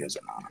care if he is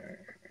or not.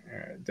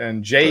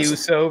 Then Jey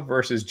Uso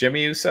versus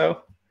Jimmy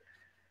Uso.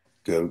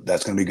 Good.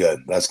 That's gonna be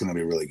good. That's gonna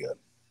be really good.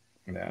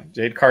 Yeah.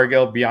 Jade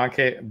Cargill,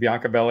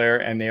 Bianca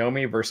Belair, and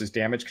Naomi versus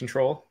Damage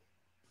Control.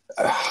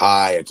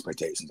 High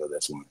expectations of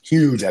this one.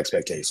 Huge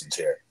expectations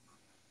here.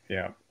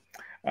 Yeah.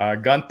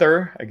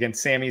 Gunther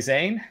against Sami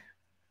Zayn.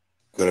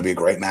 Going to be a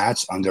great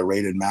match.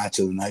 Underrated match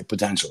of the night,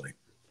 potentially.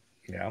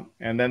 Yeah.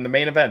 And then the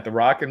main event, The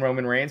Rock and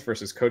Roman Reigns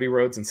versus Cody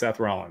Rhodes and Seth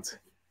Rollins.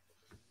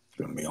 It's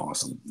going to be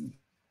awesome.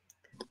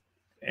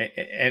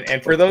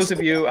 And for those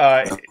of you...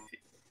 oh,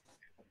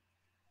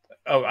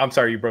 I'm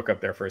sorry. You broke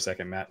up there for a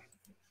second, Matt.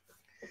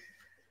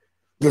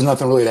 There's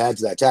nothing really to add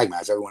to that tag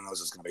match. Everyone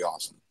knows it's going to be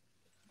awesome.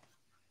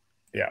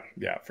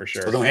 Yeah, for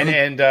sure.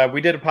 And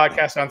we did a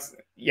podcast on.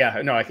 Yeah,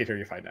 no, I can hear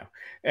you fine now.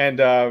 And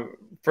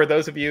for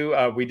those of you,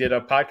 we did a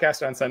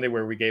podcast on Sunday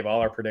where we gave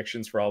all our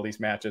predictions for all these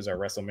matches, our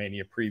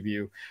WrestleMania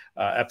preview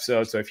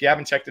episode. So if you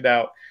haven't checked it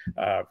out,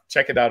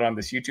 check it out on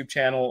this YouTube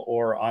channel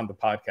or on the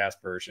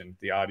podcast version,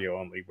 the audio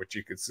only, which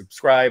you could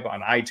subscribe on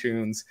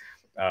iTunes,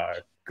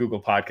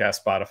 Google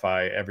Podcast,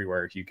 Spotify,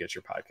 everywhere you get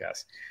your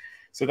podcast.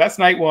 So that's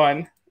night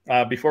 1.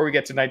 Before we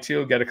get to night 2,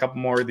 we'll get a couple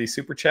more of these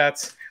super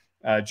chats.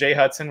 Jay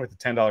Hudson with a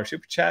 $10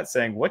 super chat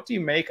saying, what do you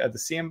make of the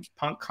CM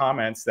Punk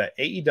comments that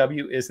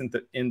AEW isn't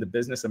in the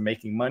business of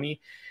making money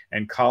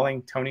and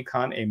calling Tony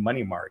Khan a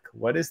money mark?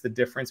 What is the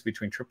difference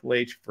between Triple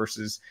H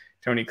versus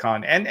Tony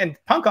Khan? And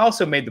Punk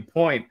also made the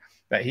point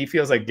that he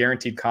feels like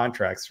guaranteed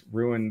contracts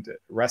ruined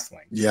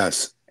wrestling.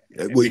 Yes.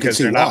 Because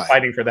they're not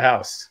fighting for the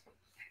house.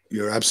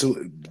 You're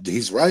absolutely,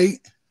 he's right.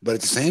 But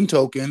at the same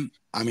token,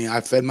 I mean, I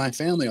fed my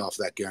family off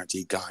that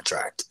guaranteed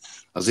contract.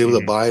 I was able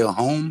to buy a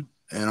home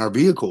and our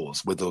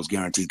vehicles with those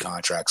guaranteed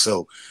contracts.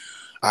 So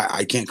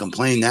I can't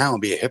complain now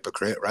and be a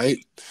hypocrite, right?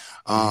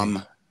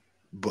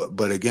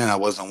 But again, I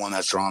wasn't one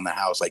that's drawing the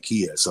house like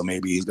he is. So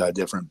maybe he's got a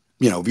different,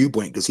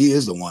 viewpoint because he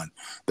is the one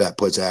that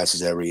puts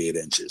asses every 8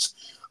 inches.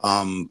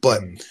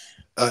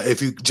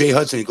 If you, Jay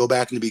Hudson, you go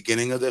back in the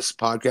beginning of this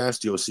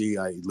podcast, you'll see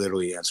I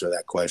literally answer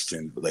that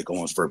question like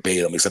almost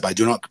verbatim, except I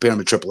do not compare him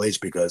to Triple H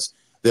because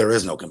there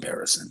is no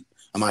comparison.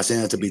 I'm not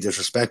saying that to be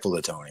disrespectful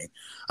to Tony.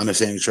 I'm just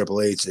saying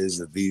Triple H is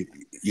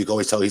you can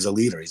always tell he's a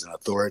leader. He's an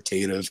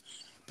authoritative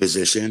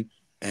position.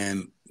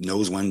 and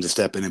knows when to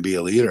step in and be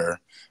a leader.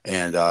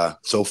 And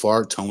so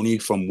far, Tony,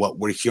 from what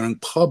we're hearing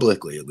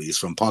publicly, at least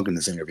from Punk in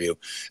this interview,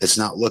 it's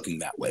not looking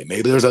that way.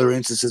 Maybe there's other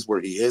instances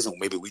where he is, and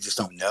maybe we just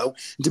don't know.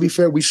 And to be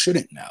fair, we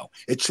shouldn't know.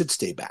 It should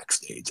stay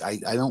backstage. I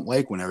don't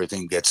like when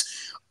everything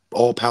gets,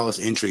 all palace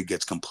intrigue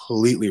gets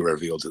completely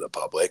revealed to the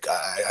public.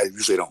 I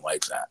usually don't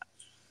like that.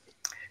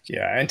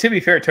 Yeah, and to be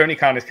fair, Tony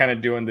Khan is kind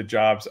of doing the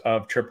jobs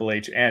of Triple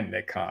H and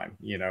Nick Khan,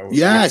 you know.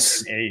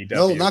 Yes. AEW.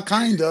 No, not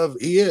kind of.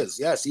 He is.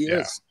 Yes, he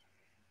is.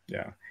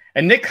 Yeah.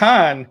 And Nick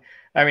Khan,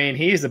 I mean,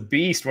 he's a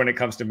beast when it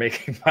comes to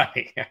making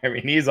money. I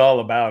mean, he's all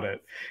about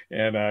it.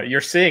 And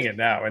you're seeing it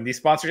now. And these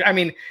sponsors, I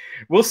mean,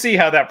 we'll see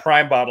how that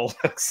Prime bottle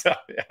looks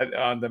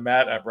on the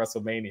mat at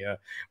WrestleMania.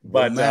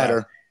 But Won't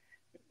matter.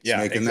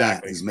 Yeah,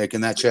 exactly. He's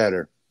making that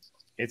chatter.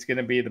 It's going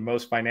to be the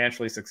most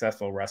financially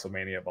successful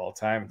WrestleMania of all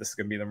time. This is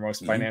going to be the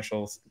most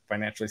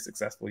financially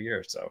successful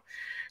year. So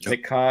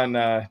Nick Khan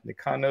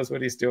knows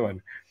what he's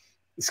doing.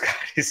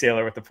 Scotty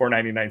Sailor with the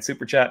 $4.99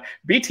 super chat.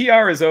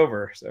 BTR is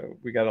over, so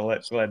we got to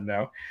let him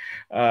know.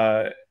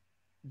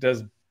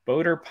 Does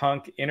Boder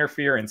Punk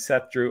interfere in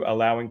Seth Drew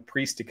allowing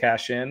Priest to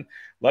cash in?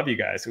 Love you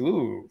guys.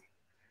 Ooh.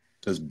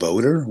 Does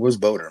Boder? What does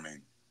Boder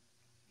mean?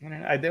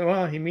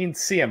 Well, he means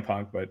CM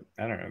Punk, but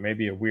I don't know,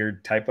 maybe a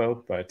weird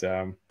typo. But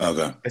okay,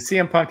 a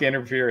CM Punk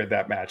interfere at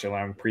that match,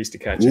 allowing Priest to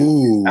catch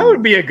in. That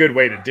would be a good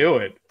way to do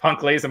it.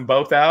 Punk lays them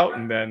both out,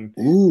 and then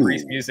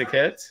Priest music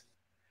hits.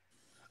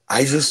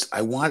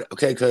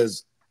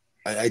 Because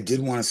I did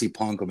want to see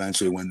Punk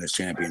eventually win this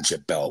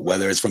championship belt,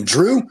 whether it's from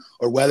Drew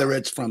or whether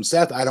it's from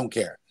Seth. I don't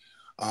care.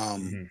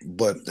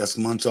 But that's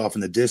months off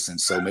in the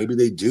distance. So maybe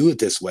they do it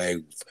this way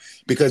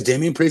because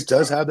Damian Priest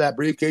does have that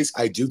briefcase.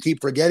 I do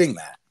keep forgetting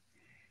that.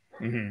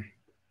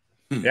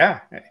 Yeah.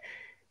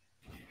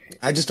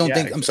 I just don't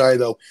think, I'm sorry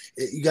though,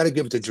 you got to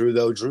give it to Drew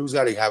though. Drew's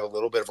got to have a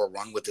little bit of a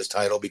run with this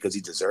title because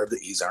he deserved it.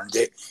 He's earned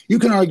it. You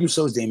can argue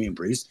so is Damian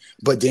Priest,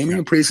 but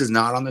Damian Priest is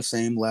not on the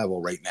same level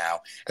right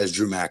now as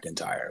Drew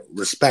McIntyre,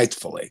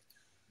 respectfully.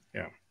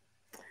 Yeah.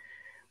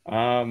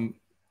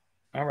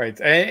 All right.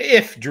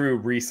 If Drew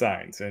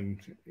resigns, and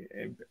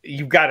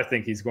you've got to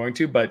think he's going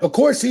to, but of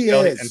course he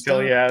is. Until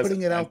he has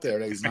putting it out there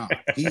that he's not.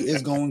 He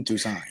is going to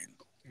sign.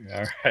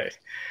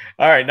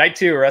 All right. Night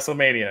 2,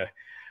 WrestleMania.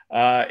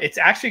 It's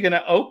actually going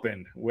to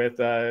open with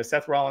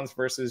Seth Rollins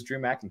versus Drew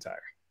McIntyre.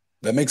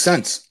 That makes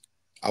sense.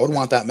 I would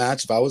want that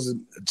match if I was a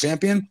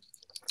champion,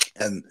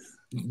 and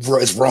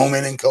it's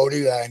Roman and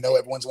Cody that I know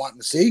everyone's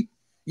wanting to see.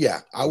 Yeah,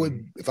 I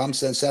would. If I'm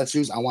saying Seth's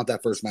shoes, I want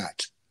that first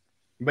match.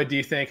 But do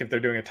you think if they're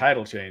doing a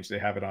title change, they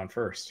have it on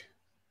first?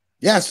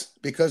 Yes,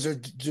 because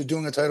they're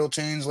doing a title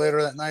change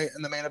later that night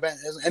in the main event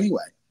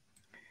anyway.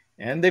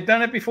 And they've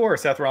done it before.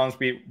 Seth Rollins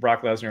beat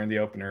Brock Lesnar in the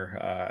opener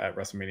at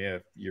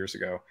WrestleMania years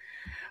ago.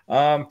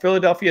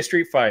 Philadelphia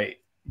Street Fight.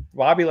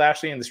 Bobby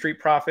Lashley and the Street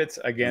Profits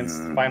against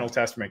Final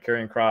Testament,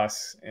 Karrion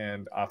Kross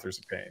and Authors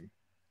of Pain.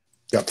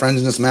 Got friends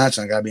in this match,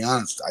 and I got to be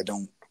honest,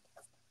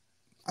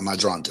 I'm not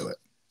drawn to it.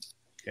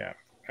 Yeah,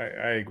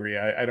 I agree.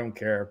 I don't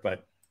care,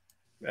 but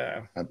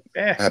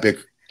happy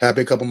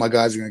a couple of my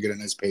guys are going to get a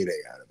nice payday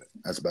out of it.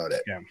 That's about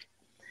it. Yeah.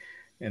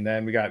 And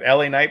then we got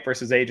LA Knight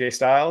versus AJ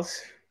Styles.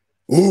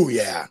 Ooh,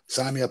 yeah.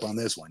 Sign me up on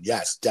this one.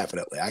 Yes,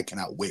 definitely. I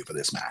cannot wait for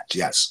this match.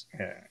 Yes.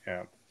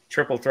 Yeah.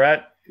 Triple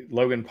threat.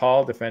 Logan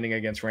Paul defending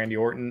against Randy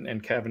Orton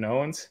and Kevin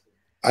Owens.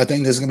 I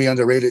think this is going to be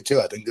underrated, too.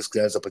 I think this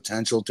has a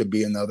potential to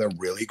be another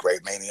really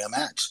great Mania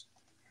match.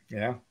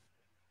 Yeah.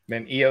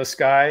 Then Io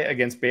Sky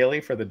against Bayley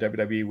for the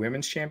WWE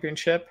Women's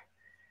Championship.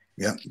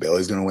 Yeah,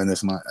 Bayley's going to win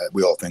this match.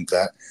 We all think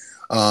that.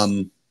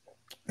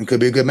 It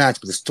could be a good match,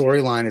 but the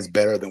storyline is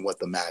better than what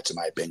the match, in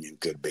my opinion,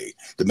 could be.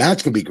 The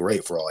match could be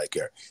great for all I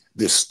care.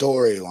 The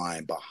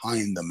storyline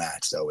behind the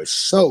match, though, is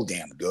so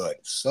damn good,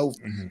 so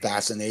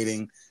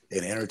fascinating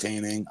and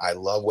entertaining. I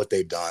love what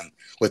they've done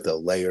with the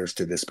layers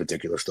to this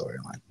particular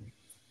storyline.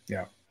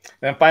 Yeah.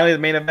 Then finally, the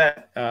main event,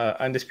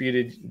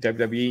 undisputed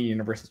WWE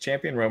Universal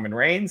Champion Roman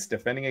Reigns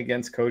defending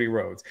against Cody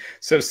Rhodes.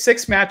 So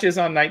 6 matches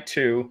on night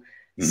 2,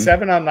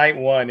 7 on night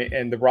 1,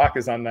 and The Rock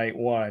is on night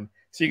 1.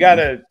 So you got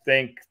to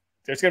think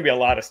there's going to be a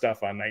lot of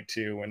stuff on night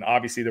 2, and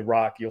obviously The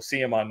Rock, you'll see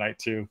him on night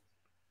 2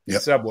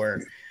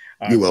 somewhere.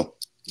 You will.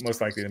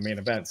 Most likely the main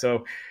event.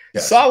 So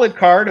solid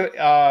card.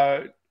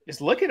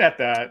 Just looking at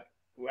that,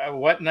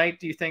 what night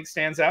do you think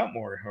stands out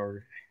more?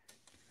 Or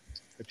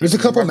there's a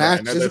couple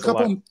matches.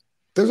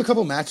 There's a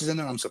couple matches in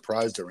there. I'm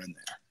surprised they're in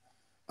there.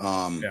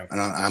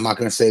 And I'm not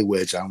going to say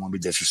which. I don't want to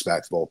be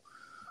disrespectful.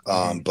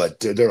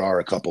 But there are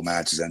a couple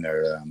matches in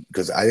there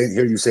because I didn't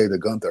hear you say the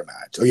Gunther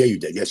match. Oh yeah, you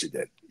did. Yes, you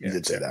did. You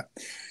did say that.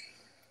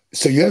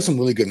 So you have some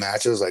really good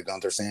matches like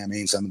Gunther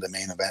Sammy, some of the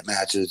main event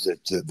matches,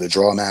 the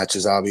draw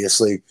matches,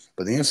 obviously.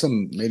 But then you have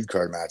some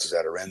mid-card matches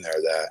that are in there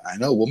that I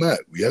know, well,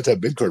 Matt, we have to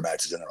have mid-card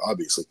matches in there,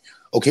 obviously.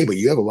 Okay, but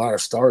you have a lot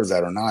of stars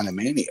that are not in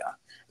Mania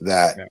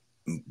that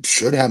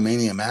should have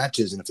Mania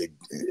matches, and if they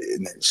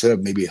should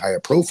have maybe higher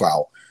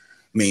profile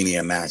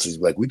Mania matches.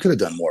 Like we could have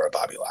done more of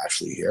Bobby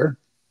Lashley here.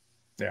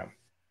 Yeah.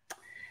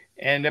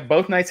 And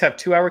both nights have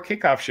 2-hour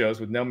kickoff shows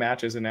with no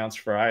matches announced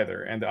for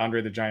either. And the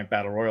Andre the Giant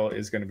Battle Royal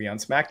is going to be on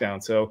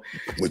SmackDown. So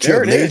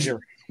there it is.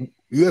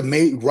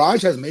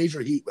 Raj has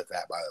major heat with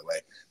that, by the way,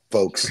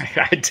 folks.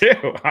 I do.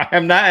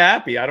 I'm not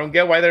happy. I don't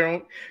get why they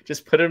don't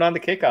just put it on the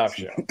kickoff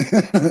show.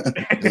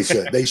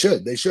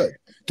 They should.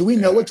 Do we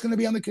know what's going to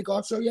be on the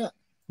kickoff show yet?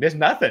 There's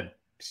nothing.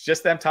 It's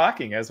just them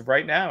talking. As of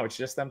right now, it's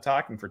just them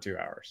talking for 2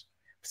 hours.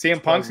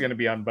 CM Punk's going to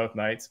be on both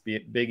nights, be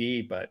it Big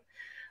E, but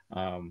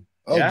good.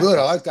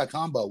 I like that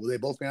combo. Will they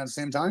both be on at the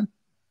same time?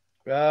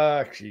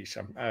 Sheesh,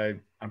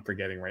 I'm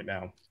forgetting right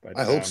now. But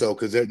I hope so,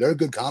 because they're a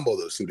good combo,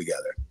 those two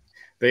together.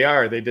 They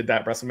are. They did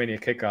that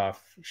WrestleMania kickoff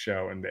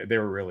show, and they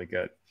were really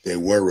good. They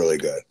were really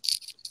good.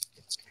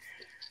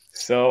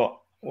 So,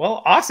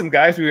 well, awesome,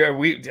 guys.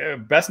 We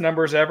best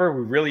numbers ever.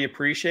 We really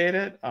appreciate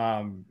it.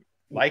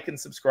 Like and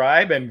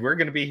subscribe, and we're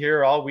going to be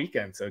here all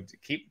weekend. So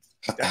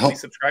definitely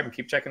subscribe and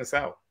keep checking us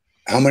out.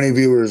 How many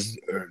viewers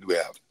do we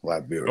have?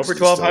 Live viewers over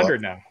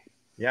 1,200 now.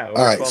 Yeah.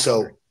 All right.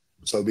 So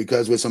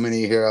because with so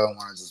many here, I don't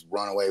want to just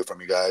run away from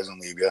you guys and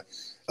leave you.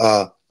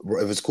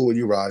 If it's cool with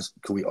you, Raj,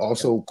 could we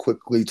also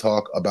quickly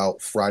talk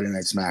about Friday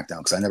Night SmackDown?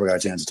 Because I never got a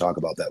chance to talk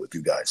about that with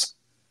you guys.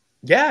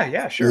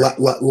 Yeah, sure.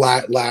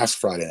 Last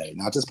Friday night,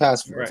 not this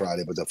past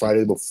Friday, but the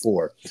Friday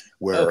before,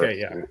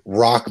 where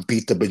Rock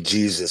beat the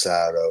bejesus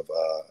out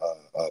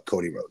of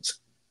Cody Rhodes.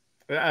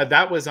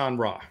 That was on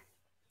Raw.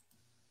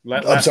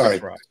 I'm sorry,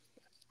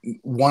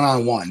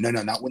 one-on-one. No,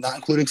 not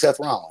including Seth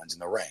Rollins in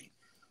the ring,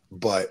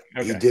 but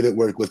he did it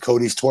with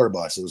Cody's tour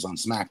bus. It was on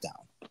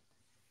SmackDown,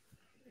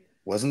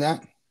 wasn't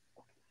that?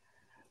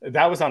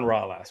 That was on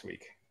Raw last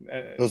week.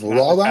 It was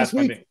Raw last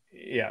week. Monday.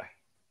 Yeah.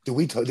 Did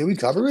we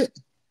cover it?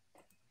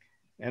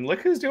 And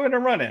look who's doing a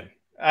run-in.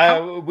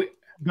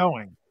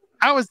 Going.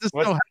 How is this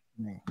still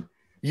happening?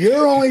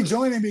 You're only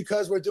joining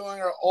because we're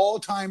doing our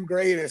all-time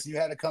greatest. You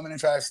had to come in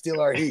and try to steal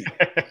our heat.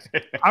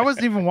 I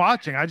wasn't even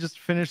watching. I just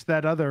finished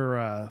that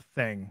other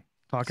thing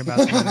talking about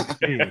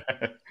NXT.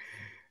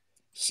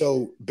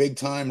 So, Big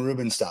Time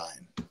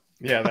Rubenstein.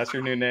 Yeah, that's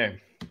your new name.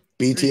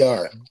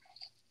 BTR.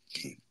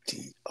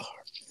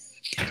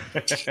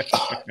 That's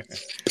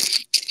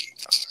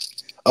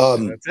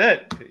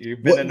it.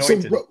 You've been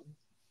anointed. So,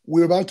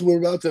 we're about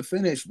to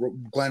finish,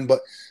 Glenn. But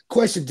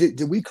question: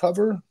 Did we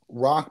cover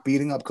Rock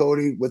beating up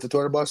Cody with the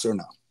tour bus or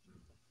no?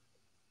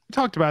 We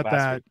talked about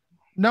that. Week.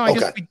 No, I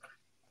guess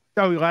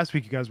last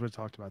week you guys would have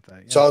talked about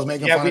that. Yeah. So I was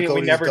making fun of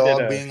Cody's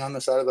dog being on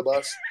the side of the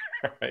bus.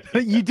 Right.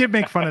 You did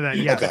make fun of that.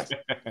 Yeah. Okay.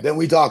 Then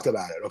we talked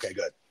about it. Okay,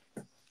 good.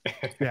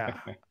 Yeah,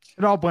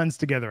 it all blends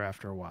together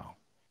after a while.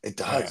 It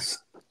does.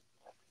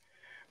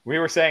 We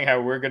were saying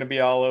how we're going to be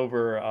all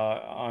over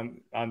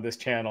on this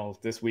channel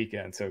this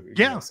weekend. So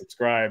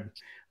subscribe,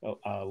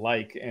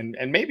 like, and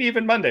maybe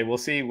even Monday. We'll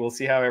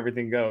see how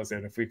everything goes,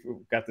 and if we've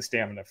got the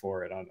stamina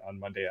for it on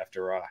Monday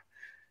after Raw.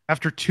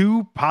 After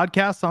 2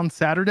 podcasts on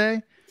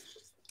Saturday,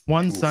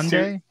 one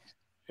Sunday.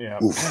 Yeah.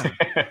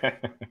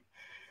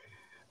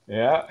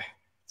 Yeah.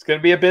 It's going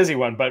to be a busy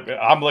one, but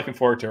I'm looking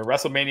forward to it.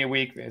 WrestleMania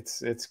week.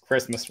 It's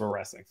Christmas for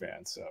wrestling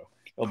fans, so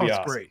it'll be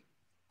awesome. Great.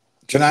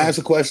 Can I ask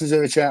the questions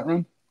in the chat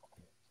room?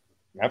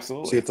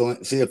 Absolutely.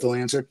 See if they'll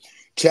answer.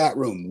 Chat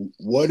room,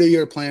 what are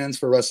your plans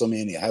for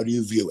WrestleMania? How do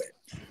you view it?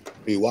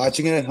 Are you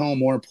watching it at home?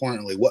 More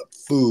importantly, what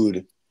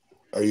food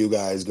are you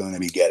guys going to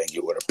be getting? Do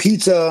you order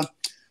pizza?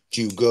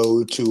 Do you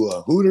go to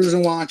a Hooters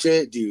and watch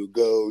it? Do you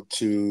go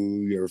to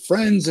your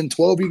friends and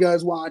 12 of you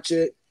guys watch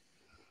it?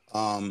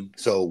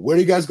 So where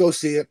do you guys go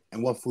see it?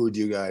 And what food do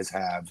you guys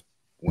have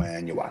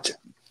when you watch it?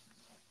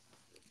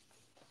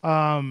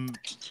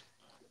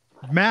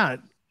 Matt,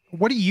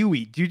 what do you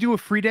eat? Do you do a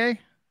free day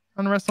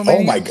on WrestleMania?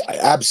 Oh my God,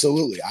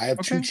 absolutely. I have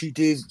 2 cheat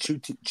days,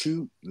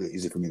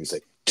 easy for me to say,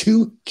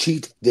 2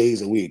 cheat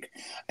days a week.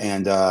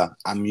 And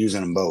I'm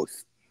using them both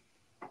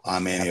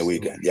on Mania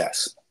weekend.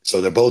 Yes. So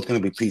they're both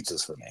going to be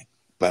pizzas for me.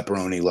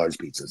 Pepperoni, large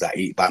pizzas. I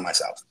eat by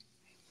myself.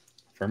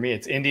 For me,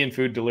 it's Indian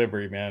food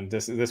delivery, man.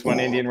 This one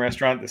Indian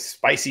restaurant, the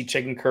spicy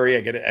chicken curry.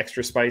 I get it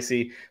extra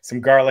spicy,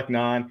 some garlic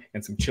naan,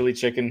 and some chili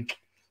chicken.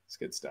 It's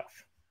good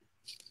stuff.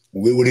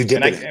 What do you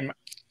dip it in?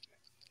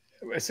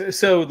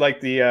 So like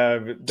the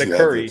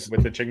curry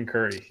with the chicken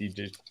curry, you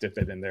just dip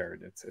it in there.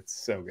 It's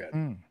so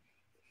good.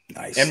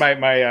 Nice. And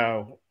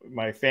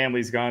my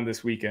family's gone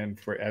this weekend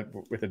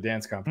with a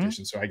dance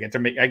competition, so I get to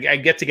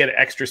get it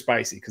extra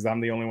spicy because I'm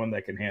the only one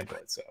that can handle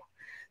it. So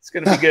it's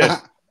gonna be good.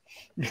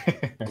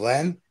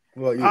 Glenn,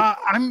 what you?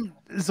 I'm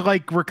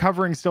like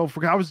recovering still.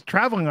 I was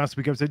traveling last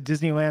week. I was at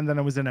Disneyland, then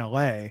I was in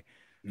LA.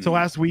 So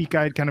last week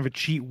I had kind of a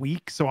cheat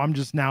week. So I'm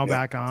just now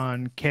back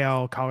on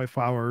kale,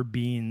 cauliflower,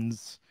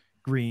 beans,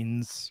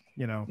 greens.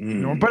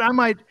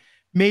 But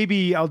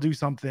maybe I'll do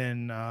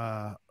something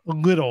a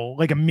little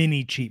like a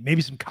mini cheat,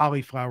 maybe some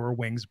cauliflower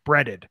wings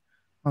breaded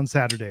on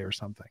Saturday or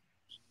something.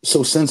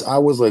 So since I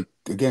was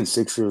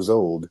 6 years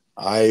old,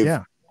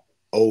 I've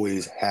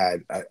always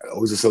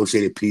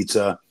associated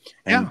pizza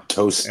and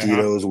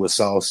Tostitos with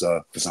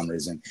salsa for some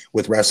reason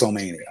with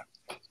WrestleMania.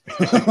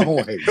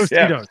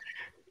 Tostitos.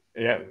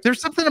 Yeah. There's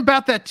something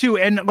about that too.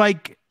 And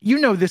you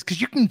know this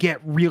because you can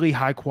get really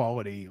high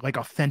quality, like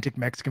authentic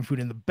Mexican food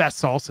and the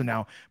best salsa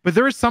now. But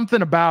there is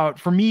something about,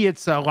 for me,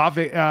 it's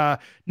pace.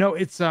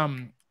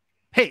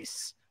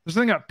 There's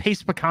something about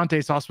pace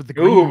picante sauce with the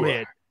green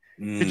lid.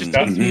 It just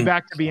takes me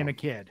back to being a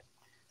kid.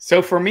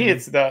 So for me,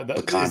 it's the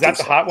is that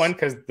the hot one?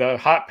 Because the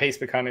hot pace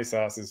picante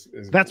sauce is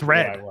that's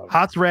red.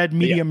 Hot's red,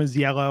 medium is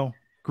yellow,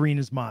 green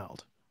is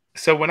mild.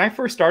 So when I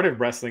first started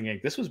Wrestling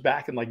Inc., this was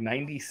back in like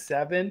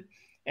 '97,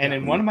 and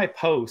in one of my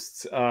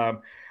posts, I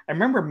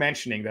remember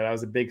mentioning that I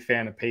was a big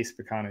fan of pace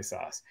picante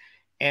sauce,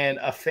 and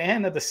a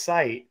fan of the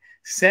site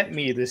sent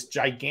me this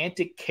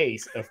gigantic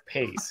case of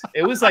pace.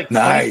 It was like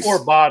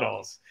 24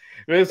 bottles.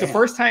 It was the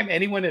first time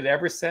anyone had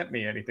ever sent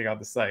me anything on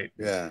the site.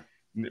 Yeah.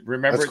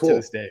 Remember it to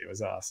this day. It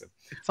was awesome.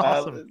 It's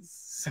awesome.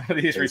 Some of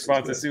these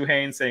responses, Sue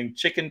Haynes saying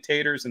chicken,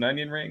 taters, and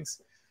onion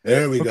rings.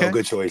 There we go.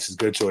 Good choices.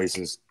 Good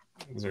choices.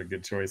 Those are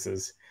good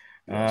choices.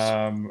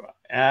 Yes.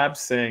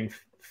 Abs saying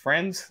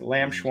friends,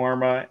 lamb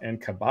shawarma,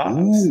 and kebabs.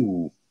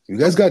 Ooh, you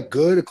guys got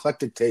good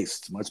eclectic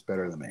tastes. Much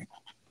better than me.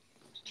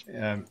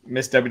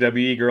 Miss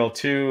WWE Girl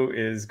 2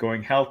 is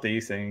going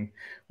healthy, saying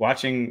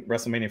watching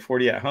WrestleMania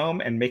 40 at home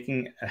and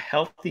making a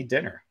healthy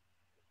dinner.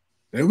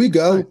 There we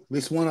go. At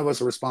least one of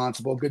us are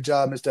responsible. Good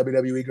job, Miss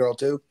WWE Girl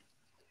 2.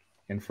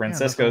 And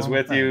Francisco's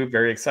with you.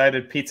 Very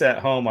excited. Pizza at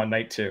home on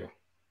night 2.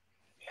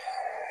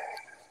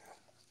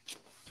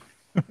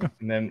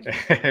 And then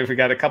we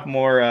got a couple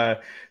more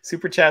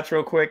super chats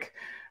real quick.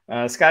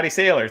 Scotty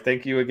Sailor,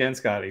 thank you again,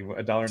 Scotty.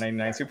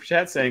 $1.99 super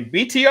chat saying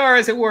BTR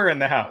as it were in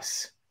the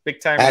house. Big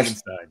time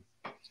inside.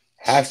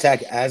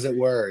 Hashtag as it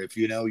were. If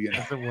you know, you know.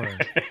 As it were.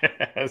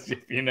 If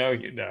you know,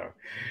 you know.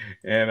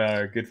 And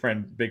our good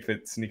friend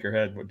Bigfoot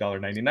Sneakerhead,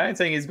 $1.99,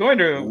 saying he's going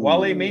to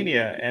Wale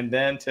Mania and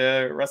then to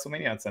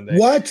WrestleMania on Sunday.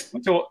 What?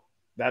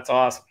 That's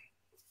awesome.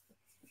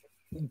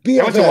 BFS,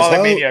 I went to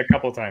Wale Mania a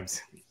couple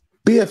times.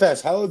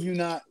 BFS, how have you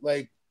not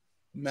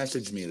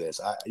messaged me this?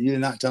 You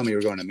did not tell me you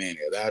were going to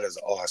Mania. That is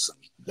awesome.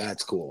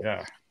 That's cool.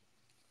 Yeah.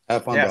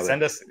 Have fun,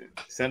 brother.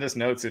 Send us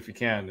notes if you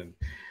can.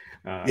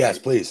 And yes,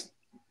 please.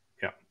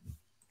 Yeah.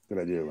 Good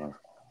idea, Ron.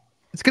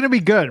 It's going to be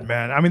good,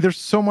 man. I mean, there's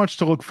so much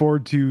to look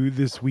forward to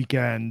this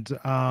weekend.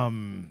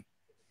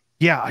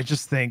 Yeah, I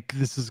just think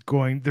there's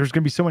going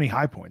to be so many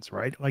high points,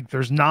 right? Like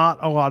there's not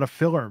a lot of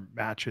filler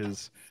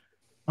matches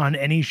on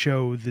any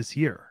show this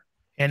year.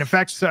 And in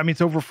fact, I mean,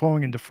 it's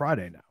overflowing into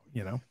Friday now,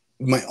 you know?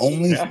 My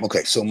only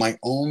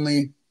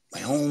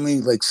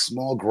like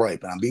small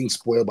gripe, and I'm being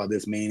spoiled by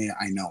this Mania.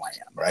 I know I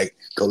am, right?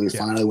 Cody's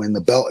finally winning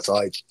the belt. It's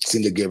all I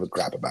seem to give a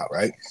crap about,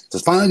 right? So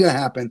it's finally gonna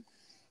happen,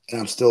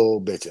 and I'm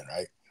still bitching,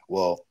 right?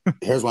 Well,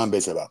 here's what I'm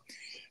bitching about.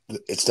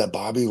 It's that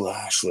Bobby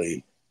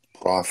Lashley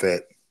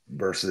Prophet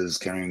versus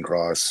Karrion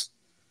Kross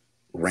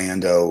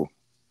Rando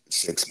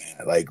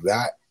 6-man. Like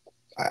that,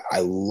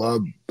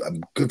 I'm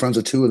good friends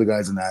with two of the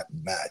guys in that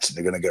match.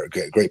 They're gonna get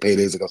great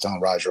paydays, like I was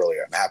telling Raj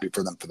earlier. I'm happy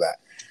for them for that.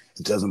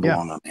 It doesn't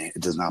belong on Mania.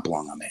 It does not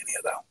belong on Mania,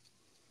 though.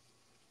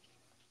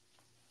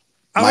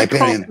 My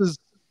opinion.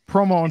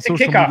 Promo on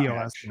social media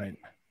last night.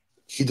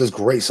 He does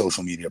great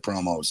social media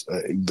promos.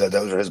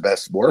 Those are his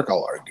best work,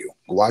 I'll argue.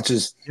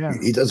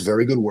 He does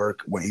very good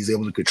work when he's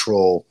able to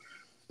control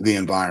the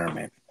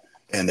environment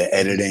and the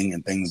editing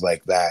and things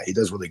like that. He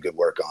does really good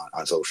work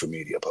on social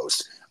media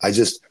posts.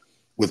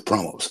 With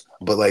promos,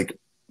 but like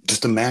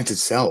just the match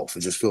itself, it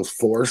just feels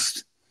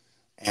forced,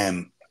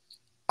 and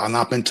I've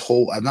not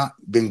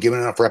been given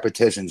enough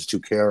repetitions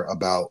to care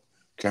about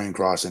Karrion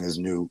Kross and his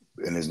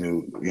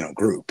new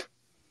group.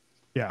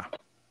 Yeah.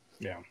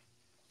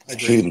 I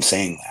hate him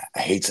saying that.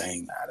 I hate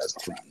saying that as a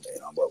friend,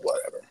 but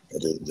whatever.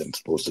 I'm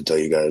supposed to tell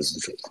you guys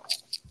the truth.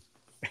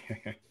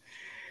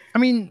 I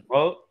mean,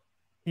 well,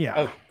 yeah.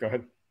 Oh, go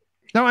ahead.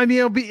 No, I mean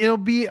it'll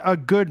be a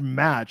good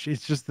match.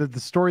 It's just that the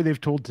story they've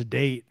told to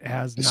date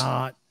has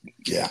not.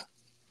 Yeah.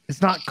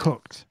 It's not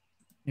cooked,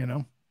 you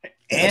know.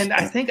 And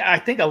I think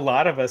a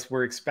lot of us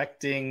were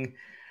expecting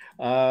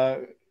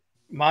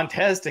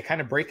Montez to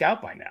kind of break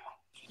out by now.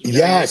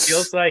 Yes. It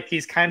feels like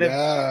he's kind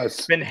of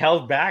been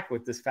held back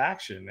with this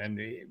faction, and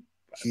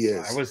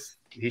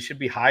he should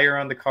be higher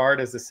on the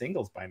card as the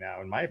singles by now,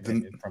 in my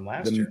opinion, from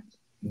last year.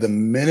 The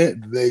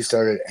minute they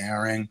started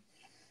airing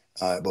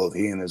both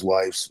he and his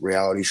wife's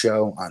reality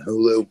show on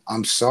Hulu,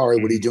 I'm sorry,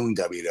 what are you doing,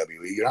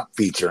 WWE? You're not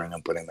featuring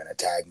him, putting him in a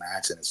tag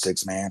match and a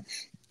 6-man.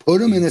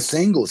 Put him in a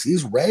singles.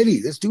 He's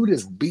ready. This dude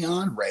is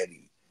beyond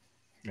ready.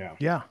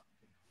 Yeah.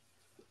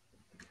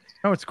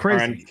 Oh, it's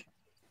crazy.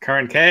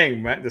 Karen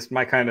Kang, this is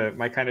my kind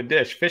of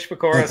dish. Fish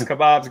pakoras,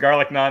 kebabs,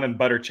 garlic naan, and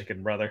butter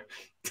chicken, brother.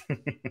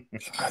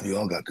 God, you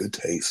all got good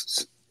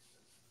tastes.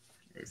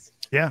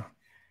 Yeah.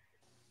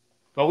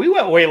 Well, we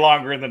went way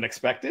longer than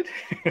expected.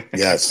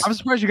 Yes. I'm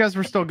surprised you guys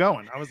were still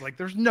going. I was like,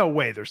 there's no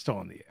way they're still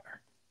in the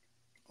air.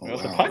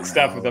 The punk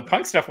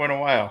stuff went a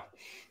while.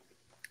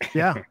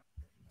 Yeah.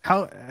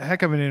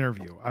 Heck of an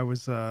interview. I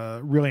was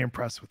really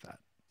impressed with that.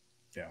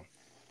 Yeah.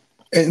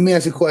 And let me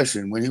ask you a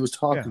question. When he was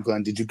talking,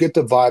 Glenn, did you get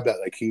the vibe that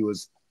like he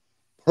was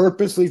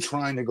purposely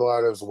trying to go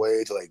out of his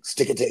way to like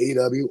stick it to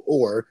AEW,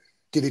 or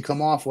did he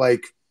come off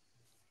like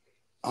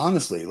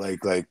honestly,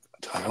 like I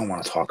don't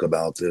want to talk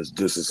about this.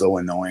 This is so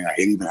annoying. I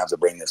hate even have to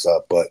bring this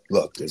up, but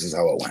look, this is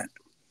how it went.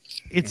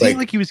 It seemed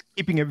like he was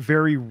keeping it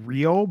very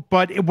real.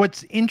 But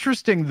what's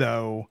interesting,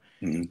 though,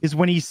 is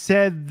when he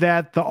said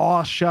that the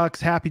aw shucks,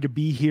 happy to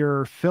be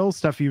here, Phil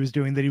stuff he was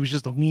doing, that he was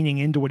just leaning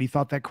into what he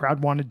thought that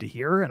crowd wanted to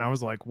hear. And I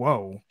was like,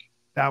 whoa,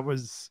 that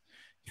was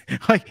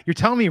like, you're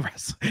telling me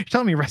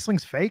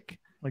wrestling's fake?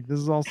 Like, this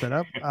is all set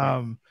up.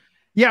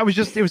 Yeah,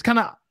 it was kind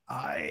of,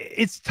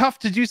 it's tough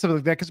to do something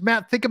like that. Because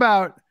Matt, think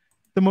about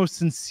the most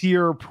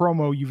sincere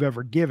promo you've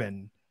ever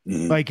given.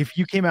 Like if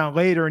you came out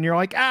later and you're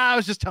like, I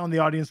was just telling the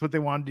audience what they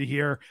wanted to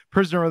hear,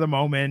 prisoner of the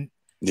moment.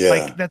 Yeah.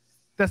 Like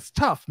that's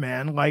tough,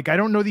 man. Like, I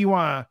don't know that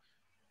you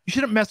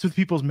shouldn't mess with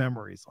people's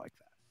memories like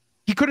that.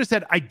 He could have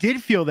said, I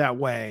did feel that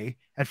way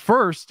at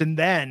first, and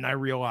then I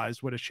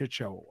realized what a shit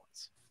show it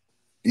was.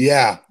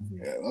 Yeah.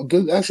 Well,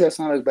 good. Actually, that's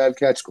not a bad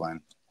catch, Glenn.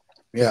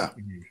 Yeah.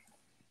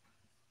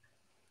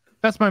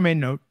 That's my main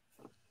note.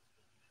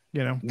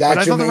 You know, but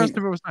I thought the rest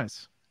of it was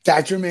nice.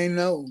 That's your main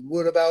note.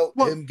 What about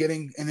him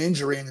getting an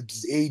injury and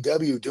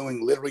AEW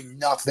doing literally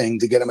nothing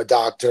to get him a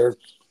doctor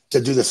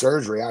to do the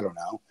surgery? I don't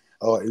know.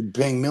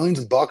 Paying millions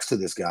of bucks to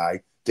this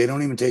guy. They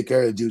don't even take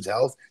care of the dude's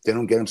health. They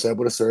don't get him set up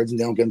with a surgeon.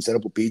 They don't get him set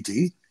up with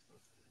PT.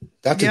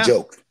 That's a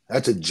joke.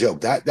 That's a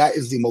joke. That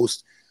is the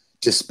most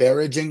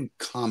disparaging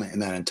comment in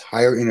that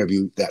entire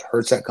interview that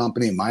hurts that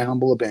company, in my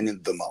humble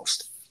opinion, the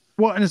most.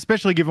 Well, and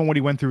especially given what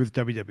he went through with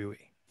WWE.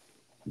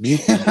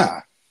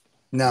 Yeah.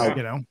 Now,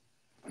 you know.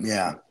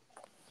 Yeah.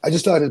 I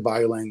just thought his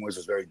body language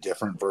was very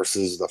different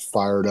versus the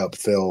fired up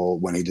Phil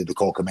when he did the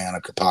Cole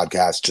Cabana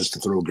podcast just to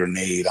throw a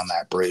grenade on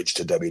that bridge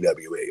to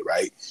WWE,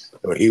 right?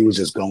 Where he was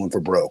just going for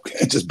broke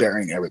and just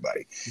burying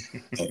everybody.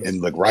 and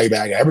like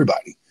Ryback,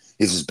 everybody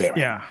is just burying.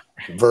 Yeah.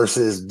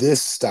 Versus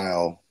this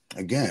style,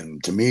 again,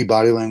 to me,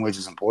 body language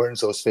is important.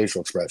 So is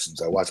facial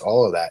expressions. I watch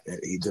all of that.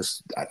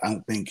 I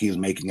don't think he was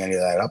making any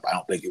of that up. I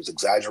don't think he was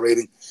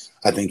exaggerating.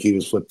 I think he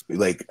was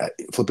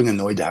flipping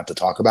annoyed to have to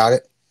talk about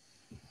it.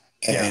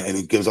 And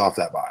it gives off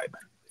that vibe.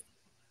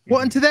 Well,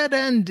 and to that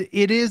end,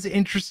 it is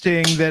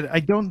interesting that I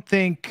don't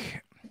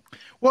think.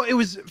 Well, it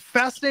was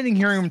fascinating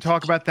hearing him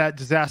talk about that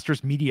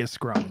disastrous media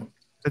scrum.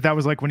 That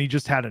was like when he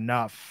just had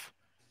enough.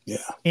 Yeah.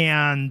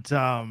 And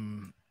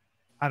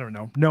I don't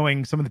know,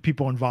 knowing some of the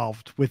people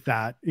involved with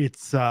that,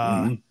 it's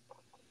an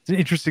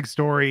interesting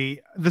story.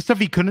 The stuff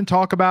he couldn't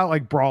talk about,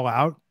 like Brawl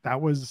Out,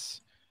 that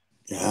was.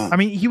 Yeah. I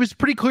mean, he was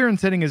pretty clear in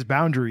setting his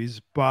boundaries,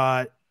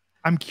 but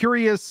I'm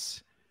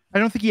curious. I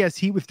don't think he has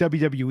heat with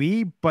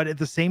WWE, but at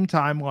the same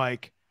time,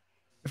 like,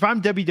 if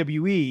I'm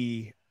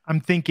WWE, I'm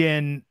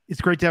thinking it's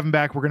great to have him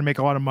back. We're going to make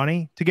a lot of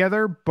money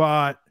together,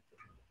 but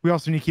we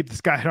also need to keep this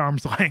guy at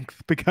arm's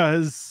length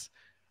because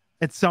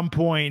at some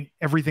point,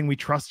 everything we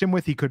trust him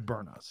with, he could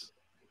burn us.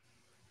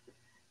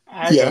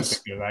 I don't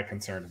think you're that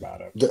concerned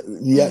about it.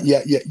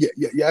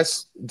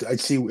 Yes. I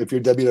see if you're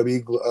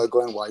WWE,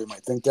 Glenn, why you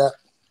might think that.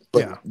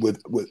 But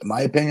with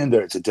my opinion,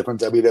 it's a different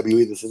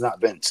WWE. This is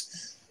not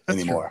Vince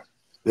anymore. True.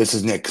 This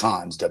is Nick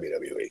Khan's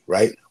WWE,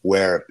 right?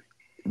 Where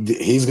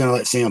he's going to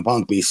let CM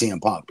Punk be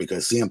CM Punk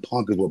because CM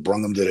Punk is what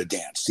brought him to the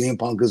dance. CM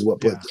Punk is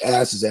what put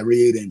asses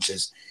every 8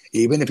 inches,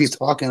 even if he's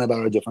talking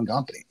about a different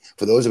company.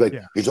 For those of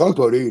you talk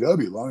about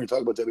AEW, long you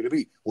talk about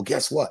WWE. Well,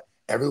 guess what?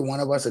 Every one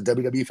of us are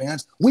WWE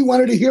fans. We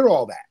wanted to hear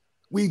all that.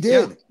 We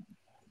did.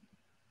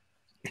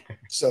 Yeah.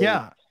 So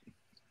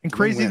and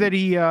crazy that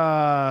he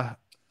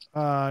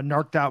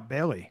narked out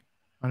Bailey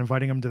on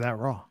inviting him to that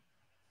Raw.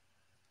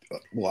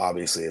 Well,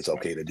 obviously, it's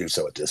okay to do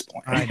so at this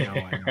point. I know.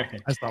 I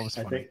just thought it was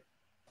funny.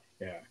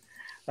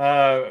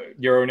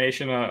 Euro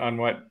Nation on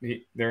what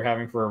they're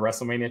having for a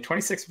WrestleMania: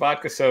 26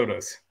 vodka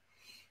sodas.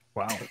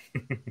 Wow.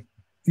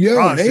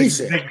 Euro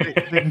Nation.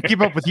 They can keep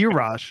up with you,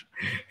 Raj.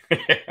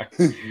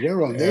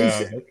 Euro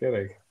Nation. No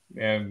kidding.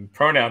 And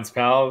pronouns,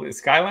 pal.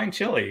 Skyline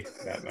Chili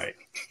that night.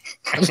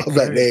 I love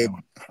that name.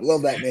 I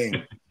love that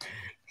name.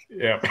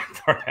 Yeah,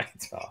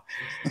 pronouns, pal.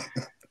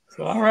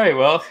 So, all right.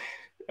 Well.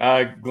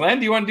 Glenn,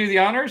 do you want to do the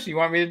honors? You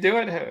want me to do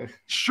it?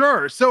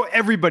 Sure. So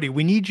everybody,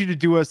 we need you to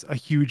do us a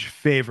huge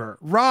favor.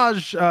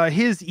 Raj,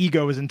 his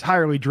ego is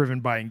entirely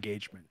driven by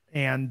engagement,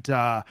 and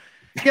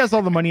he has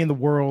all the money in the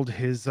world.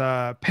 His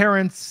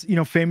parents,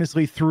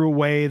 famously threw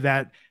away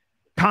that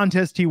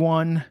contest he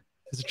won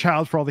as a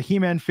child for all the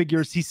He-Man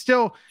figures. He's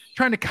still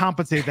trying to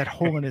compensate that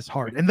hole in his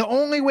heart. And the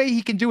only way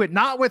he can do it,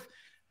 not with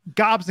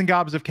gobs and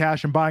gobs of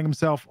cash and buying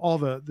himself all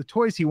the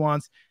toys he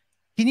wants,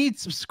 he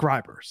needs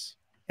subscribers.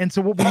 And so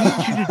what we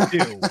need you to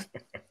do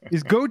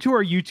is go to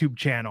our YouTube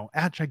channel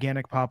at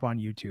Gigantic Pop on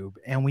YouTube.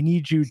 And we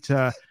need you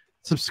to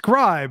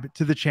subscribe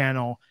to the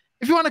channel.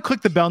 If you want to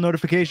click the bell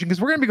notification, because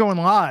we're going to be going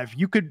live,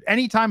 you could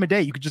any time of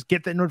day, you could just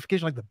get that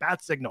notification like the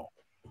bat signal.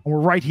 And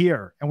we're right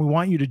here. And we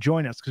want you to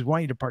join us because we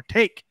want you to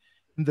partake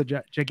in from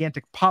the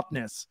gigantic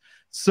popness.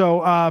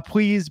 So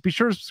please be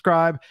sure to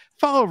subscribe.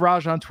 Follow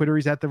Raj on Twitter.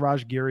 He's at the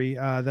Raj Giri.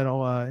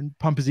 That'll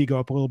pump his ego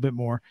up a little bit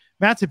more.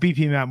 Matt's at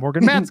BP Matt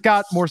Morgan. Matt's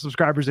got more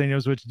subscribers than he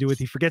knows what to do with.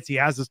 He forgets he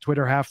has his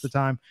Twitter half the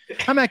time.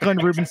 I'm at Glenn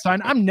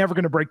Rubenstein. I'm never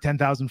going to break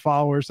 10,000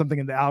 followers. Something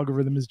in the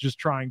algorithm is just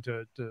trying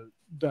to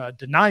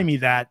deny me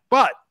that.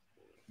 But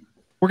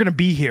we're going to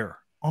be here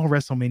all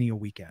WrestleMania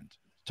weekend.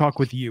 Talk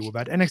with you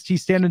about NXT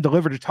Stand and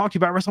Deliver, to talk to you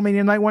about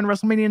WrestleMania Night 1,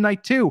 WrestleMania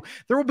Night 2.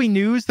 There will be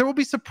news. There will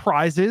be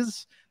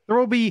surprises. There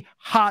will be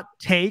hot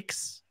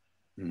takes,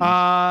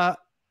 all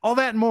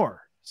that and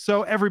more.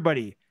 So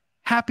everybody,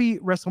 happy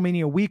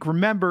WrestleMania week.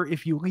 Remember,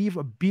 if you leave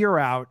a beer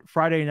out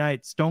Friday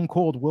night, Stone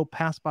Cold will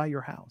pass by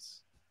your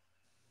house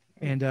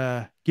and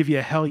give you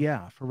a hell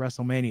yeah for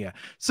WrestleMania.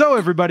 So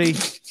everybody,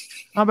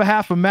 on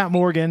behalf of Matt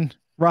Morgan,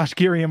 Raj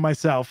Giri, and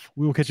myself,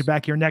 we will catch you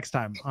back here next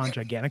time on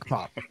Gigantic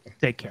Pop.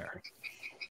 Take care.